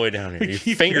 All the way down here. Your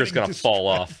finger's going to fall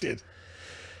off.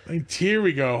 Here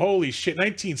we go. Holy shit.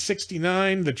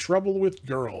 1969, The Trouble with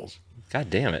Girls. God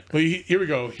damn it. Well, here we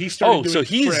go. He started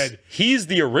doing Fred. He's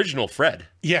the original Fred.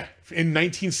 Yeah. In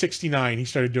 1969, he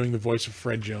started doing the voice of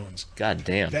Fred Jones. God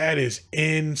damn. That is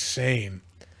insane.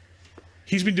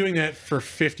 He's been doing that for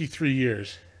 53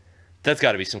 years. That's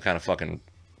got to be some kind of fucking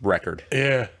record.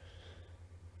 Yeah.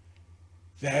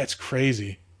 That's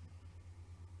crazy.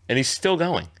 And he's still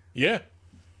going. Yeah.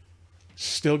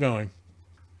 Still going.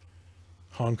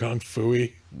 Hong Kong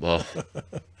Phooey. Well,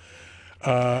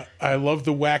 I love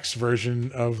the Wax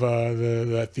version of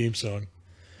that theme song.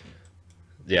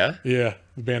 yeah? Yeah.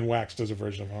 The band Wax does a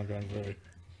version of Hong Kong Phooey.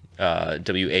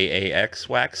 WAAX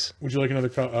Wax? Would you like another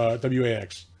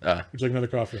WAX? Would you like another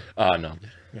coffee? No.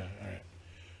 Yeah,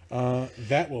 all right.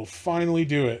 That will finally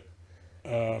do it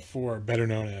for Better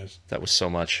Known As. That was so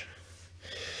much.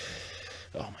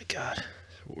 Oh my god.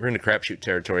 We're in the crapshoot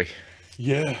territory.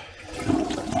 Yeah.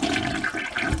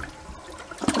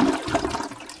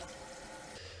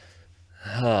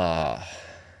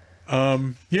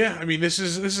 Yeah, I mean this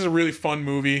is a really fun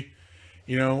movie.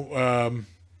 You know,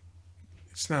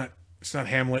 it's not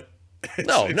Hamlet.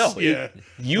 No. Yeah.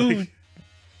 You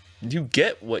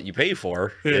get what you pay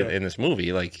for in this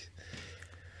movie. Like,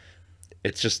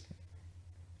 it's just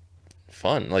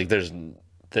fun. Like,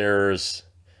 there's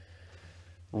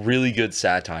really good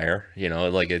satire. You know,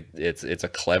 like it's a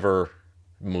clever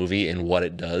movie in what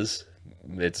it does.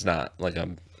 It's not like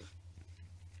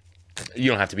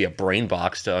you don't have to be a brain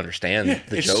box to understand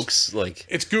the jokes. Like,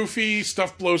 it's goofy,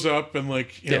 stuff blows up, and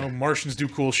like you know, Martians do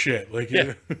cool shit. Like,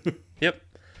 yeah. Yep.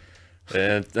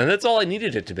 And that's all I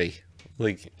needed it to be.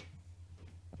 Like,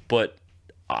 but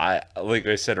like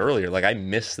I said earlier, like I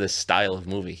miss this style of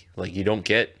movie. Like, you don't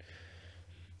get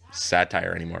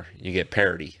satire anymore. You get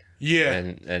parody. Yeah.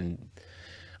 And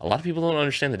a lot of people don't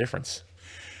understand the difference.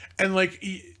 And like,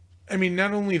 I mean,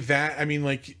 not only that, I mean,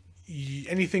 like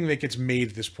anything that gets made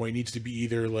at this point needs to be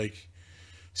either like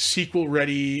sequel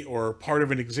ready or part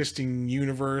of an existing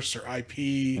universe or IP.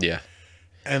 Yeah.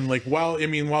 And like, while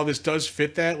this does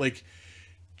fit that, like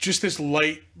just this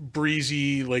light,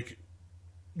 breezy, like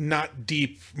not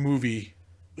deep movie,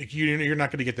 like you're not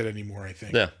going to get that anymore, I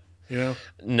think. Yeah. You know?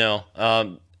 No.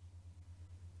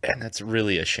 And that's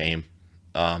really a shame.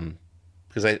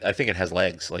 Because I think it has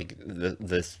legs. Like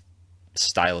this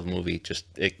style of movie, just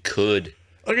it could,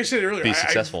 like I said earlier, be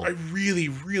successful. I really,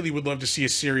 really would love to see a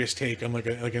serious take on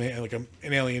an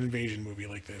alien invasion movie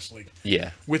like this. Like,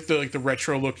 yeah, with the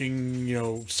retro looking, you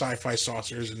know, sci-fi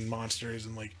saucers and monsters,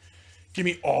 and like, give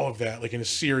me all of that, like in a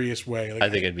serious way. Like, I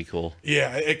think it'd be cool.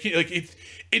 Yeah, it'd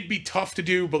be tough to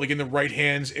do, but like in the right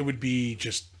hands, it would be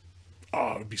just,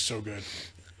 it would be so good.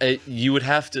 You would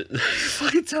have to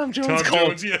fucking Tom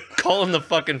Jones, Yeah. call him the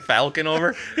fucking Falcon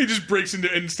over. He just breaks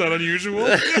into and it's not unusual.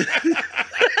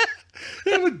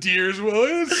 Yeah, with deer as well,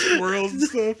 and squirrels and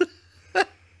stuff.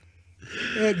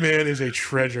 That man is a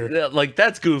treasure. Yeah, like,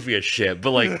 that's goofy as shit,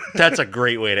 but like that's a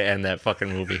great way to end that fucking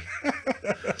movie.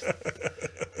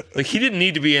 Like, he didn't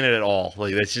need to be in it at all.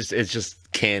 Like, it's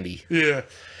just candy. Yeah.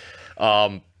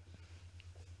 Oh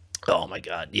my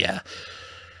god, yeah.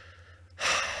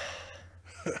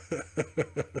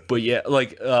 But yeah,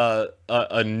 like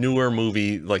a newer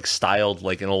movie, like styled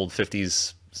like an old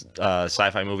 50s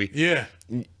sci-fi movie. Yeah.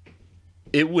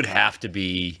 It would have to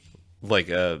be like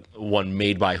a one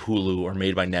made by Hulu or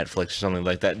made by Netflix or something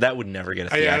like that. That would never get a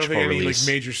theatrical I don't think release.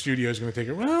 any like major studio is going to take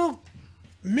it. Well,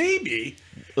 maybe.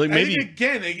 Like, maybe I think,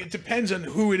 again, it depends on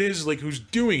who it is, like who's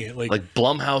doing it. Like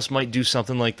Blumhouse might do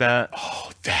something like that.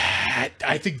 Oh,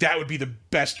 I think that would be the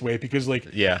best way, because like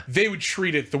they would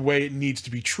treat it the way it needs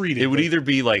to be treated. It would either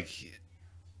be like,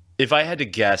 if I had to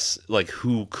guess, like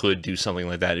who could do something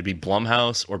like that, it'd be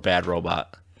Blumhouse or Bad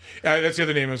Robot. That's the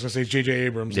other name I was going to say, J.J.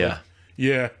 Abrams. Yeah. Like,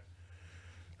 yeah.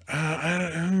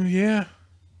 Yeah.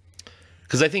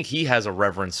 Because I think he has a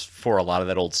reverence for a lot of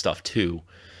that old stuff too,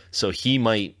 so he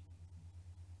might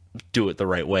do it the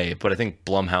right way. But I think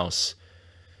Blumhouse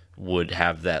would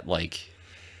have that like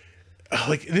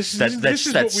this is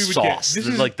what we would get. This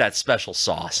is like that special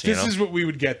sauce. This is what we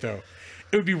would get, though.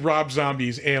 It would be Rob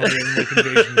Zombie's alien like,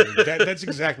 invasion movie. That's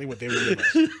exactly what they would give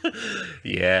us.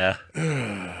 Yeah.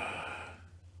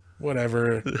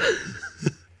 Whatever.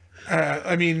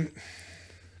 I mean,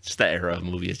 just that era of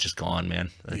movie is just gone,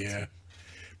 man. Yeah.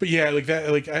 But yeah, like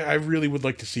that. Like I really would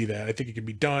like to see that. I think it could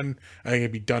be done. I think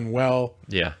it'd be done well.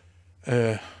 Yeah.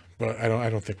 But I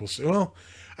don't think we'll see. Well,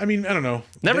 I mean, I don't know.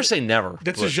 Never say never.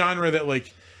 That's a genre that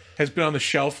like has been on the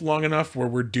shelf long enough where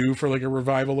we're due for like a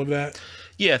revival of that.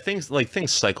 Yeah, things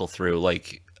cycle through.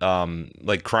 Like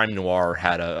crime noir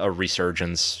had a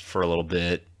resurgence for a little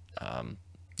bit.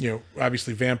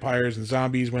 obviously vampires and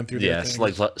zombies went through their Yes,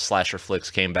 things. like slasher flicks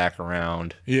came back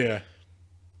around. Yeah.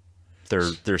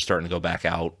 They're starting to go back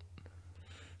out.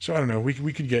 So I don't know. We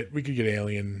could get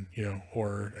alien,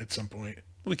 horror at some point.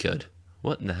 We could.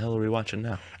 What in the hell are we watching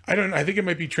now? I think it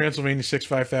might be Transylvania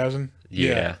 6-5000.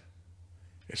 Yeah.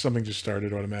 Something just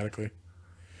started automatically.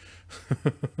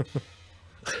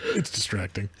 It's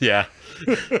distracting. Yeah.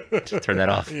 Just turn that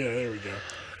off. Yeah, there we go.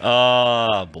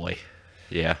 Oh boy.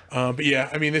 Yeah. But yeah,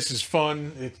 I mean, this is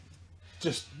fun. It's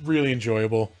just really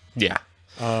enjoyable. Yeah.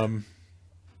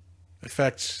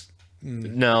 Effects.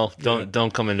 No,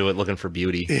 don't come into it looking for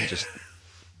beauty.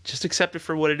 Just accept it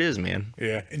for what it is, man.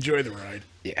 Yeah, enjoy the ride.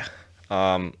 Yeah.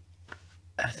 I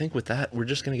think with that, we're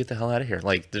just gonna get the hell out of here.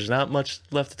 Like, there's not much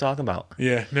left to talk about.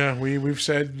 Yeah, no, we've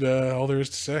said all there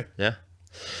is to say. Yeah.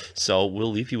 So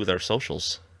we'll leave you with our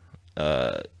socials.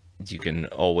 You can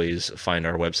always find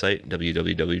our website,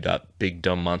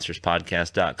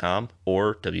 www.bigdumbmonsterspodcast.com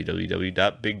or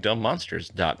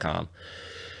www.bigdumbmonsters.com.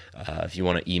 If you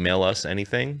want to email us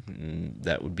anything,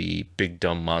 that would be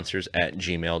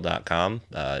bigdumbmonsters@gmail.com.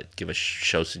 Give us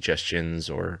show suggestions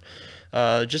or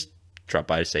just drop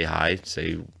by to say hi,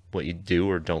 say what you do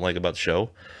or don't like about the show.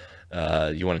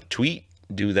 You want to tweet,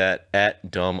 do that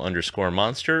at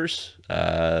dumb_monsters.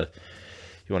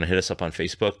 You want to hit us up on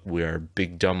Facebook, we are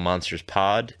Big Dumb Monsters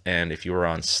Pod. And if you are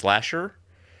on Slasher,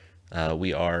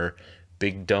 we are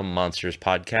Big Dumb Monsters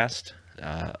Podcast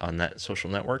on that social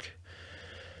network.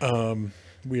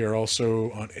 We are also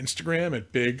on Instagram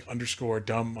at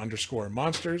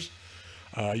big_dumb_monsters.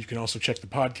 You can also check the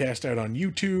podcast out on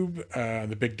YouTube, on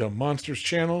the Big Dumb Monsters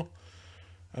channel.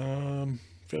 I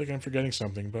feel like I'm forgetting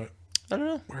something, but I don't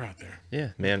know. We're out there.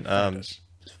 Yeah, man.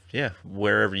 Yeah,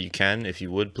 wherever you can, if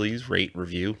you would, please rate,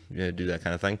 review, do that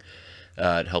kind of thing.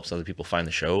 It helps other people find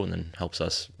the show and then helps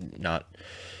us not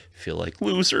feel like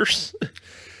losers.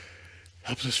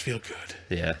 Helps us feel good.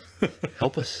 Yeah.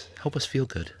 Help us feel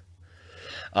good.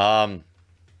 Yeah,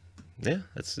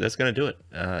 that's gonna do it.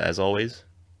 As always,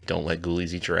 don't let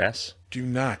ghoulies eat your ass. Do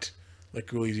not let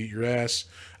ghoulies eat your ass.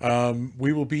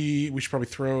 We should probably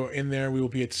throw in there, we will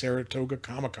be at Saratoga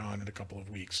Comic-Con in a couple of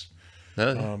weeks.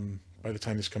 By the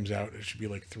time this comes out, it should be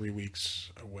like 3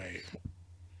 weeks away.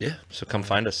 Yeah, so come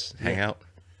find us, hang out.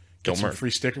 Get some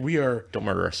free sticker. Don't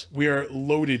murder us. We are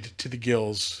loaded to the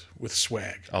gills with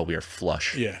swag. Oh, we are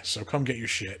flush. Yeah, so come get your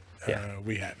shit. Yeah.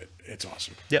 We have it. It's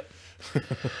awesome. Yep.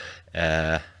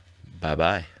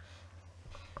 Bye-bye.